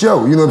know for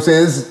sure. You know what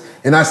I'm saying?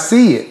 And I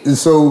see it. And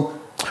so...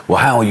 Well,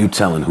 how are you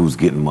telling who's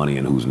getting money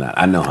and who's not?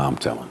 I know how I'm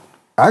telling.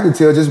 I can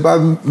tell just by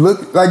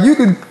look. Like, you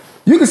can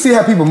see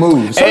how people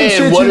move. Certain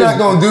shit you're not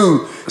gonna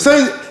do.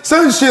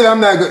 Certain shit I'm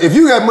not gonna... If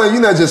you got money,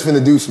 you're not just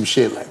finna do some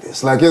shit like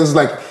this. Like, it's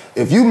like,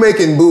 if you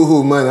making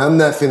boohoo money, I'm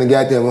not finna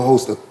goddamn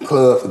host a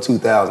club for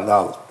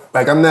 $2,000.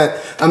 Like, I'm not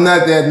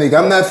that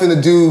nigga. I'm not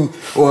finna do...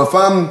 Or if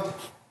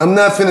I'm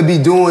not finna be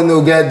doing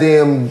no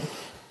goddamn,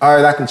 all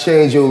right, I can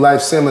change your life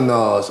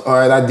seminars. All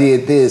right, I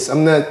did this.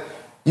 I'm not,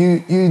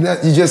 you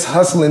just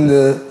hustling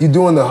you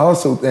doing the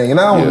hustle thing. And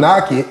I don't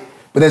knock it,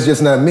 but that's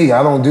just not me.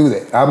 I don't do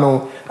that.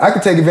 I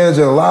can take advantage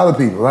of a lot of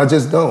people. I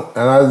just don't.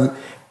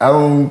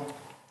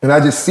 And I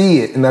just see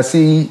it. And I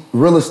see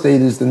real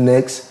estate is the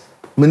next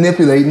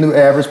manipulating the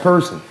average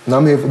person. And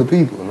I'm here for the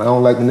people, and I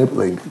don't like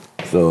manipulating people.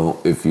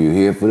 So if you're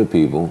here for the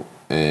people,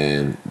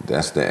 and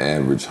that's the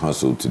average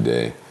hustle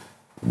today,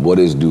 what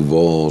is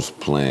Duval's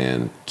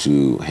plan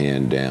to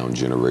hand down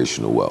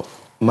generational wealth?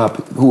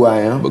 Who I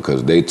am?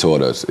 Because they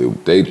taught us,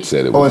 they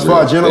said it was as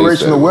far as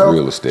generational wealth?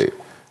 real estate.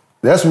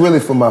 That's really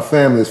for my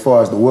family as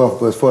far as the wealth,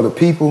 but for the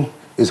people,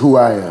 it's who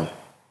I am.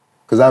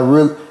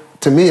 Because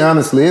to me,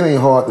 honestly, it ain't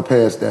hard to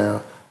pass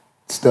down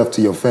stuff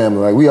to your family.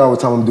 Like, we always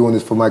tell them I'm doing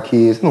this for my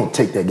kids. It don't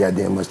take that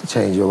goddamn much to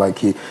change your like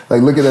kid.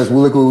 Like, look at us,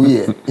 look where we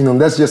at. You know,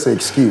 that's just an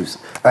excuse.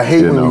 I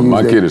hate when we use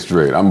my that. kid is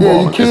straight. I'm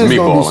balling. Your kids it's me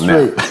gonna balling be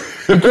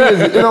straight. Your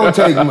kids, it don't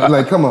take much.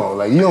 Like, come on,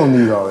 like, you don't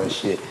need all that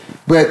shit.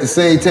 But at the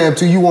same time,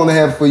 too, you want to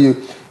have for you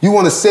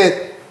want to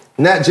set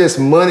not just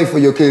money for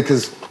your kid,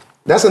 because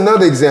that's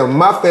another example.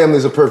 My family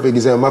is a perfect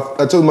example.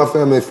 I told my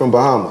family is from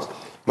Bahamas.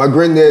 My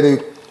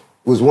granddaddy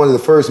was one of the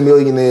first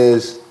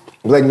millionaires,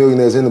 black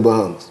millionaires in the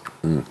Bahamas.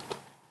 Mm.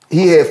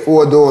 He had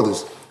 4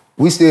 daughters.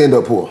 We still end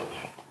up poor.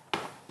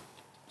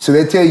 So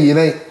they tell you it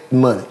ain't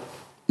money.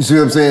 You see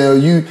what I'm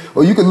saying?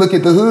 Or you can look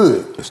at the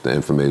hood. It's the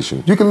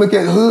information. You can look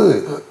at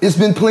hood. It's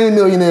been plenty of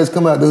millionaires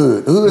come out the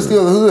hood. The hood's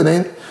still the hood,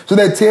 ain't it? So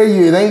they tell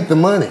you it ain't the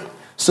money.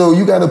 So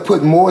you got to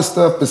put more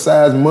stuff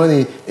besides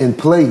money in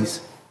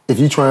place if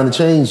you're trying to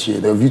change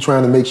shit, or if you're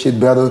trying to make shit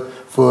better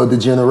for the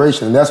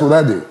generation. And that's what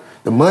I do.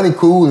 The money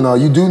cool and all,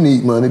 you do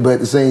need money, but at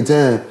the same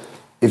time,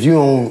 if you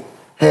don't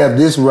have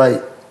this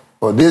right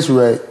or this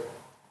right,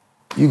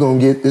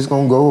 it's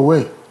gonna go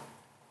away.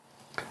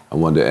 I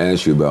wanted to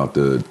ask you about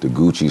the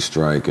Gucci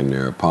strike and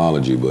their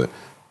apology, but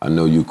I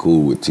know you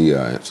cool with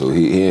T.I., so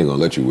he ain't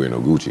gonna let you wear no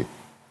Gucci.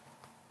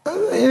 He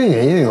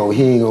ain't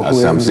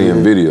gonna I'm seeing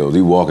videos.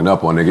 He walking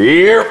up on nigga,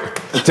 here,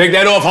 take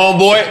that off,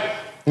 homeboy.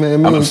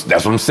 Man, that's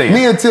what I'm saying.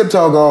 Me and Tip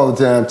talk all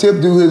the time.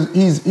 Tip do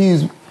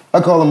he's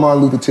I call him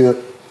Martin Luther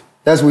Tip.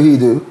 That's what he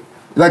do.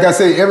 Like I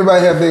say,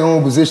 everybody have their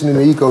own position in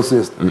the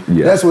ecosystem.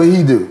 Yeah. That's what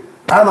he do.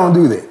 I don't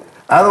do that.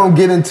 I don't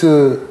get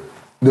into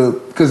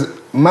because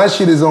my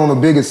shit is on a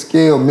bigger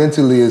scale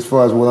mentally as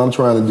far as what I'm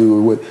trying to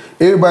do. With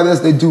everybody else,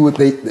 they do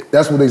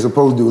that's what they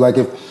supposed to do. Like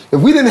if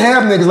we didn't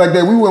have niggas like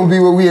that, we wouldn't be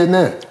where we at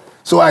now.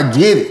 So I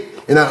get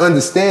it, and I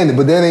understand it,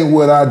 but that ain't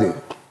what I do.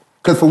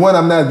 Because for one,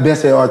 I'm not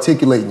best at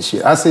articulating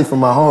shit. I say from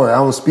my heart. I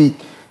don't speak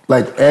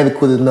like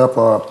adequate enough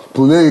or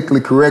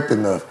politically correct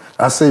enough.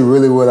 I say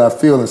really what I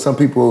feel, and some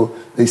people,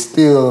 they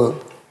still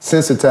ain't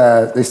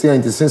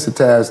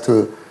desensitized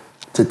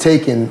to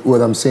taking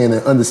what I'm saying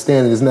and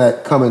understanding it's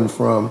not coming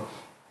from,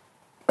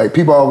 like,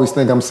 people always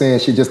think I'm saying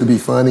shit just to be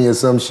funny or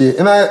some shit.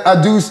 And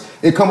I do,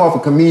 it come off a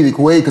comedic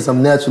way because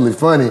I'm naturally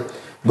funny,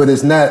 but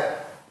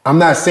I'm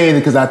not saying it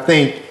because I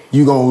think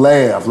you gonna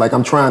laugh, like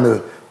I'm trying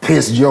to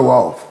piss Joe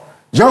off.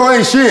 Joe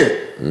ain't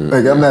shit. Mm-hmm.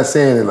 Like, I'm not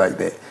saying it like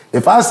that.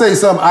 If I say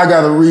something, I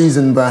got a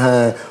reason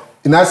behind,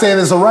 and not saying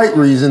it's a right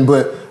reason,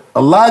 but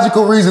a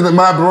logical reason in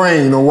my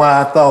brain on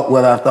why I thought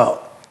what I thought.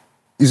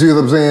 You see what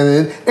I'm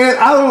saying?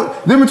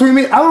 And between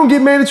me, I don't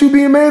get mad at you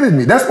being mad at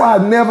me. That's why I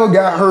never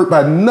got hurt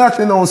by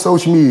nothing on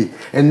social media.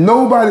 And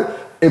nobody,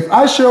 if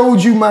I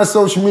showed you my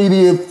social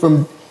media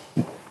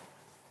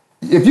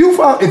if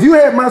you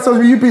had my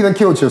social media, you done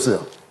killed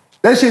yourself.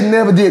 That shit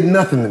never did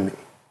nothing to me.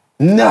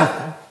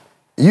 Nothing.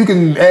 You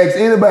can ask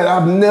anybody,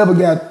 I've never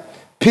got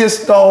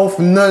pissed off,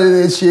 none of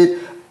that shit.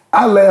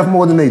 I laugh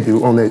more than they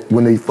do on that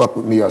when they fuck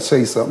with me or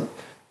say something.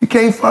 You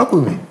can't fuck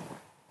with me.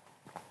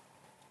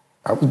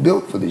 I was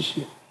built for this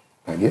shit,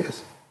 I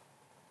guess.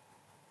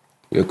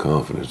 Your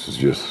confidence is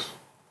just...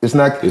 It's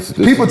not...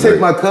 People take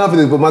my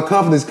confidence, but my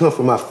confidence comes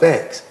from my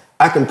facts.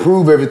 I can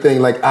prove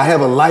everything. Like, I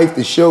have a life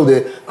to show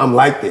that I'm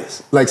like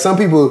this. Like, some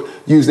people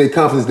use their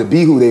confidence to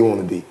be who they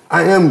want to be.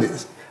 I am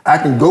this. I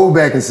can go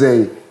back and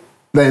say,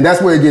 man,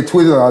 that's where it get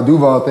twisted. Or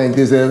Duval think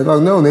this.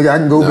 Like, no, nigga, I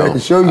can go back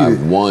and show you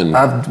I've won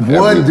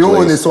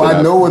doing this, so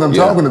I know what I'm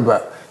talking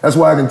about. That's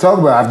why I can talk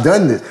about it. I've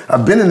done this.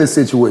 I've been in this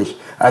situation.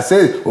 I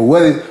said,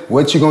 well,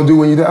 what you gonna do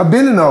when you do? I've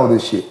been in all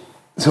this shit.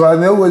 So I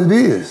know what it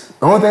is.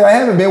 The only thing I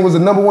haven't been was the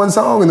 #1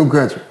 song in the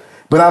country.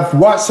 But I've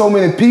watched so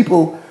many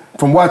people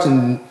from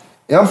watching,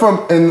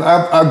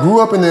 I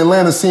grew up in the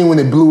Atlanta scene when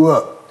it blew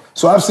up.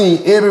 So I've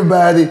seen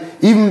everybody,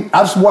 even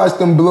I've watched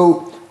them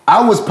blow.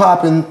 I was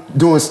popping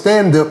doing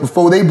stand-up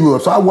before they blew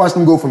up. So I watched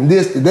them go from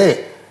this to that.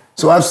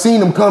 So I've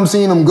seen them come,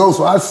 seen them go.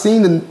 So I've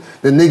seen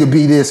the nigga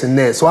be this and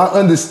that. So I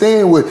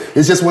understand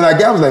it's just when I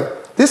got, I was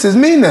like, this is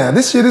me now.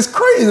 This shit is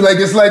crazy. Like,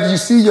 it's like you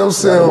see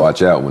yourself. Gotta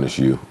watch out when it's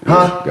you.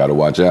 Huh? Gotta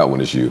watch out when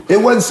it's you. It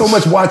wasn't so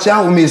much watch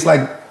out with me. It's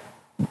like,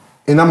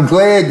 and I'm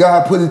glad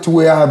God put it to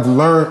where I've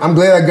learned. I'm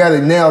glad I got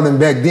it now than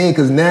back then,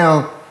 because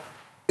now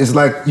it's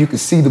like you can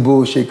see the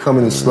bullshit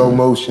coming in slow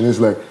motion. It's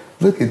like,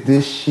 look at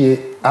this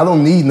shit. I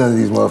don't need none of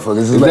these motherfuckers.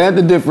 Is that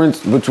the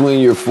difference between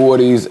your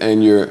 40s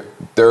and your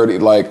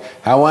 30s? Like,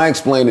 how I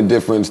explain the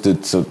difference to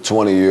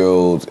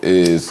 20-year-olds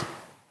is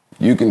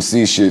you can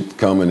see shit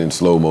coming in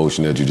slow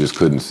motion that you just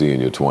couldn't see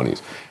in your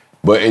 20s.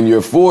 But in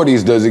your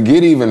 40s, does it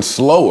get even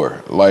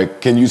slower?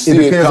 Like, can you see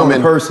it coming?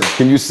 On the person.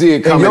 Can you see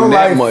it coming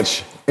that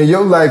much? In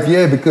your life,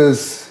 yeah,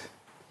 because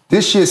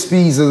this shit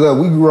speeds us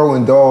up. We grow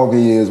in dog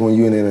years when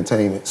you're in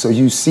entertainment. So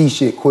you see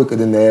shit quicker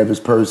than the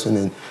average person,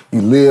 and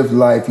you live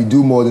life, you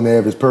do more than the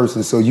average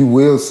person, so you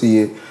will see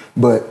it.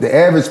 But the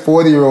average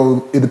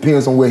 40-year-old, it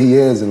depends on where he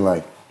is in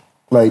life.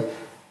 Like,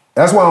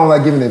 that's why I don't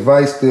like giving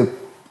advice to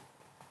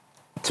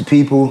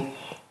people,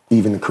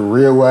 even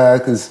career-wise,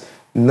 because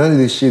none of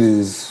this shit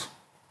is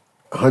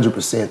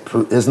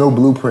 100%. There's no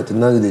blueprint to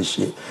none of this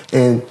shit.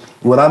 And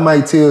what I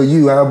might tell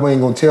you, I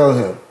ain't gonna tell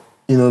him.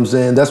 You know what I'm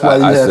saying? That's why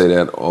I say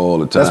that all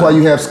the time. That's why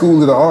you have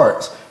School of the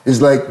Arts.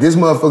 It's like, this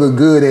motherfucker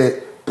good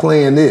at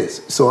playing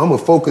this, so I'm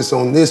gonna focus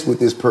on this with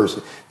this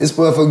person. This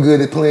motherfucker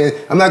good at playing.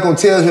 I'm not gonna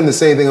tell him the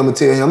same thing I'm gonna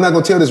tell him. I'm not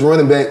gonna tell this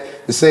running back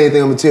the same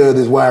thing I'm gonna tell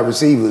this wide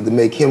receiver to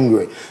make him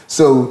great.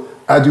 So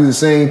I do the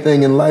same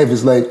thing in life.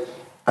 It's like,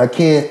 I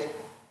can't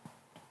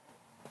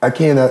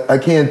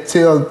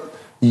tell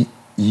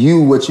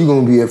you what you're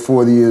gonna be at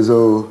 40 years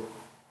old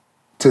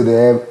to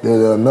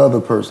another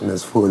person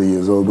that's 40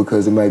 years old,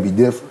 because it might be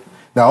different.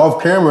 Now,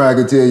 off camera, I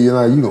can tell you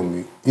how you gonna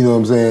be. You know what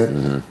I'm saying?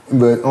 Mm-hmm.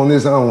 But on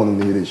this, I don't want them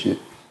to hear this shit.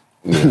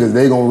 Because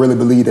they gonna really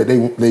believe that they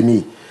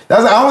me. I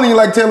don't even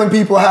like telling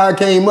people how I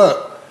came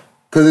up,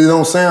 because it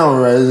don't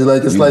sound right.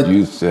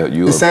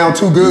 It sound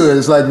too good.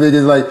 It's like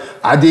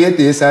I did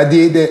this, I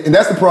did that, and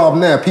that's the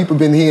problem now. People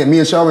been hearing me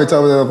and Charmaine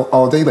talking about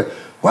all day. Like,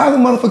 why the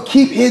motherfucker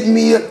keep hitting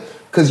me up?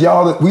 Because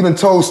we done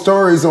told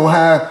stories on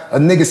how a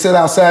nigga sat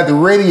outside the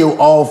radio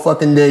all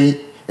fucking day,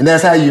 and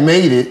that's how you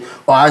made it.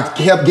 Or I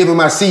kept giving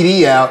my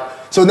CD out.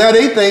 So now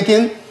they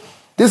thinking,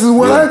 this is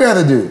what I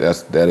gotta do.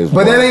 But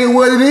that ain't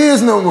what it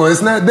is no more.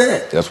 It's not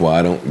that. That's why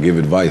I don't give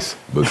advice,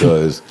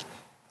 because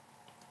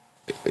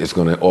it's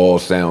gonna all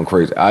sound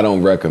crazy. I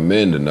don't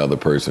recommend another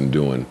person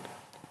doing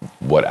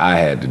what I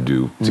had to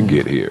do to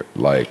get here.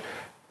 Like,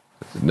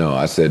 no,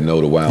 I said no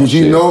to wild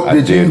shit.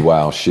 I did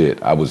wild shit.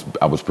 I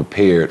was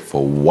prepared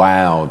for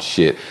wild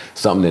shit.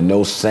 Something that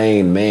no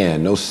sane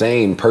man, no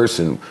sane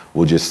person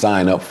will just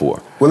sign up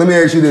for. Well, let me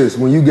ask you this.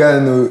 When you got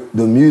into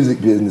the music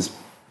business,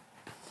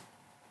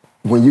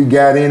 when you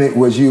got in it,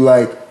 was you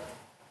like,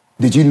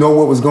 did you know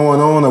what was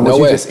going on, or was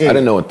you just in it? I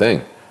didn't know a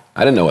thing.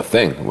 I didn't know a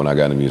thing when I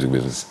got in the music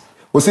business.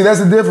 Well, see, that's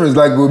the difference.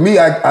 Like with me,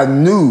 I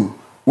knew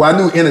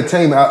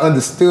entertainment. I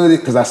understood it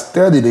because I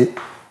studied it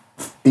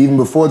even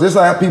before. Just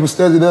like how people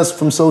studied us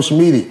from social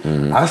media.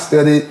 Mm-hmm. I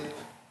studied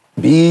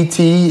BET.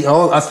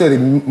 I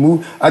studied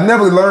movie. I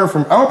never learned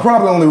from. I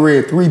probably only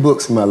read 3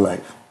 books in my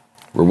life.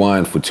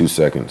 Rewind for 2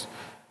 seconds.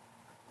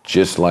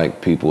 Just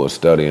like people are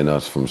studying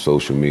us from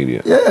social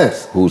media.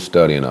 Yes. Who's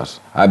studying us?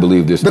 I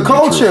believe this. The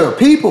culture,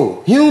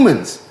 people,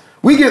 humans.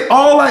 We get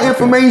all our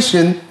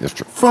information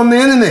from the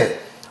internet.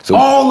 So,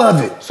 all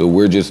of it. So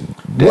we're just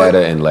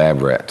data and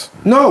lab rats.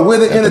 No, we're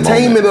the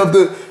entertainment of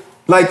the,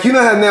 like, you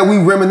know how now we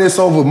reminisce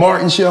over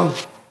Martin's show?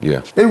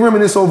 Yeah. They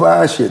reminisce over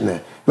our shit now.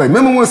 Like,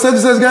 remember when such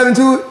and such got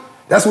into it?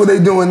 That's what they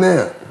doing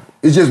now.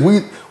 It's just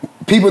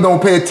people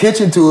don't pay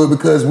attention to it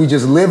because we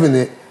just live in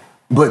it.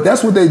 But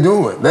that's what they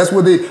doing.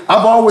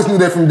 I've always knew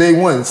that from day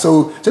one.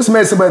 So just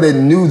imagine somebody that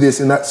knew this,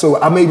 so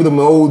I'm able to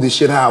mold this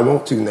shit how I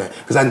want to now.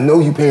 Because I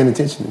know you paying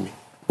attention to me.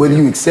 Whether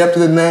you accept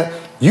it or not,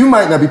 you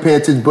might not be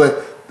paying attention,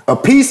 but a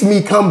piece of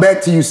me come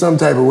back to you some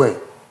type of way.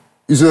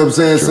 You see what I'm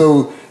saying? Sure.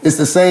 So it's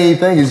the same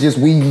thing. It's just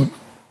we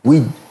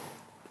doing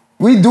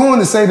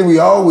the same thing we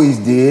always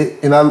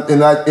did. And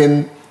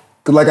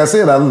like I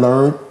said, I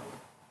learned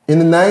in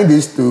the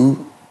 90s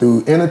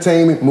through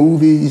entertainment,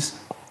 movies,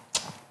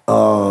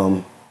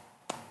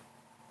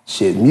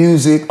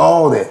 music,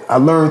 all that. I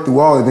learned through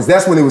all that because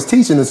that's when it was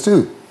teaching us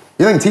too.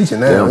 It ain't teaching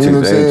now. They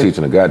ain't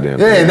teaching a goddamn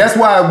thing. Yeah, and that's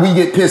why we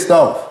get pissed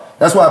off.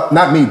 That's why,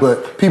 not me,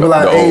 but people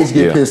our age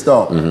get pissed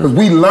off. Because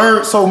we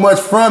learned so much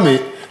from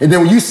it, and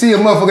then when you see a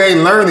motherfucker ain't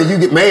learning, you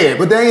get mad.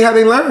 But that ain't how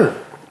they learn.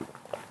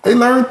 They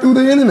learn through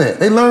the internet.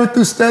 They learn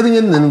through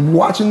studying and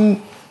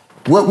watching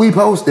what we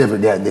post every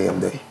goddamn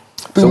day.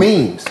 Through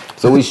memes.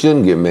 So we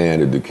shouldn't get mad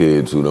at the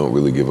kids who don't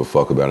really give a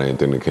fuck about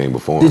anything that came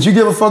before them. Did you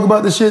give a fuck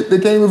about the shit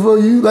that came before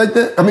you like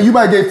that? I mean, you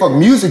might give a fuck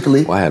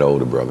musically. Well, I had an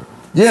older brother.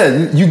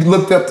 Yeah, you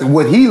looked up to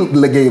what he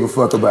gave a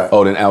fuck about.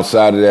 Oh, then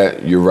outside of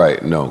that, you're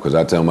right. No, because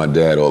I tell my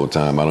dad all the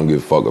time, I don't give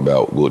a fuck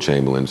about Will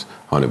Chamberlain's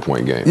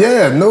 100-point game.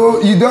 Yeah, no,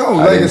 you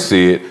don't. I didn't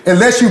see it.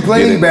 Unless you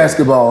played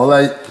basketball.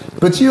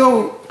 But you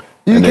don't.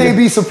 You can't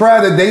be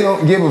surprised that they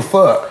don't give a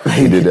fuck.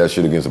 He did that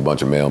shit against a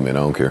bunch of mailmen. I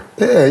don't care.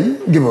 Yeah, you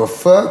don't give a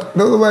fuck.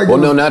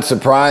 Not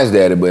surprised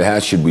at it, but how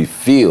should we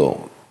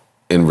feel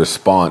in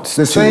response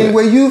to the same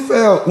way you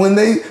felt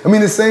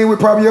the same way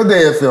probably your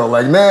dad felt.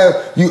 Like now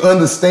you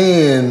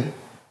understand,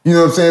 you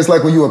know what I'm saying? It's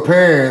like when you're a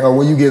parent or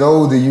when you get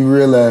older, you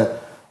realize,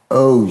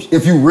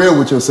 if you real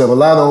with yourself, a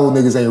lot of old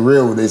niggas ain't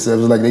real with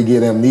themselves. It's like they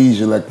get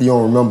amnesia, like you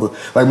don't remember.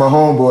 Like my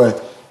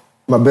homeboy,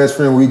 my best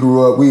friend, we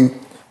grew up, it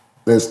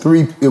was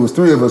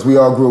 3 of us, we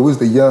all grew up,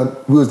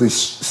 we was the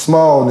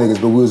small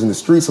niggas, but we was in the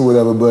streets or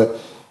whatever, but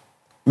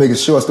make a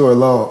short story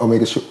long, or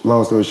make a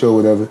long story short,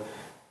 whatever.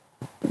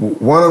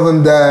 One of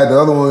them died, the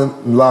other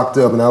one locked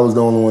up, and I was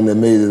the only one that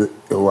made it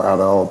out of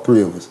all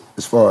 3 of us,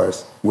 as far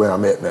as where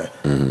I'm at now.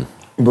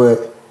 Mm-hmm.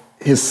 But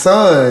his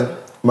son,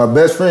 my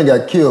best friend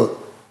got killed.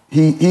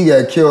 He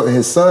got killed, and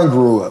his son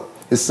grew up.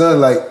 His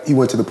son, he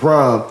went to the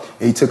prom,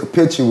 and he took a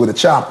picture with a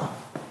chopper,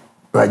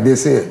 like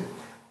this here.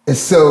 And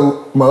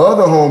so my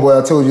other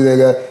homeboy, I told you that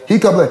guy, he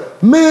come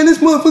like, man, this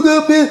motherfucker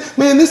up here,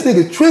 man, this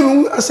nigga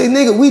tripping. I say,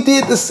 nigga, we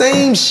did the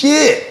same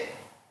shit.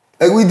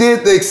 Like we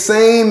did the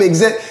same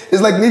exact,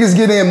 it's like niggas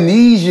get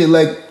amnesia,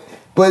 like,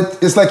 but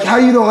it's like how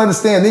you don't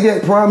understand. Nigga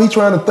at prom, he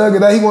trying to thug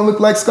it out, he wanna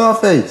look like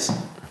Scarface.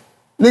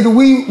 Nigga,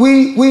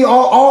 we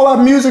all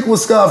our music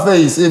was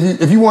Scarface.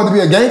 If you wanted to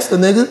be a gangster,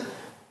 nigga,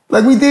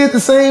 like we did the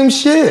same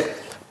shit.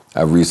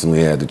 I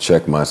recently had to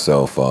check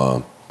myself,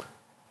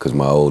 cause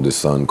my oldest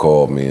son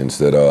called me and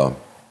said,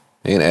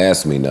 he ain't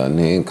asked me nothing,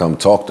 he ain't come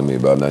talk to me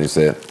about nothing. He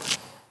said,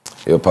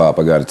 yo, Pop,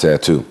 I got a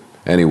tattoo.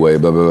 Anyway,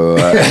 blah, blah, blah,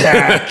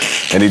 blah.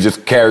 And he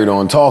just carried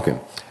on talking.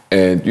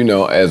 And you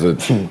know, as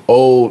an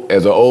old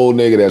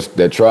nigga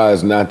that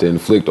tries not to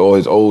inflict all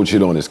his old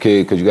shit on his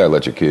kid, cause you gotta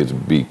let your kids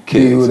be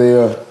kids. Be who they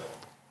are.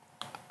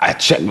 I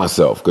checked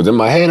myself, cause in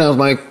my head I was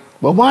like,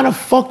 well, why the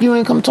fuck you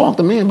ain't come talk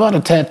to me about a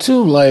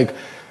tattoo? Like,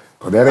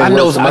 well, that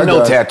ain't I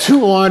know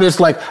tattoo artists,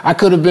 like I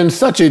could have been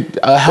such a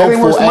helpful that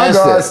ain't worse than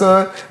asset. my God,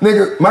 son.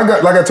 Nigga, my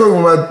God, like I told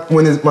you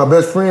when my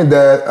best friend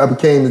died, I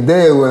became the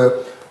dad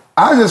with.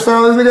 I just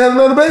found this nigga had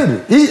another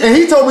baby.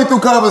 He told me through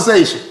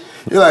conversation.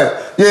 You're like,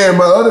 yeah,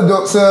 my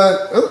other son,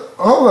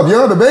 hold up,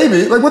 your other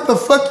baby? Like, what the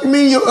fuck you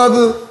mean your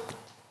other?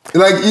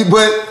 Like,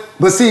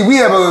 but see, we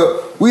have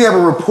a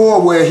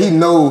rapport where he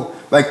know,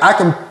 like, I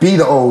can be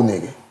the old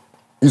nigga.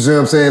 You see what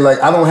I'm saying? Like,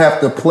 I don't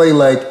have to play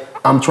like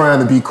I'm trying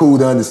to be cool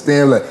to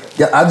understand. Like,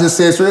 yeah, I just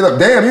said straight up,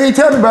 damn, you ain't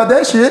telling me about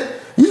that shit.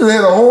 You just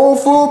had a whole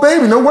full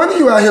baby. No wonder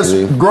you out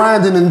here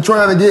grinding and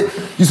trying to get,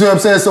 you see what I'm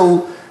saying?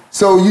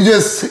 So you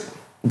just,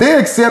 they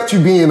accept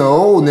you being an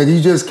old nigga.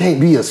 You just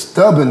can't be a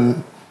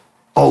stubborn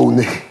old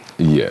nigga.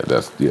 Yeah,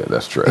 that's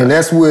trash. And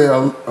that's where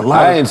a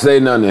lot I ain't say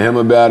nothing to him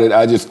about it.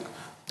 I just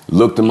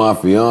looked at my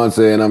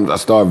fiance and I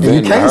started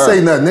venting you can't to her.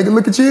 say nothing, nigga.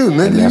 Look at you,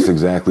 nigga. And that's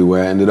exactly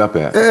where I ended up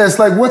at. Yeah, it's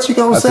like, what you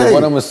gonna say? I said,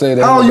 what I'm gonna say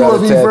to him? How old you was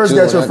about when you first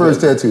got your tattoo?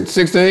 first tattoo?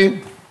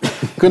 16.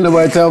 Couldn't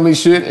nobody tell me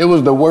shit. It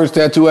was the worst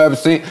tattoo I ever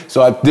seen.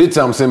 So I did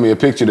tell him send me a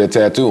picture of that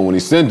tattoo, and when he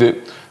sent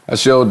it, I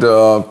showed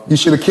you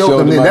should have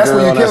killed him then. That's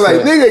when you killed,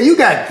 like, nigga, you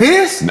got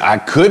this? I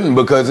couldn't,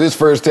 because his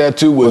first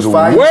tattoo was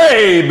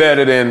way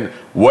better than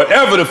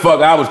whatever the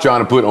fuck I was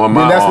trying to put on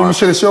my arm. That's when you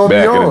should have showed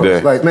me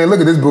yours. Like, man, look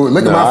at this bullshit.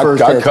 Look at my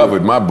first tattoo. I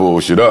covered my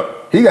bullshit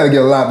up. He got to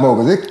get a lot more,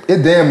 because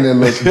it damn near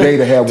looks gay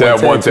to have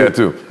one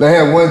tattoo. To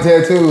have one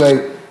tattoo,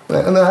 like,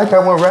 no, I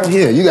got one right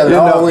here. You got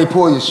to all the way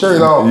pull your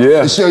shirt off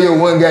to show your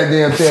one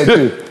goddamn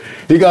tattoo.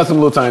 He got some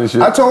little tiny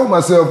shit. I told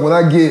myself when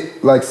I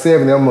get like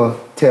 70, I'm going to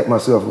tap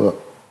myself up.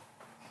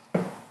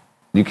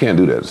 You can't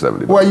do that at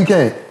 70. Why you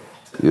can't?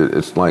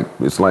 It's like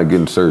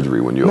getting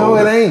surgery when you're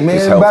older. No, it ain't, man.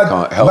 It's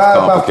health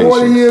by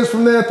 40 years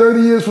from that,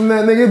 30 years from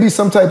that, nigga, it'll be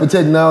some type of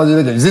technology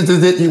that can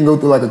you can go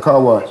through like a car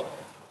wash.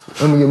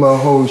 I'm gonna get my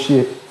whole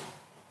shit.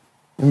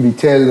 I'm gonna be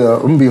tatted up.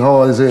 I'm gonna be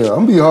hard as hell.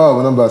 I'm gonna be hard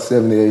when I'm about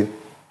 78.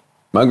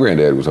 My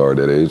granddad was hard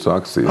that age, so I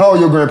can see it. How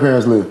old your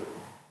grandparents live?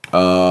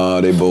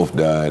 They both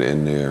died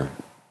in their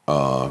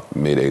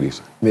mid-80s.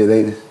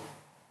 Mid-80s?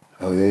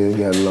 Oh, they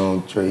got a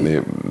long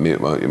trade.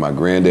 My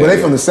granddad. But they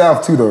from the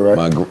South too, though, right?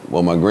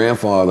 My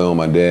grandfather on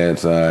my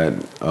dad's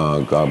side,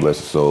 God bless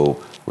his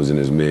soul, was in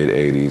his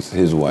mid-80s.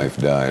 His wife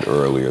died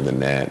earlier than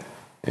that,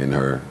 in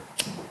her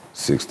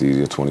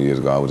 60s or 20 years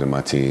ago. I was in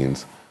my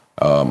teens.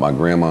 My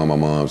grandma on my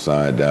mom's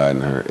side died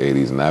in her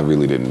 80s, and I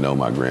really didn't know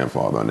my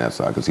grandfather on that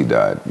side because he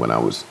died when I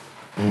was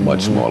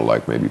much smaller,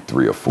 like maybe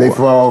 3 or 4. They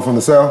all from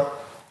the South?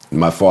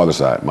 My father's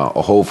side. My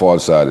whole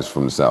father's side is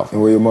from the South.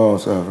 And where your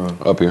mom's side from?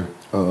 Up here.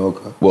 Oh,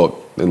 okay.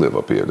 Well, they live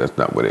up here. That's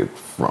not where they're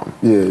from.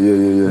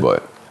 Yeah.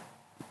 But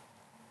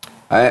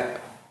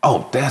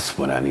that's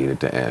what I needed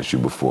to ask you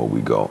before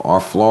we go. Our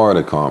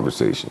Florida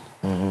conversation.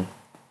 Mm-hmm.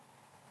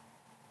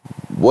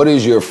 What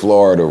is your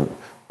Florida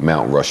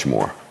Mount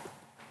Rushmore?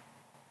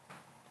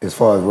 As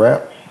far as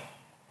rap?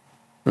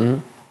 Mm-hmm.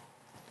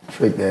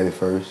 Trick Daddy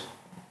first.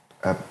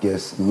 I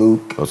guess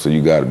Luke. Oh, so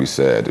you got to be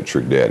sad that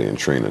Trick Daddy and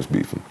Trina's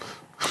beefing.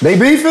 They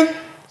beefing?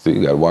 See,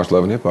 you got to watch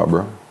Love and Hip Hop,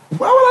 bro.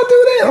 Why would I do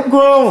that? I'm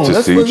grown.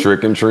 To see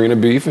Trick and Trina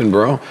beefing,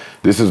 bro.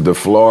 This is the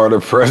Florida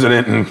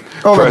president and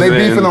they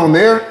beefing on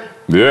there?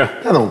 Yeah.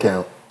 That don't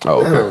count.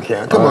 Oh, okay. That don't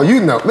count. Come on, you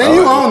know. Man,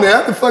 you on there.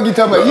 What the fuck you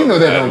talking about? You know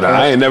that don't count.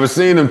 I ain't never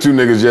seen them two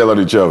niggas yell at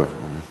each other.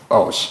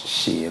 Oh,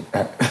 shit.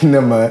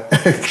 Never mind.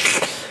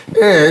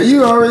 Yeah,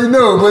 you already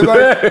know. But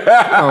like,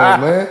 come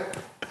on, man.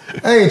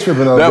 I ain't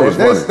tripping on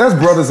that. That's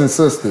brothers and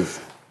sisters.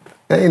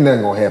 There ain't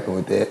nothing gonna happen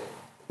with that.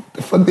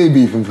 The fuck they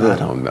beefing for? I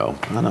don't know.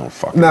 I don't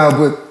fucking know. Nah,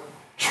 but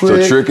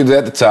Trick. So Trick is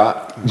at the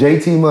top.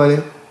 JT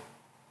Money.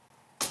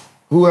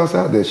 Who else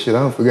out there? Shit, I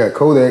don't forget.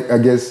 Kodak, I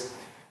guess.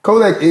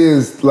 Kodak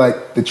is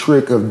like the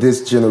Trick of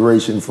this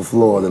generation for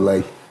Florida.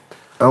 Like,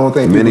 I don't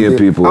think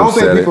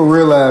people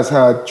realize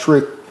how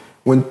Trick,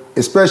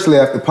 especially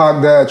after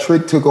Pac died,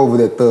 Trick took over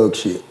that thug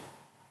shit.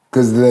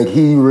 Cause like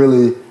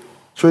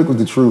Trick was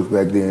the truth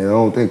back then. I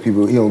don't think he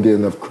don't get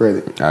enough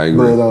credit. I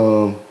agree.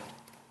 But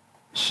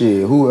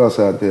shit, who else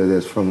out there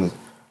that's from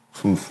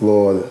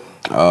Florida?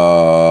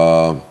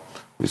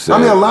 said, I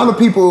mean, a lot of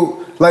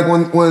people, like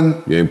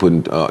when you ain't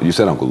putting, you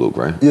said Uncle Luke,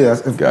 right? Yeah,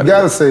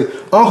 gotta say,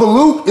 Uncle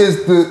Luke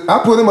is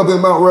I put him up in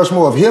Mount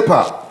Rushmore of hip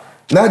hop,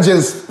 not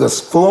just the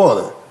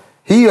Florida.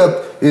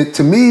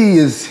 To me,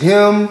 is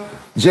him,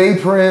 Jay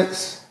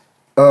Prince,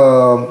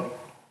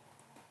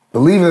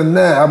 believe it or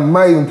not, I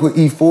might even put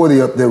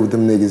E40 up there with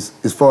them niggas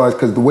as far as,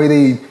 because the way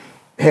they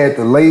had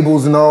the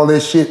labels and all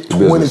that shit,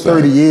 20,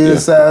 30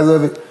 years size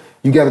of it,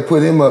 you got to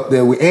put him up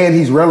there with, and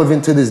he's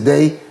relevant to this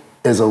day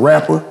as a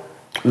rapper.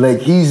 Like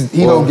he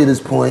don't get his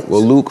points.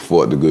 Well, Luke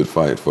fought the good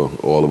fight for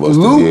all of us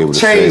to be able to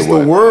say Luke changed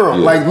the world.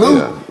 Like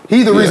Luke,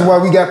 he's the reason why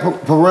we got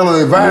parental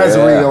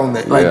advisory on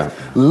that. Like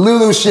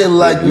little shit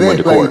like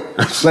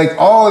that. Like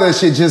all that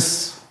shit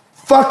just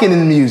fucking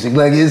in music.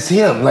 Like it's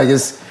him. Like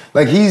it's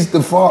like he's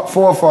the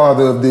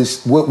forefather of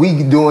this. What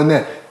we doing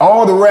now.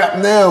 All the rap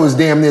now is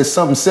damn near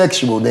something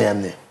sexual.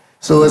 Damn near.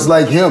 So it's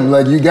like him.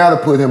 Like you got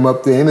to put him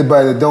up there.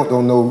 Anybody that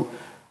don't know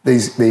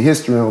they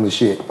history on the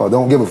shit or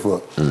don't give a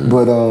fuck.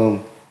 But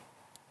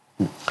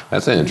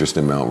that's an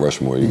interesting Mount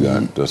Rushmore you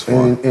got thus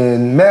far.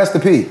 And Master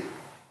P.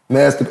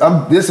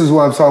 This is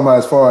what I'm talking about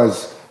as far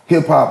as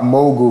hip-hop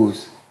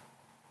moguls.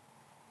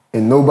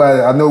 And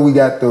nobody, I know we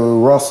got the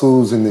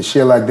Russells and the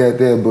shit like that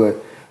there, but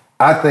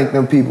I think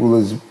them people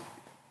is,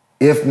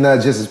 if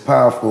not just as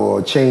powerful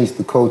or changed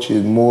the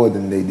culture more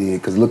than they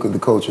did, because look at the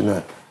culture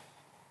now.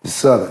 It's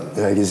Southern.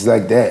 Like, it's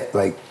like that.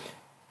 Like,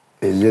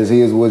 it just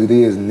is what it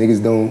is, and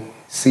niggas don't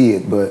see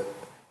it, but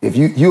if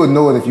you would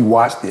know it if you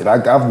watched it.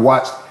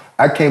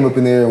 I came up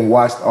in there and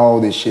watched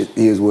all this shit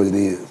is what it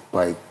is.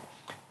 Like,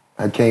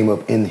 I came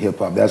up in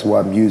hip-hop. That's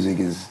why music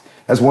is,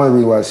 that's one of the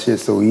reasons why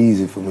shit's so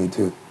easy for me,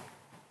 too.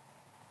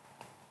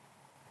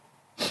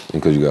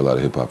 And because you got a lot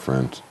of hip-hop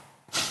friends.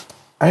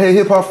 I had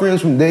hip-hop friends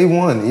from day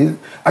one.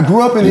 I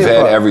grew up in hip-hop. You've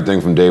had everything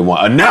from day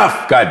one.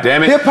 Enough,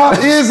 goddammit! Hip-hop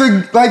is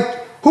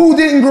who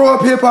didn't grow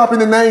up hip-hop in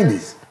the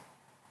 90s?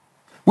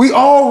 We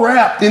all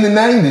rapped in the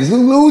 90s.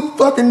 Who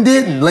fucking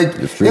didn't? Like,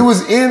 it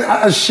was in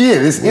our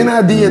shit. It's in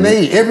our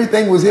DNA.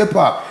 Everything was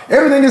hip-hop.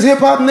 Everything is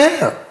hip-hop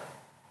now.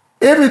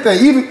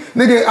 Everything. Even,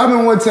 nigga, I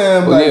remember one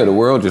time, well, yeah, the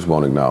world just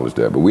won't acknowledge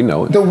that, but we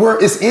know it. The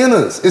world, it's in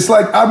us. It's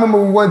like, I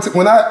remember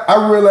when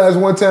I realized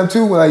one time,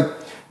 too, like,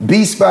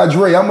 Beats by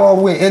Dre. I'm all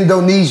the way in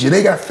Indonesia.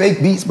 They got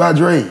fake Beats by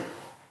Dre.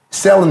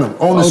 Selling them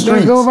on the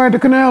streets. Go right to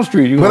Canal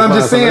Street. But I'm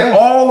just saying,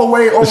 all the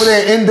way over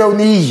there in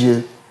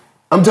Indonesia,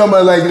 I'm talking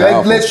about like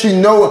that lets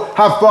you know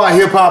how far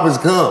hip hop has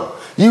come.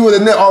 You would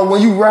have never, or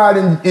when you ride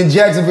in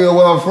Jacksonville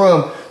where I'm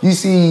from, you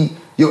see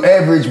your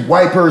average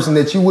white person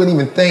that you wouldn't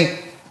even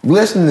think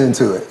listening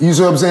to it. You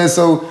see what I'm saying?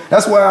 So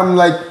that's why I'm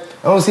like,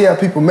 I don't see how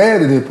people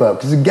mad at hip hop.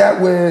 Because it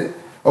got where,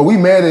 or we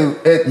mad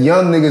at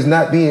young niggas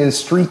not being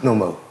street no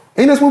more.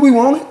 Ain't that what we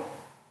wanted?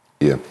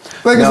 Yeah.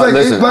 Like, now,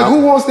 it's like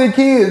who wants their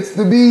kids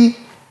to be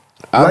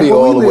I'll be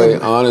all the way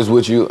honest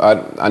with you.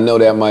 I know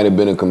that might have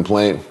been a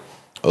complaint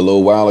a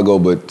little while ago,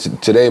 but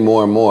today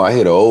more and more, I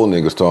hear the old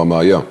niggas talking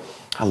about, yo,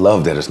 I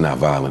love that it's not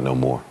violent no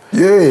more.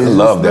 Yeah, I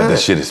love that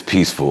this shit is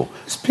peaceful.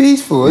 It's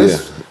peaceful. Yeah.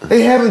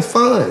 They having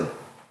fun.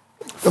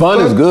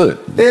 Fun is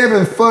good. They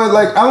having fun.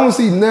 Like, I don't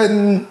see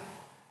nothing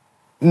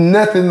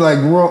like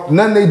wrong,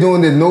 nothing they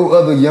doing that no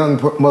other young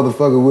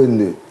motherfucker wouldn't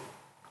do.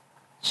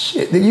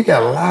 Shit, you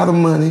got a lot of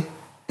money,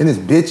 and it's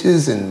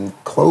bitches and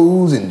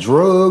clothes and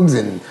drugs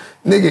and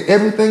nigga,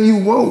 everything you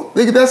want.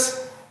 Nigga,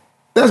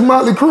 that's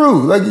Motley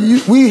Crue. Like,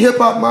 we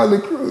hip-hop Motley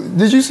Crue.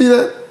 Did you see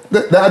that?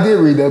 I did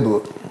read that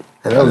book.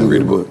 I didn't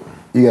read the book.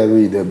 You gotta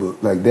read that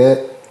book. Like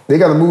that. They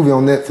got a movie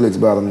on Netflix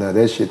about them now.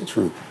 That shit the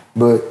truth.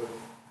 But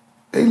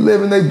they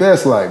living their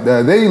best life.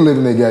 They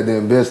living their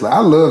goddamn best life. I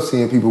love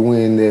seeing people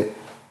win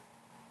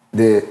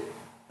that,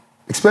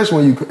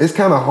 especially when it's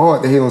kind of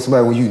hard to hate on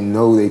somebody when you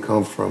know they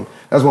come from.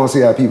 That's why I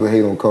see how people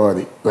hate on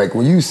Cardi. Like,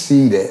 when you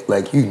see that,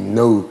 like, you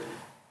know,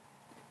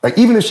 like,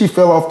 even if she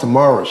fell off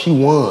tomorrow,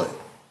 she won.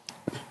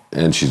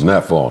 And she's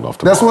not falling off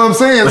tomorrow. That's what I'm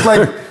saying. It's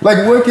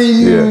like what can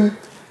you... Yeah.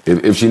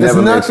 If she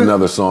never makes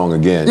another song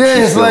again,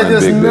 it's like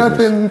there's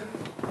nothing...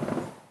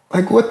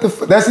 Like, what the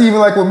fuck? That's even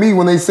like with me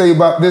when they say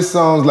about this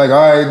song, it's like,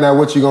 all right, now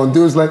what you gonna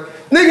do? It's like,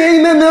 nigga,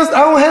 ain't nothing else. I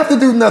don't have to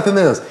do nothing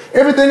else.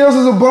 Everything else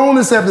is a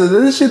bonus after this.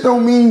 This shit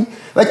don't mean...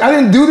 Like, I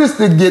didn't do this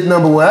to get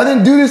number one. I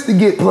didn't do this to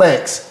get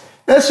plaques.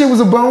 That shit was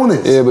a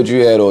bonus. Yeah, but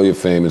you had all your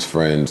famous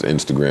friends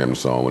Instagram the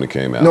song when it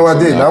came out. No, I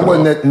didn't. I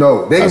wasn't that.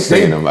 No, I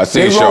seen them. I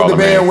seen They rode the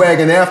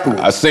bandwagon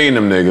afterwards. I seen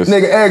them niggas.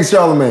 Nigga, ask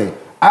Charlamagne.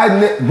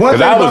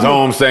 Because I was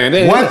home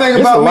saying, one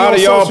thing about a lot of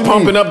y'all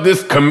pumping up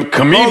this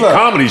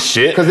comedy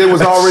shit. Because it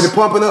was already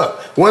pumping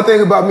up. One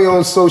thing about me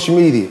on social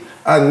media,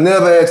 I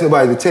never asked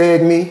nobody to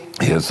tag me.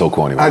 Yeah, it's so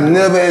corny. I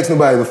never asked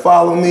nobody to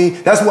follow me.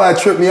 That's why it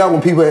tripped me out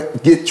when people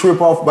get tripped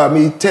off by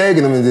me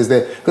tagging them and this,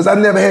 that. Because I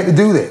never had to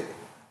do that.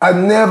 I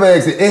never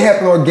asked it. It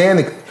happened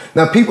organically.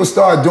 Now, people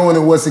start doing it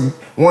once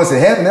it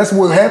happened. That's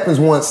what happens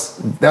once.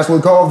 That's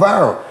what called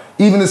viral.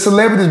 Even the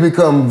celebrities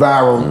become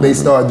viral. They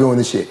start doing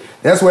this shit.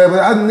 That's what happened.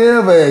 I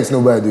never asked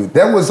nobody to do it.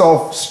 That was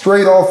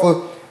straight off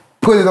of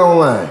put it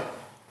online.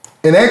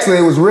 And actually,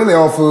 it was really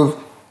off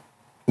of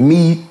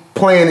me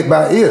playing it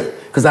by ear.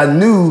 Because I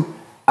knew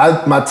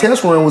my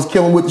test run was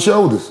Killing with the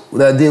Shoulders,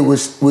 what I did with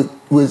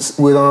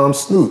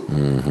Snoop.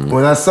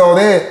 When I saw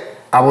that,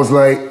 I was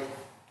like,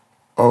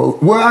 oh,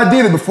 well, I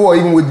did it before,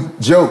 even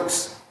with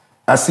jokes.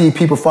 I see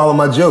people follow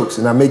my jokes,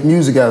 and I make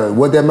music out of it.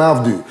 What That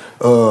Mouth Do,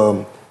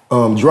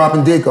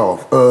 Dropping Dick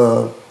Off,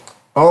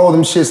 all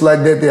them shits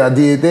like that I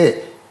did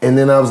that. And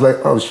then I was like,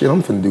 oh shit,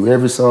 I'm finna do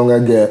every song I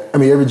got. I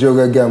mean, every joke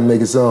I got, I'm make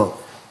a song.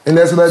 And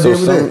that's what I did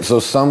with that. So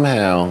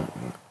somehow,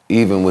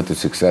 even with the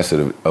success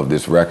of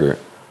this record,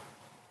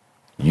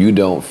 you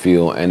don't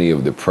feel any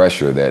of the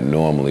pressure that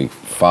normally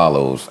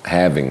follows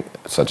having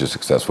such a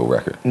successful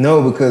record?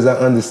 No, because I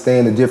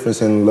understand the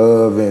difference in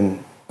love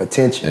and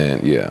attention.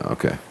 And yeah,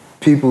 okay.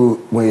 People,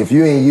 if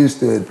you ain't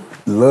used to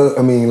love,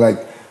 I mean, like,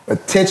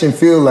 attention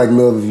feel like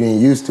love if you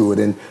ain't used to it.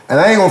 And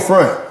I ain't gonna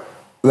front.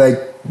 Like,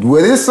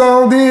 what this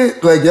song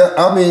did, like,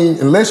 I mean,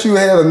 unless you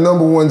had a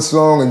 #1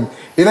 song, and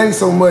it ain't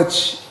so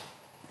much,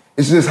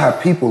 it's just how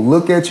people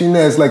look at you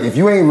now. It's like, if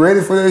you ain't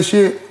ready for that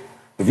shit,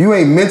 if you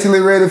ain't mentally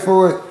ready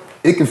for it,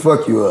 it can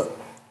fuck you up.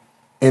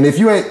 And if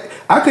you ain't,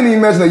 I couldn't even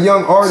imagine a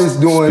young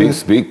artist doing...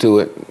 Speak to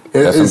it.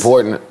 That's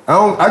important.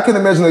 I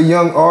couldn't imagine a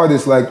young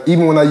artist, like,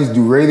 even when I used to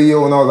do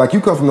radio and all, like,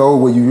 you come from the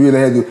old where you really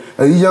had to,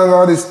 like, these young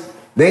artists,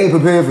 they ain't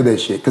prepared for that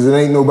shit, because it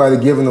ain't nobody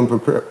giving them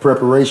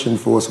preparation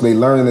for it, so they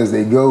learn as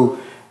they go.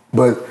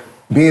 But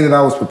being that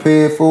I was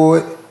prepared for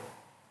it,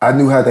 I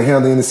knew how to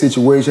handle any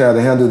situation, how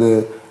to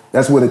handle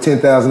that's where the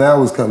 10,000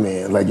 hours come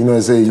in. Like, you know what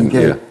I'm saying? You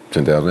can't,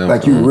 10,000 hours.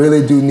 Like, you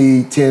really do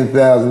need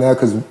 10,000 hours,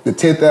 because the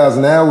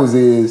 10,000 hours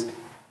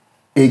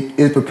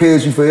it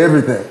prepares you for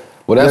everything.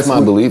 Well, that's my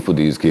belief with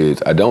these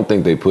kids. I don't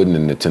think they put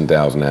in the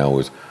 10,000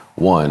 hours,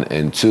 one.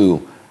 And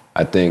two,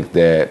 I think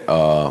that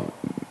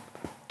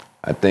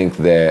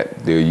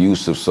their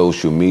use of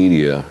social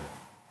media,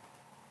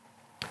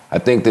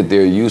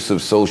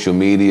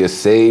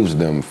 saves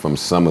them from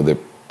some of the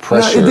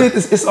pressure. No,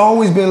 it's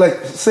always been like,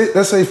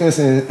 let's say for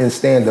instance in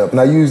stand-up, and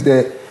I use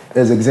that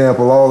as an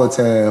example all the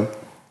time,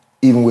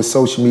 even with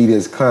social media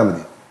as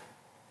comedy.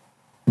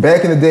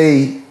 Back in the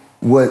day,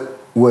 what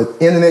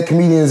internet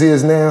comedians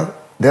is now,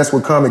 that's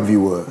what Comic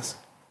View was.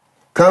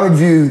 Comic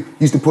View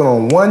used to put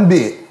on one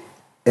bit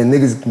and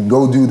niggas can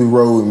go do the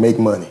road and make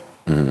money.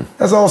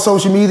 That's all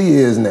social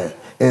media is now.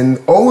 And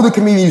older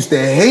comedians used to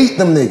hate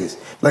them niggas.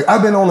 Like,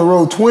 I've been on the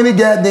road 20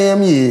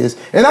 goddamn years,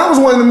 and I was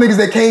one of them niggas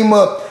that came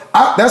up.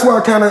 That's why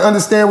I kind of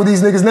understand with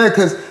these niggas now,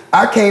 because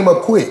I came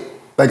up quick.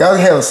 Like, I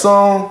had a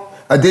song,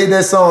 I did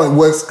that song,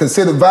 what's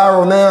considered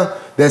viral now,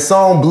 that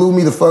song blew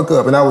me the fuck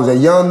up. And I was a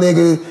young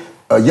nigga,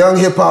 a young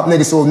hip-hop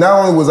nigga, so not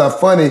only was I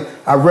funny,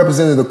 I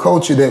represented a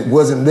culture that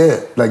wasn't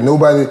there. Like,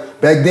 nobody,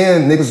 back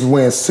then, niggas was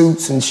wearing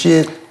suits and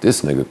shit.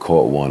 This nigga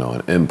caught one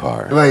on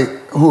Empire. Like,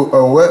 who,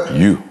 what?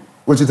 You.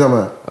 What you talking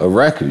about? A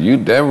record,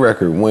 that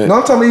record went. No,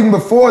 I'm talking even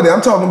before that.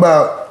 I'm talking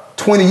about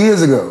 20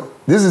 years ago.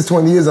 This is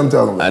 20 years I'm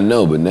talking about. I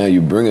know, but now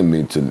you're bringing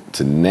me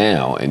to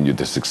now, and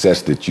the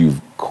success that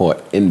you've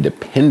caught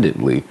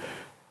independently.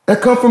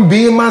 That come from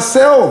being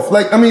myself.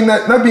 Like, I mean,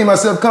 not being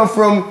myself, come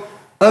from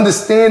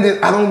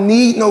understanding I don't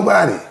need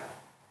nobody.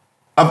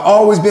 I've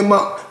always been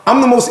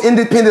I'm the most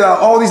independent out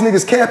of all these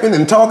niggas capping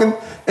and talking.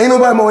 Ain't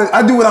nobody more,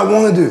 I do what I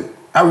want to do.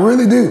 I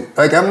really do.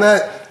 Like,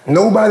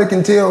 nobody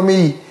can tell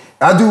me,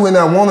 I do when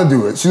I want to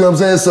do it. You know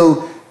what I'm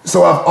saying?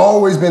 So I've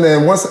always been there,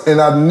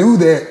 and I knew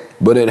that.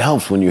 But it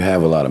helps when you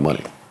have a lot of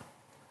money.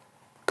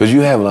 Because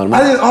you have a lot of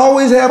money. I didn't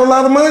always have a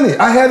lot of money.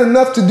 I had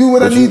enough to do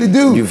what I need to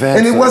do.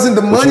 And it wasn't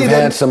the money. You've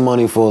had some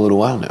money for a little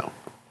while now.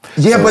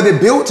 Yeah, so, but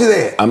it built to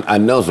that. I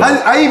know. So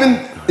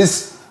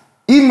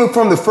even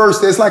from the first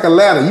step, it's like a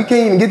ladder. You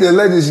can't even get that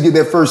ladder to get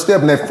that first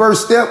step. And that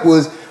first step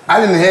was, I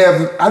didn't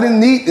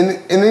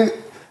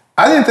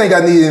think I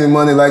needed any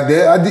money like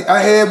that. I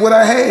had what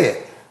I had.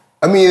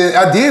 I mean,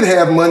 I did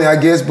have money, I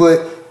guess, but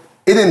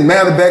it didn't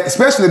matter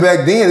especially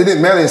back then, it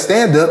didn't matter in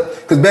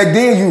stand-up, because back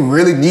then you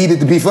really needed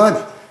to be funny.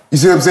 You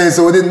see what I'm saying?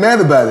 So it didn't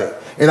matter about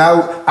that. And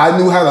I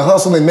knew how to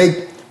hustle and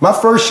make, my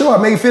first show, I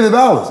made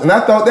 $50, and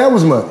I thought that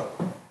was money.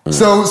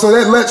 So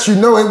that lets you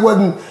know it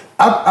wasn't,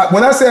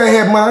 when I say I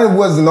had money, I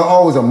wasn't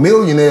always a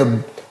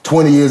millionaire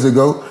 20 years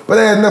ago, but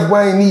I had enough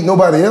where I didn't need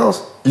nobody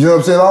else. You know what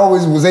I'm saying? I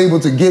always was able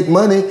to get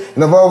money,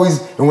 and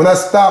when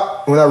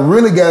I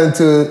really got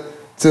into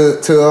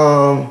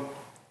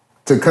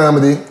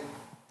comedy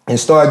and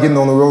started getting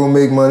on the road and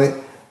make money,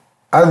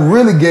 I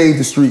really gave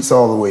the streets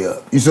all the way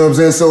up. You see what I'm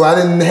saying? So I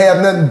didn't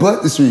have nothing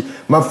but the street.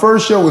 My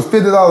first show was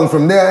 $50, and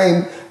from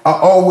there I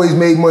always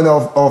made money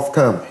off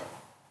comedy.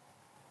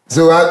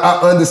 So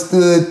I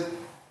understood,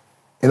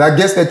 and I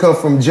guess that comes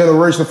from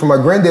generation, from my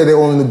granddad that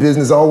owned the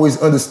business, I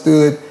always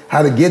understood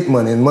how to get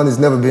money, and money's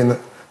never been, like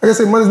I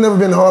said, money's never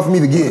been hard for me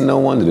to get. No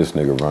wonder this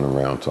nigga running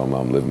around talking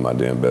about I'm living my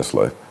damn best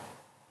life.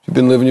 You've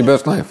been living your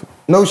best life.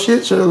 No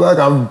shit, Sherlock.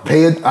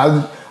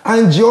 I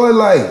enjoy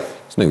life.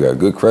 This nigga got a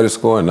good credit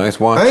score, a nice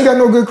watch. I ain't got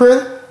no good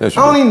credit. Yes,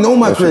 I don't even know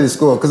my credit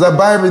score, because I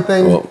buy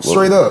everything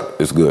straight up.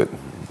 It's good.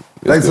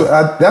 So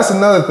that's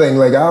another thing.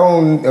 Like, I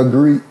don't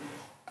agree.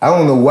 I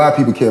don't know why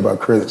people care about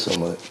credit so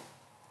much.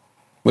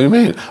 What do you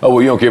mean? Oh,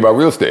 well, you don't care about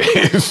real estate.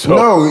 So.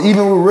 No,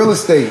 even with real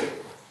estate.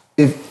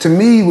 to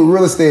me, with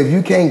real estate, if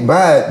you can't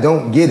buy it,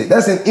 don't get it.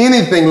 That's in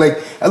anything. Like,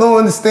 I don't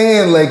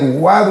understand, like,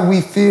 why do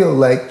we feel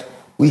like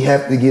we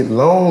have to get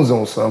loans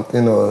on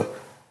something or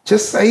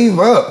just save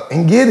up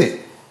and get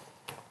it?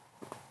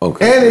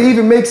 Okay. And it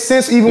even makes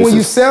sense even when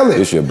you sell it.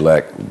 It's your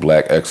black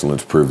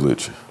excellence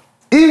privilege.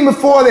 Even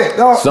before that,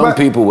 dog, some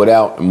people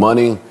without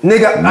money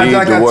nigga, need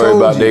like to worry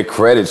about their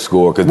credit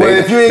score because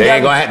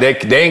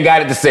they ain't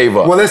got it to save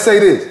up. Well, let's say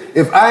this: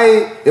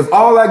 if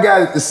all I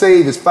got to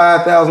save is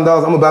 $5,000, I'm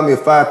gonna buy me a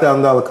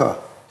 $5,000 car.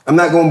 I'm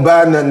not gonna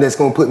buy nothing that's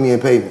gonna put me in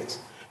payments.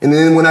 And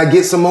then when I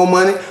get some more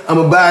money, I'm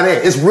gonna buy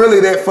that. It's really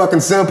that fucking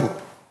simple.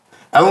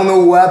 I don't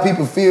know why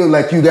people feel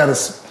like you gotta.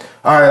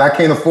 All right, I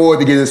can't afford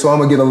to get it, so I'm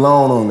gonna get a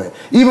loan on that.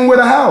 Even with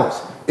a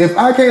house, if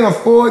I can't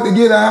afford to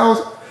get a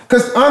house.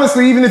 Because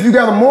honestly, even if you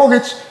got a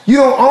mortgage, you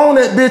don't own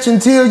that bitch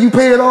until you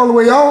pay it all the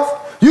way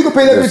off. You can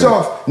pay that bitch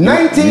off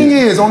 19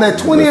 years. On that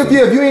 20th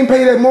year, if you ain't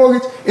pay that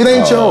mortgage, it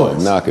ain't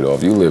yours. Knock it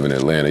off. You live in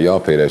Atlanta.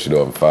 Y'all pay that shit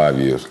off in 5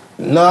 years.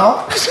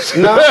 No.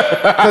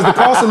 Because the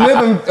cost of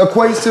living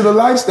equates to the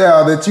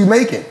lifestyle that you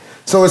making.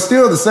 So it's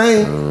still the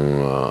same.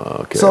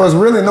 Okay. So it's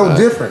really no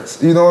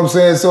difference. You know what I'm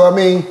saying? So I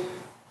mean,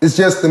 it's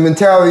just the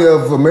mentality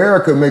of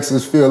America makes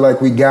us feel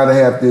like we gotta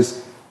have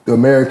the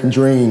American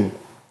dream.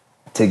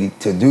 To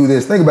do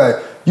this. Think about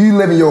it. You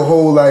living your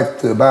whole life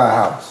to buy a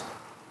house.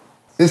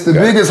 It's the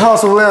biggest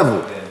hustle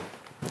ever.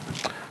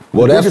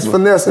 Well, the biggest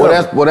finesse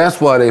ever. That's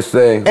why they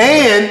say.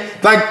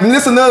 And, like,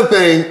 this is another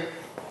thing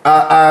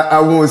I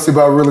want to say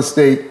about real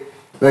estate.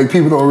 Like,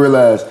 people don't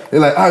realize.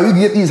 They're like, oh, you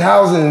can get these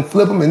houses and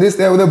flip them and this,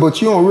 that, whatever,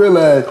 but you don't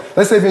realize,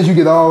 let's say, for instance, you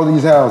get all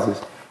these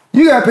houses.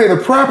 You got to pay the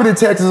property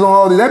taxes on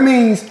all these. That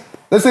means,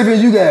 let's say, for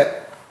instance, you got,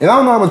 and I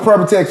don't know how much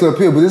property tax up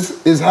here, but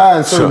it's high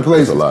in certain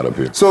places. It's a lot up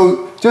here.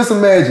 So just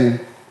imagine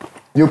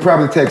your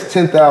property tax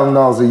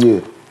 $10,000 a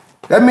year.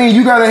 That means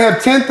you gotta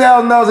have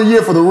 $10,000 a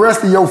year for the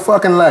rest of your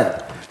fucking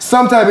life.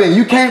 Some type of,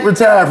 you can't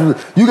retire from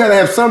it. You gotta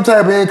have some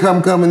type of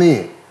income coming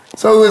in.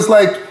 So it's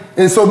like,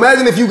 and so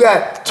imagine if you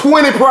got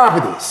 20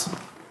 properties.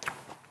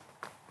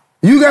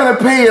 You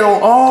gotta pay it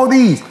on all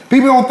these.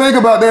 People don't think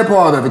about that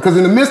part of it, because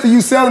in the midst of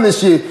you selling this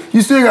shit,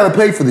 you still gotta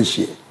pay for this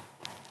shit.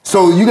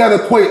 So you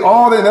gotta equate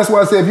all that. That's why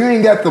I said if you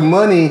ain't got the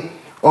money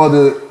or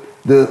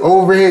the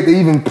overhead to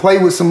even play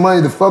with some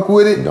money to fuck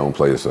with it, don't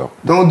play yourself.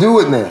 Don't do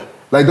it now.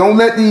 Like, don't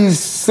let these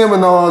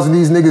seminars and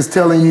these niggas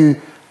telling you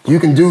you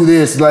can do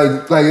this.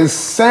 Like it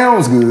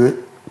sounds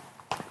good,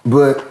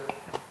 but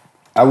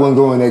I wouldn't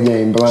go in that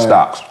game blind.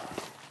 Stocks.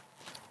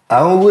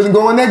 Wouldn't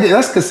go in that game.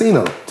 That's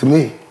casino to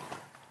me.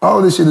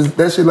 All this shit is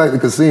that shit like the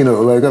casino.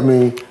 Like, I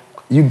mean,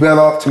 you bet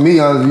off. To me,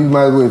 honestly, you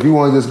might as well, if you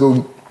want to just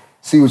go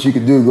see what you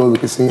can do, go to the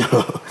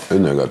casino. They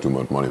never got too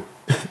much money.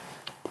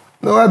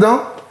 No, I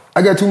don't.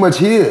 I got too much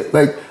here.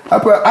 Like,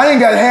 I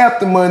ain't got half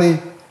the money.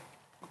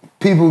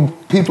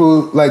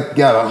 People like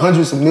got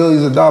hundreds of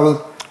millions of dollars,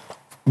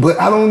 but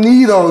I don't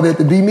need all that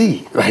to be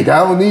me. Like, I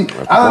don't need.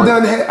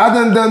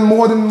 I done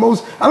more than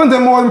most. I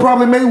done more than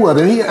probably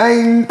Mayweather. And I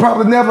ain't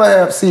probably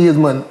never see his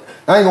money.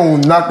 I ain't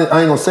gonna knock that.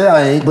 I ain't gonna say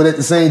I ain't, but at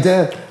the same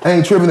time, I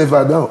ain't tripping if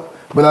I don't.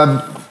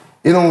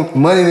 But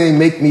money ain't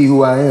make me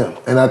who I am.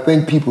 And I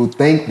think people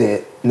think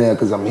that now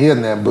because I'm here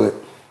now. But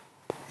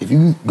if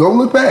you go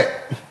look back,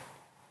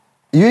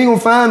 you ain't gonna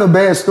find a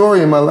bad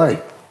story in my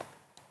life.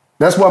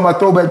 That's why my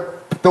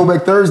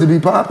Throwback Thursday be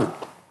popping.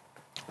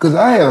 Because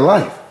I had a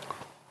life.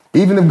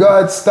 Even if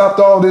God stopped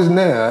all this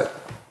now,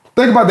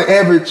 think about the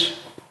average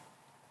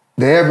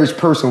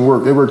person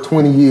work. They work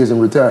 20 years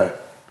and retire.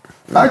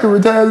 I can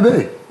retire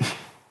today.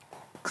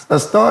 I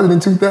started in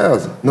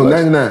 2000. No,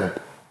 99.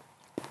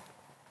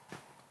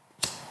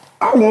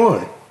 I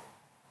won.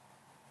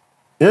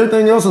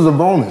 Everything else is a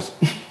bonus.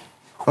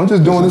 I'm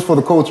just doing this for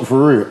the culture,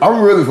 for real.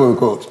 I'm really for the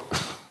culture.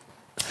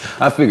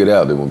 I figured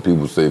out that when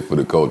people say for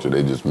the culture,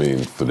 they just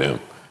mean for them.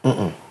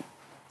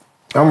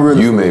 I'm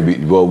really. You may be.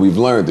 Well, we've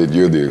learned that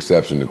you're the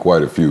exception to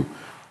quite a few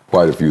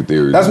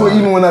theories. That's what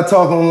even when I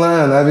talk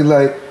online, I be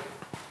like,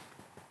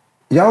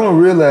 y'all don't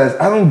realize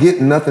I don't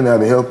get nothing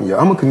out of helping y'all.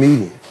 I'm a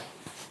comedian.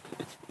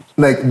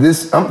 Like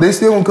this, they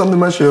still gonna come to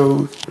my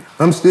shows.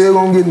 I'm still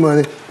gonna get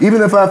money.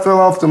 Even if I fell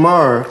off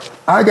tomorrow,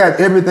 I got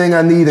everything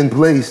I need in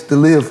place to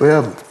live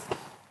forever.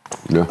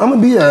 Yeah. I'm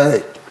gonna be all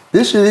right.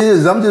 This shit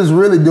is, I'm just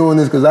really doing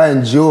this because I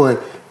enjoy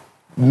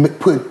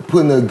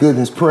putting a good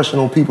impression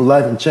on people's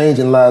life and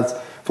changing lives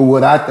for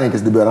what I think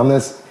is the better. I'm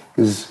not,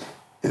 because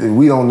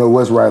we don't know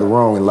what's right or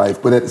wrong in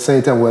life, but at the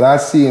same time, what I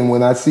see and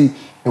what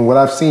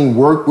I've seen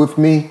work with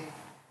me,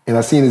 and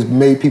I've seen has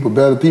made people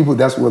better people,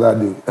 that's what I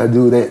do. I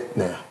do that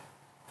now.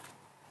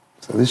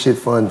 So this shit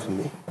fun for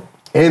me.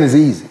 And it's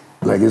easy.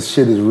 Like, this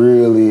shit is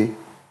really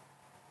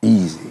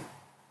easy.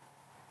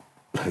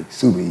 Like,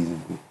 super easy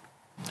for me.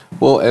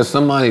 Well, as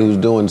somebody who's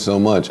doing so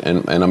much,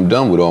 and I'm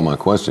done with all my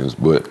questions,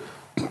 but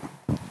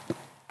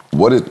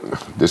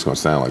this is gonna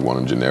sound like one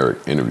of them generic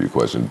interview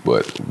questions,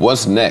 but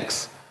what's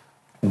next?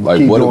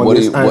 Like, I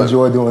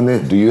enjoy doing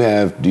this. Do you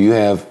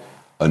have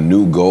a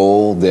new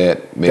goal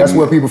that maybe that's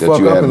what people that fuck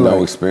you up have in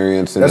no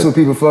experience in? That's what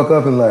people fuck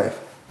up in life.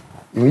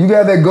 When you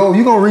got that goal,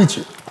 you're gonna reach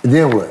it. And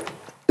then what?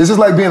 It's just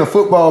like being a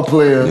football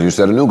player. And you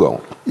set a new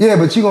goal. Yeah,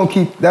 but you gonna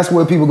keep. That's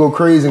where people go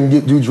crazy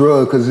and do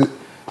drugs. Cause,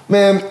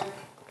 man,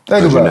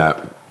 think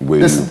about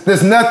it.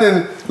 There's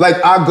nothing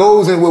like our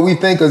goals and what we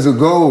think is a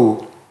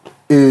goal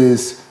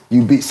is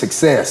you be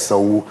success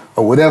or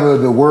whatever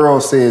the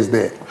world says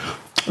that.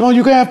 Well,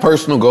 you can have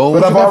personal goals.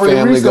 But I've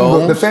already reached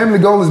them. The family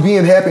goal is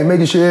being happy and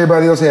making sure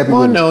everybody else happy.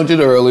 Well, no,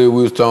 just earlier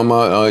we was talking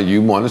about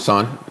you want a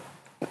son.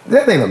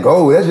 That ain't a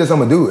goal. That's just I'm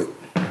gonna do it.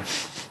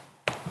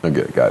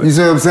 Okay, got it. You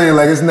see what I'm saying?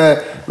 Like it's not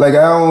like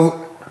I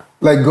don't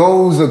like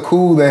goals are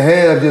cool to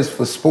have just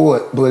for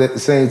sport, but at the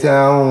same time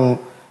I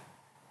don't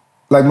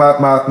like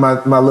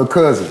my little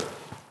cousin.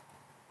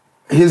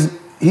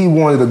 He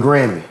wanted a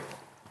Grammy.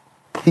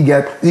 He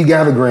got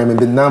a Grammy,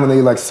 been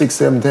nominated like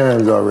 6-7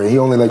 times already. He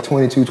only like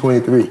 22,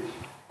 23.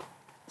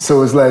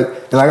 So it's like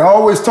I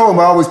always told him,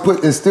 I always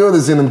instilled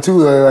this in him too,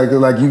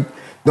 like you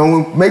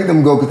don't make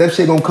them go, because that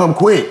shit gonna come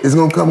quick. It's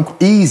gonna come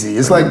easy.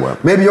 It's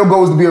like, maybe your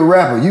goal is to be a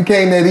rapper. You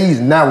came that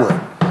easy, now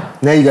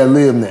what? Now you gotta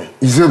live now.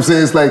 You see what I'm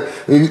saying?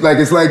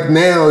 It's like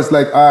now, it's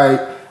like, all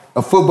right,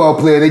 a football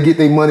player, they get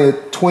their money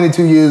at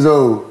 22 years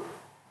old.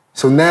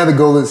 So now the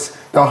goal is,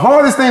 the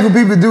hardest thing for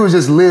people to do is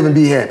just live and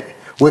be happy.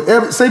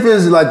 Whatever, say for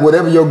instance, like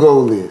whatever your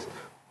goal is.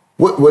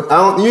 You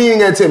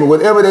ain't gotta tell me,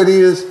 whatever that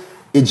is,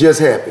 it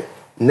just happened.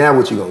 Now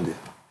what you gonna do?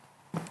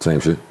 Same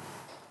shit.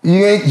 Now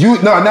you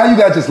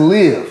gotta just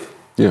live.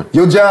 Yeah.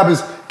 Your job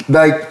is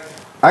like,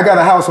 I got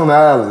a house on the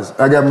islands.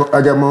 I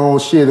got my own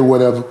shit or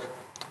whatever.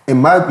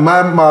 And my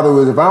motto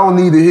is, if I don't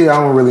need it here, I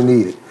don't really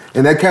need it.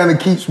 And that kind of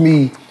keeps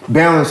me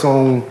balanced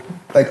on,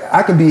 like,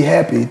 I can be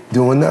happy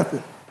doing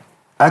nothing.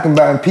 I can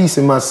find peace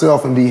in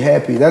myself and be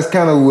happy. That's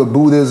kind of what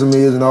Buddhism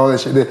is and all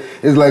that shit.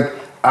 It's like,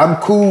 I'm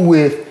cool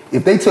with,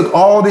 if they took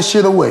all this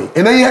shit away,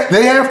 and they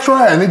have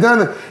tried, and they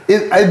done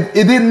it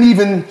didn't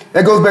even,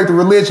 that goes back to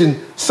religion.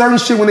 Certain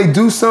shit, when they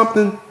do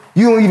something,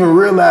 you don't even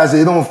realize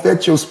it don't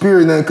affect your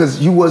spirit now because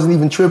you wasn't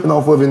even tripping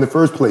off of it in the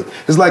first place.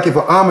 It's like if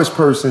an Amish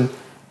person,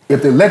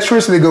 if the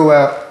electricity go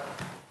out,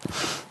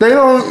 they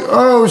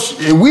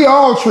don't, we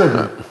all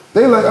tripping.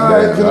 They like, all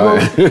right,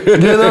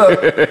 get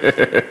up.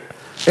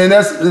 And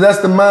that's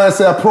the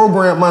mindset. I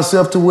programmed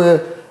myself to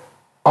where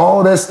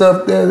all that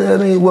stuff,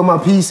 that ain't where my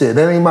peace is.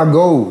 That ain't my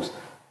goals.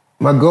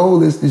 My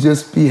goal is to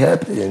just be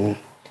happy and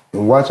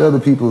watch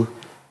other people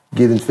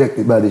get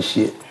infected by this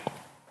shit.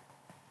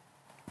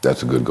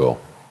 That's a good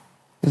goal.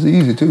 It's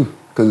easy too,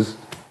 because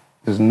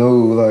there's no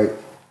like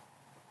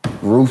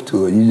roof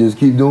to it. You just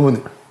keep doing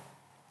it.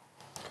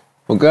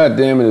 Well,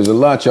 goddamn it, there's a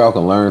lot y'all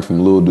can learn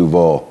from Lil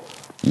Duval,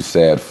 you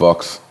sad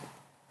fucks.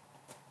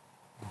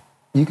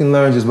 You can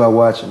learn just by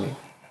watching me.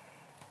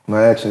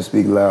 My actions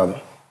speak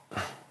louder.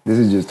 This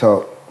is just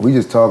talk. We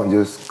just talking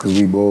just because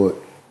we bored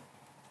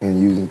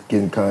and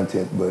getting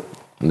content, but.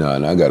 No,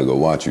 I gotta go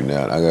watch you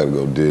now. I gotta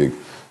go dig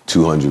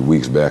 200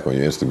 weeks back on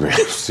your Instagram.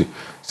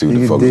 see what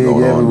the fuck is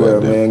going on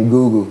back there. Man.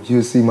 Google,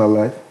 you'll see my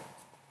life.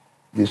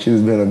 This shit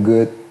has been a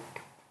good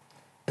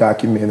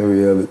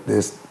documentary of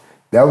it.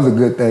 That was a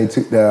good thing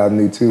too, that I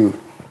knew too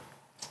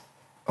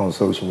on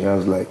social media. I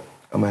was like,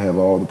 I'm gonna have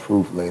all the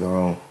proof later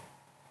on.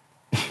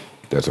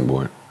 That's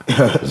important.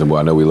 That's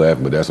important. I know we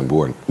laughing, but that's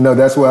important. No,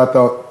 that's what I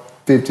thought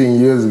 15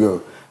 years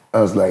ago.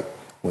 I was like,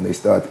 when they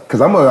started,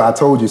 because I'm a I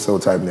told you so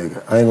type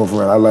nigga. I ain't gonna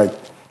front. I like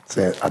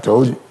saying, I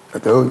told you,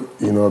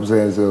 you know what I'm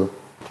saying? So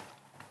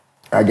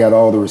I got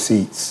all the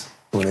receipts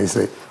when they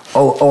say,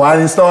 oh, I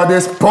didn't start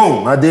this?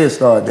 Boom, I did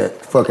start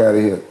that. Fuck out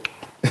of here.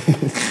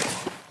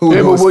 Who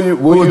was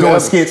doing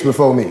skits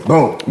before me?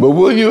 Boom. But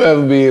will you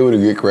ever be able to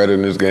get credit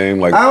in this game?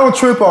 Like, I don't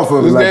trip off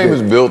of it. This game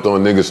is built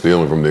on niggas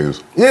stealing from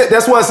niggas. Yeah,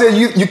 that's why I said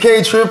you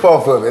can't trip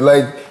off of it.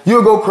 Like,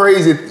 you'll go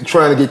crazy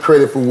trying to get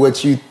credit for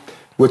what you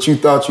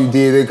thought you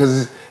did,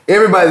 because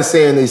everybody's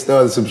saying they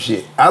started some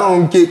shit. I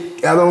don't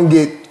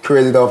get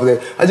credit off of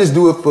that. I just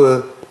do it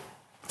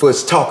for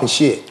talking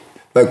shit.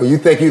 Like when you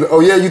think you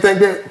think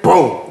that?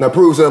 Boom. Now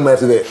prove something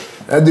after that.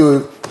 I do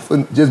it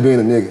for just being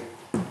a nigga.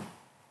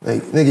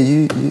 Like, nigga,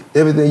 you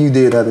everything you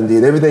did, I done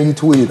did. Everything you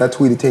tweeted, I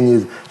tweeted 10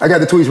 years. I got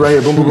the tweets right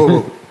here. Boom, boom,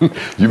 boom, boom.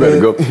 You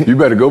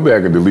better go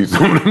back and delete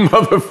some of the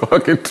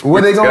motherfucking tweets.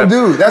 What they gonna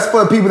do? That's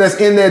for people that's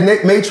in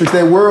that matrix,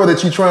 that world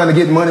that you trying to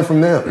get money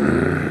from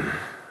them.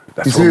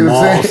 That's what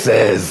Maul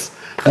says.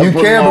 You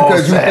can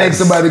because you think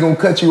somebody gonna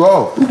cut you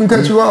off. Who can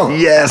cut you off?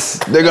 Yes,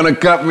 they're gonna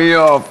cut me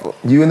off.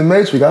 You in the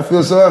matrix. I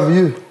feel sorry for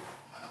you.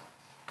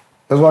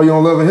 That's why you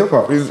don't love hip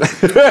hop.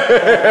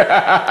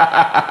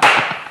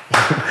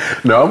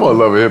 No, I'm on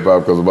Love and Hip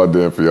Hop because of my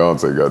damn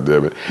fiance,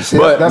 goddammit.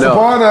 But that's a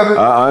part of it.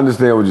 I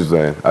understand what you're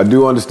saying. I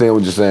do understand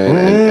what you're saying,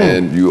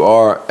 and you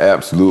are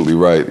absolutely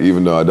right,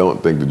 even though I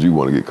don't think that you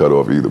want to get cut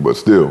off either, but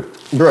still.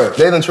 Bruh,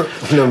 they done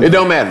it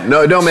don't matter.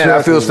 No, it don't matter.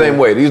 I feel the same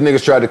way. These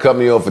niggas tried to cut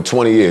me off for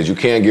 20 years. You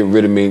can't get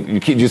rid of me.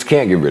 You just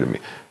can't get rid of me.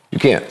 You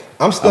can't.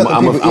 I'm stuck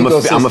in people's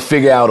ecosystem. I'm gonna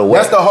figure out a way.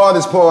 That's the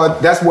hardest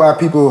part. That's why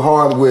people are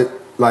hard with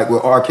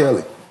R.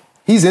 Kelly.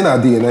 He's in our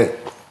DNA.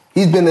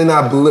 He's been in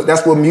our blood.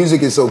 That's what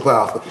music is so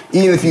powerful.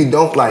 Even if you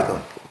don't like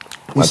him,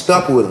 you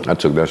stuck with him. I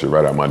took that shit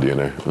right out of my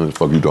DNA. What the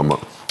fuck you talking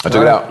about? I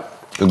took it out.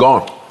 It's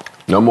gone.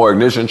 No more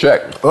ignition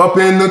check. Up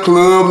in the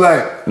club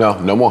like.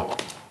 No more.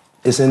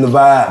 It's in the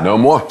vibe. No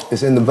more.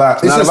 It's in the vibe.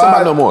 It's not a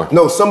vibe no more.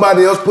 No,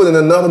 somebody else put in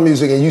another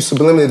music and you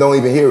subliminally don't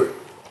even hear it.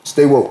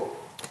 Stay woke.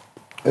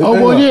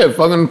 Yeah,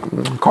 fucking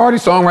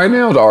Cardi's song right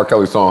now is R.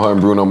 Kelly's song. Her and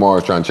Bruno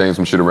Mars trying to change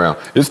some shit around.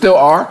 It's still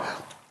R.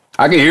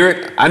 I can hear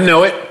it. I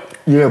know it.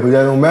 Yeah, but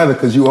that don't matter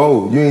because you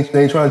old. They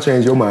ain't trying to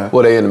change your mind.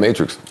 Well, they in the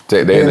Matrix.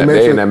 They in that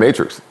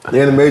Matrix.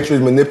 They in the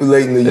Matrix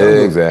manipulating the younger.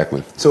 Yeah,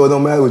 exactly. So it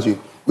don't matter with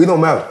you. We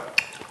don't matter.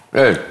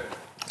 Hey,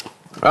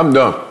 I'm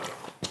done.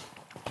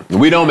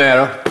 We don't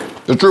matter.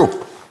 It's true.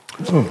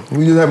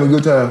 We just having a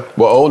good time.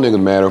 Well, old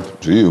niggas matter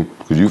to you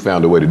because you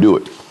found a way to do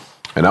it.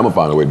 And I'm going to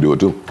find a way to do it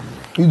too.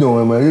 You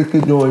doing, man. Just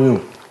keep doing you.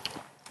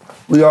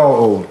 We all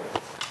old.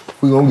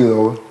 We gonna get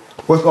old.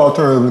 What's the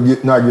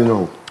alternative to not getting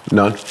old?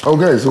 None.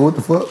 Okay, so what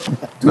the fuck?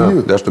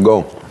 That's the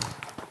goal.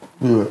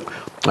 Yeah.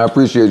 I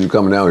appreciate you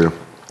coming out here.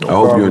 No I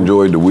hope problem. you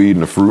enjoyed the weed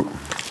and the fruit,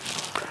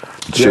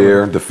 the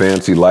chair, the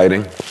fancy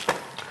lighting.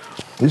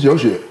 It's your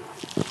shit.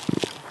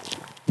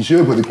 You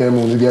should put the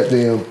camera on the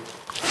goddamn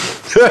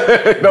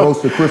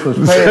Ghost of Christmas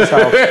Past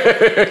house.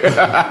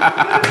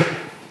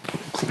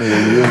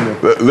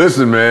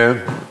 Listen,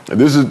 man.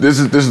 This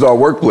is our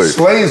workplace.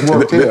 Slaves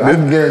work here. I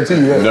can guarantee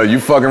you that. No, you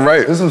fucking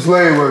right. There's some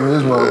slave work in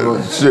this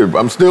motherfucker. Shit,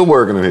 I'm still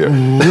working in here.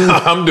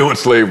 I'm doing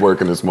slave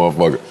work in this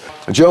motherfucker.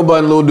 Joe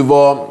Budden, Lil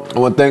Duval. I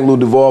want to thank Lil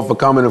Duval for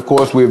coming. Of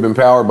course, we have been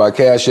powered by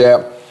Cash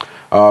App.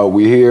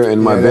 We here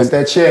in my that's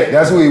that check.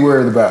 That's what we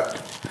worried about.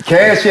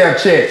 Cash App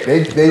check.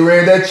 They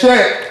ran that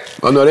check.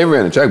 Oh no, they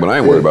ran the check, but I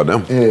ain't worried about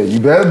them. Yeah, you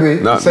better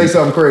be. Say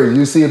something crazy.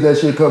 You see if that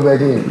shit come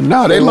back in.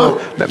 No, they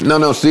love.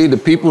 No. See, the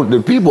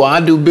people I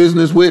do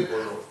business with.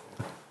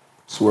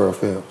 Swirl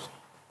Films.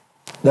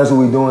 That's what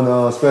we doing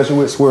special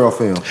with Swirl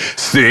Films.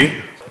 See?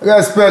 I got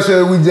a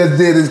special we just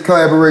did this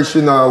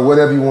collaboration or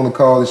whatever you want to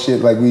call this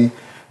shit. Like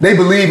they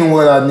believe in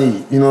what I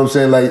need. You know what I'm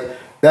saying? Like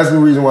that's the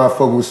reason why I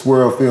fuck with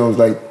Swirl Films.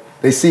 Like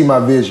they see my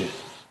vision.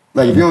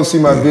 Like if you don't see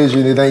my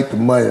vision, it ain't the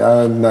money.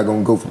 I'm not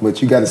gonna go for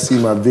much. You got to see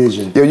my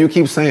vision. Yeah, you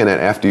keep saying that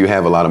after you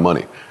have a lot of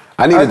money.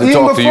 I needed to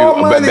talk to you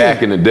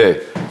back in the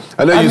day.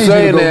 I know you're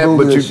saying that,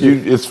 but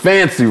it's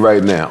fancy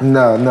right now.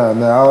 No.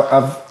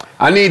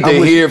 I need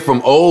to hear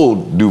from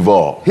old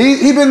Duval.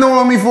 He been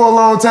knowing me for a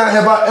long time.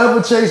 Have I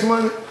ever chased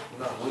money?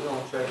 No, we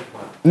don't chase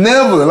money.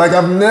 Never. Like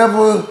I've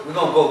never. We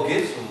gonna go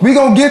get some money. We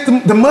gonna get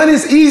the money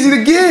is easy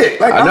to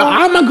get. Like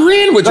I'm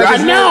agreeing with you. Like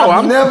I know.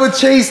 I've never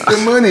chased the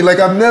money. Like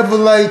I've never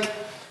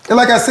and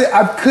like I said,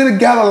 I could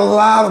have got a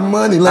lot of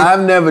money. Like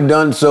I've never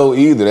done so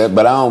either,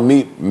 but I don't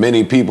meet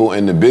many people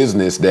in the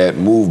business that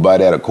move by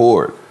that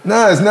accord.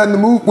 Nah, it's nothing to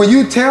move. When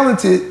you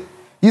talented,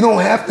 you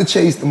don't have to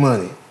chase the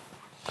money.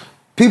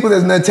 People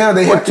that's not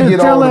talented, they have to get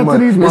all the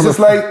money. It's just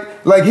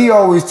like he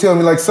always tell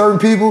me, like certain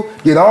people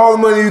get all the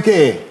money you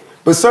can.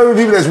 But certain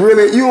people that's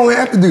really, you don't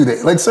have to do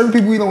that. Like certain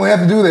people, you don't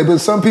have to do that. But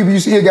some people you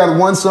see here got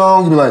one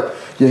song, you be like,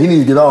 yeah, he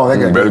needs to get all that.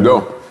 You better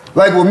go.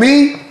 Like with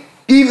me,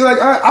 even like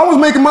I was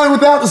making money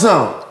without the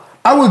song.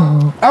 I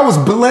was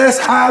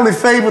blessed, highly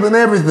favored and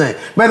everything.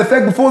 Matter of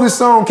fact, before this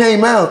song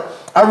came out,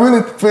 I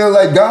really felt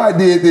like God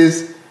did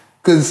this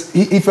because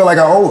he felt like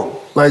I owe him.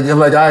 Like all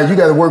right, you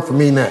got to work for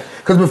me now.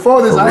 Because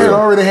before this, I had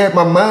already had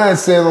my mind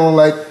set on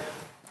like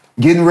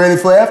getting ready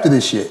for after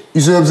this shit.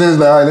 You see what I'm saying? It's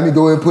like, all right, let me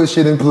go ahead and put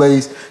shit in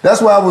place.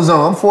 That's what I was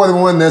on. I'm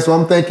 41 now, so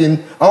I'm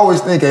thinking, I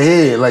always think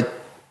ahead, like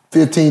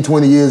 15,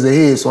 20 years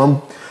ahead.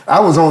 So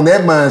I was on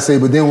that mindset,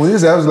 but then when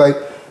this, I was like,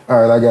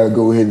 all right, I got to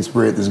go ahead and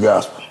spread this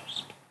gospel.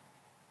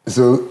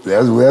 So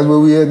that's where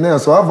we at now.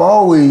 So I'm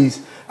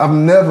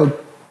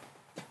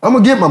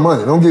gonna get my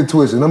money. Don't get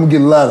twisted. I'm gonna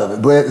get a lot of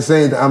it. But at the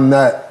same time,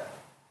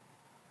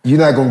 you're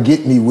not gonna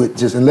get me with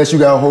just, unless you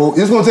got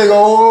it's gonna take a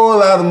whole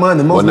lot of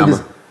money. What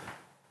number?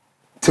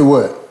 To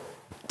what?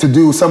 To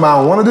do something I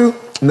don't wanna do?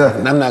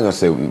 Nothing. I'm not gonna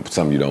say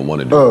something you don't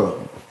wanna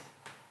do.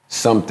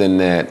 Something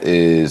that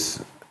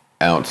is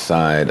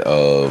outside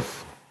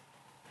of.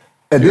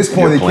 At this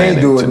point, they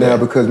can't do it now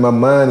because my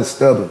mind is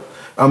stubborn.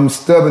 I'm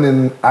stubborn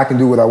and I can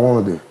do what I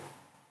want to do.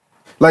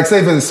 Like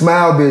say for the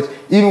Smile Bitch,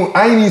 even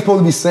I ain't even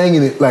supposed to be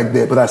singing it like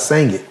that, but I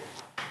sang it.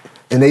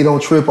 And they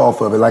don't trip off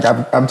of it. Like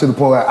I'm to the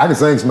point where I can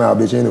sing Smile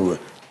Bitch anywhere.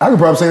 I can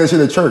probably sing that shit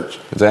at church.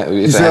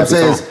 You see what I'm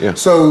saying? Yeah.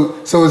 So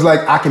it's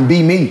like I can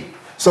be me.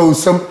 So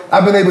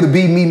I've been able to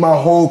be me my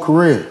whole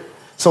career.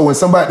 So when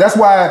that's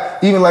why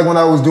even like when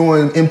I was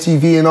doing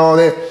MTV and all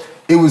that,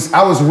 only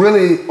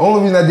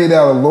reason I did it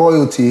out of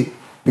loyalty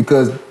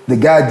because the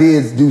guy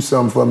did do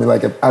something for me.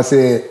 Like I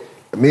said,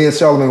 me and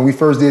Charlamagne, when we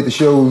first did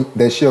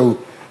that show,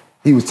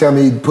 he was telling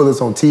me he'd put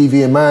us on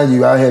TV. And mind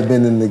you, I had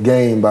been in the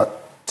game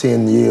about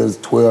 10 years,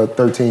 12,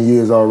 13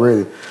 years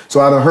already.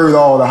 So I done heard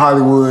all the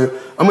Hollywood,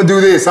 I'm gonna do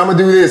this, I'm gonna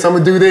do this, I'm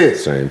gonna do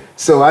this. Same.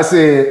 So I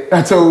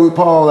told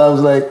Paul, I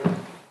was like,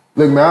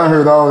 look man, I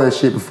heard all that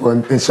shit before.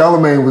 And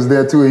Charlamagne was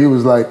there too, and he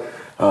was like,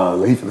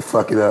 oh, he finna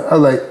fuck it up. I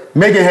was like,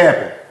 make it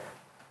happen.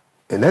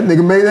 And that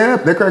nigga made it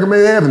happen, that cracker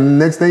made it happen. And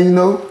the next thing you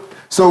know,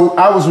 so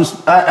out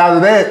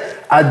of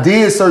that, I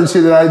did certain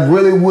shit that I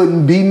really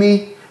wouldn't be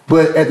me,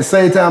 but at the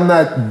same time,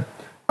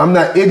 I'm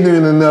not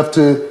ignorant enough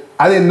to,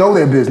 I didn't know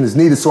their business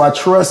neither, so I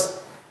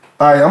trust,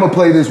 all right, I'm gonna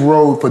play this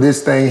road for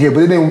this thing here,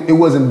 but it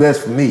wasn't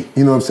best for me,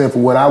 you know what I'm saying, for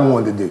what I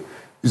wanted to do.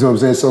 You know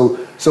what I'm saying?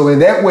 So in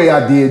that way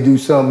I did do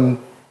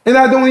something, and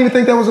I don't even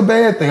think that was a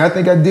bad thing. I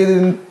think I did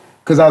it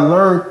because I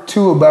learned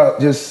too about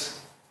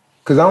just,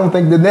 because I don't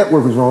think the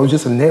network was wrong, it's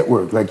just a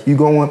network. Like you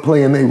go and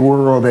play in their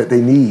world that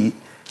they need,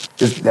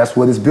 that's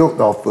what it's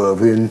built off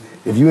of. And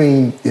if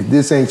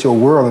this ain't your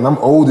world, and I'm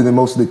older than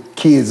most of the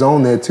kids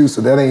on there too,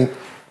 so that ain't,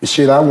 the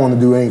shit I want to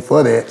do ain't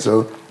for that,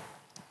 so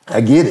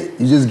I get it,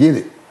 you just get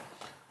it.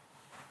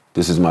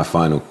 This is my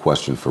final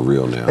question for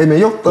real now. Hey man,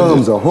 your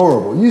thumbs are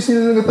horrible. You see the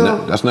nigga thumb?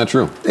 No, that's not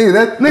true.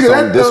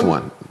 Nigga, this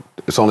one.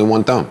 It's only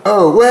one thumb.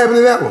 Oh, what happened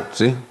to that one?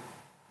 See?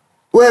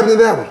 What happened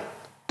to that one?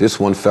 This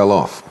one fell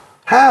off.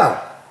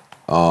 How?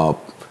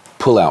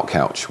 Pull-out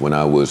couch when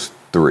I was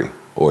 3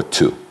 or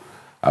 2.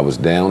 I was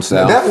down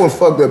south. Now that one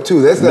fucked up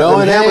too. That's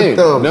not hammer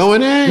thumbs. No,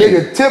 it ain't.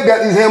 Nigga, Tip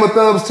got these hammer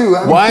thumbs too.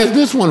 Why is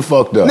this one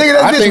fucked up? Nigga,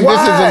 that's I think wide.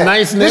 This is a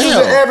nice nail. This is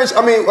an average,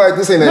 I mean, like,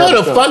 this ain't an no,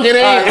 average the thumb. fuck it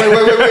ain't.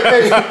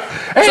 Right,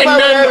 wait. Hey,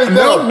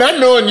 not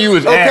knowing you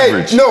is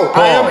average. No,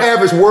 I am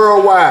average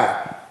worldwide.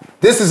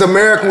 This is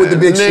America with the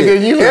big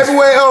shit.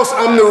 Everywhere else,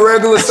 I'm the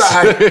regular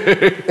size.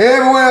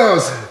 Everywhere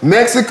else,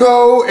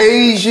 Mexico,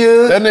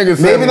 Asia. That nigga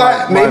said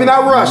maybe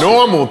not Russia.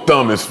 Normal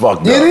thumb is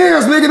fucked up. It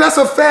is, nigga. That's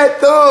a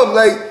fat thumb.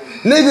 Like,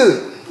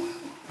 nigga.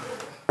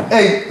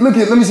 Hey, look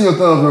here. Let me see your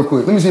thumbs real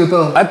quick. Let me see your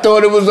thumb. I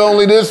thought it was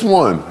only this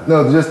one.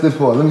 No, just this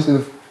part. Let me see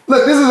the.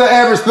 Look, this is an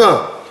average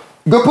thumb.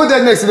 Go put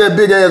that next to that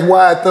big ass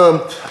wide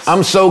thumb.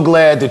 I'm so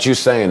glad that you're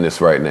saying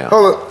this right now.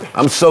 Hold up.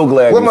 I'm so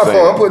glad you're saying it. Where's my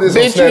phone? I'll put this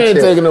on Bitch, you ain't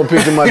Snapchat. taking no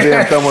picture of my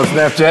damn thumb on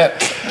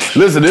Snapchat.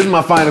 Listen, this is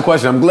my final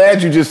question. I'm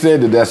glad you just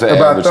said that that's an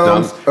average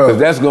thumb, because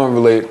that's going to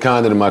relate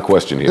kind of to my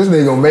question here. This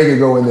nigga gonna make it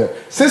go in there.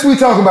 Since we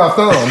talking about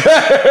thumbs.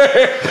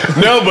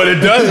 No, but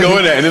it does go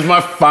in there, and it's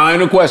my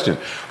final question.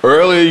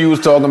 Earlier you was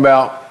talking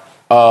about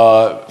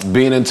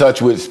being in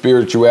touch with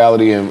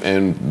spirituality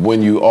and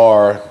when you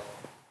are,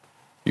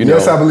 you know.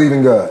 Yes, I believe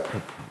in God.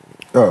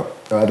 Oh, I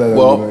thought that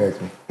was going to ask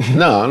me.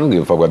 No, I don't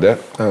give a fuck about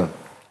that.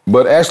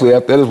 But actually,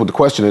 that is what the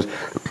question is.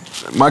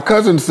 My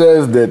cousin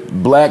says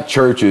that black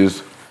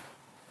churches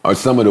are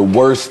some of the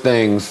worst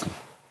things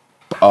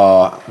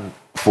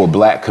for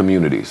black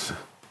communities.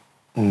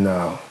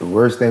 No, the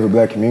worst thing for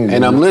black communities.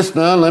 And I'm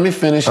listening. Let me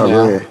finish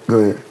now. Go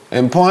ahead.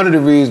 And part of the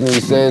reason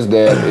he says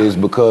that is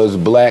because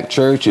black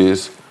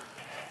churches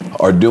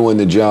are doing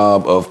the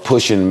job of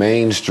pushing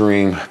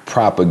mainstream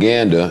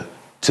propaganda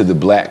to the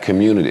black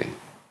community.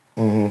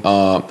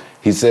 Mm-hmm.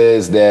 He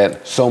says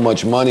that so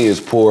much money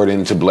is poured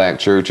into black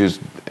churches,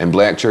 and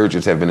black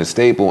churches have been a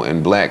staple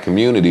in black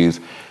communities,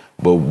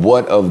 but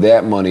what of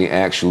that money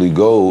actually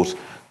goes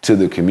to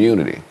the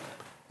community?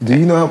 Do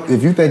you know,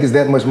 if you think it's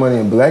that much money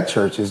in black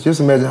churches,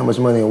 just imagine how much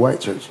money in white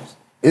churches.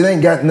 It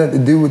ain't got nothing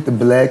to do with the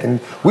black, and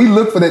we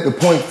look for that to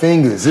point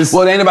fingers.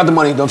 Well, it ain't about the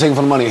money. Don't take it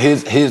from the money.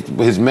 His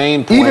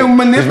main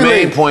point. His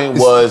main point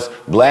was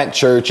black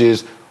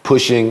churches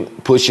pushing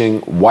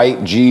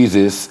white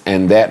Jesus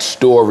and that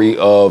story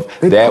of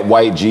that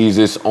white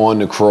Jesus on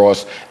the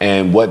cross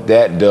and what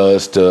that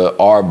does to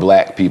our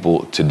black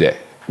people today.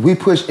 We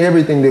push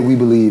everything that we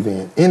believe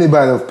in.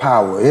 Anybody of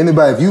power,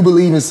 anybody, if you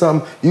believe in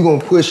something, you're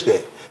gonna push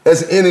that.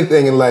 That's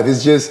anything in life.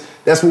 It's just,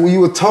 that's what we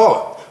were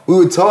taught. We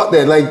were taught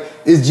that, like,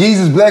 is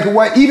Jesus black or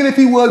white? Even if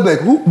he was black,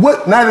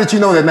 what? Now that you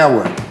know that, now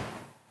what?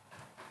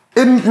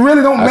 It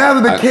really don't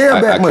matter to care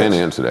that much. I can't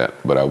answer that,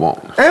 but I won't.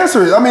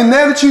 Answer it. I mean,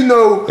 now that you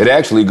know. It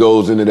actually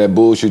goes into that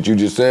bullshit you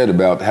just said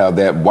about how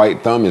that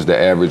white thumb is the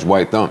average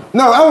white thumb.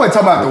 No, I wasn't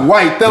talking about the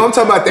white thumb. I'm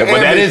talking about the average.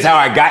 But that is how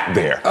I got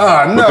there.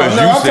 I'm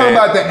talking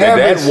about the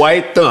average. That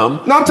white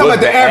thumb. No, I'm talking about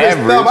the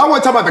average thumb. I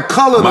wasn't talking about the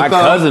color of the thumb. My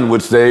cousin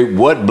would say,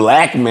 what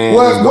black man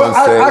is going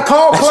to say? I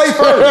called Clay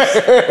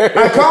first.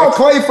 I called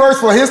Clay first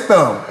for his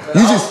thumb.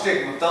 You just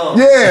stick my thumb.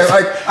 Yeah,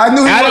 like I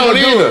knew he wasn't gonna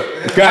do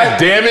it. God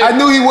damn it. I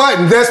knew he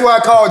wasn't. That's why I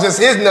called just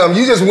his number.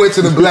 You just went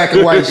to the black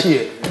and white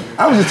shit.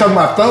 I was just talking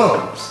about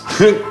thumbs.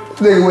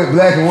 Nigga went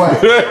black and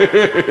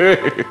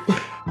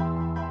white.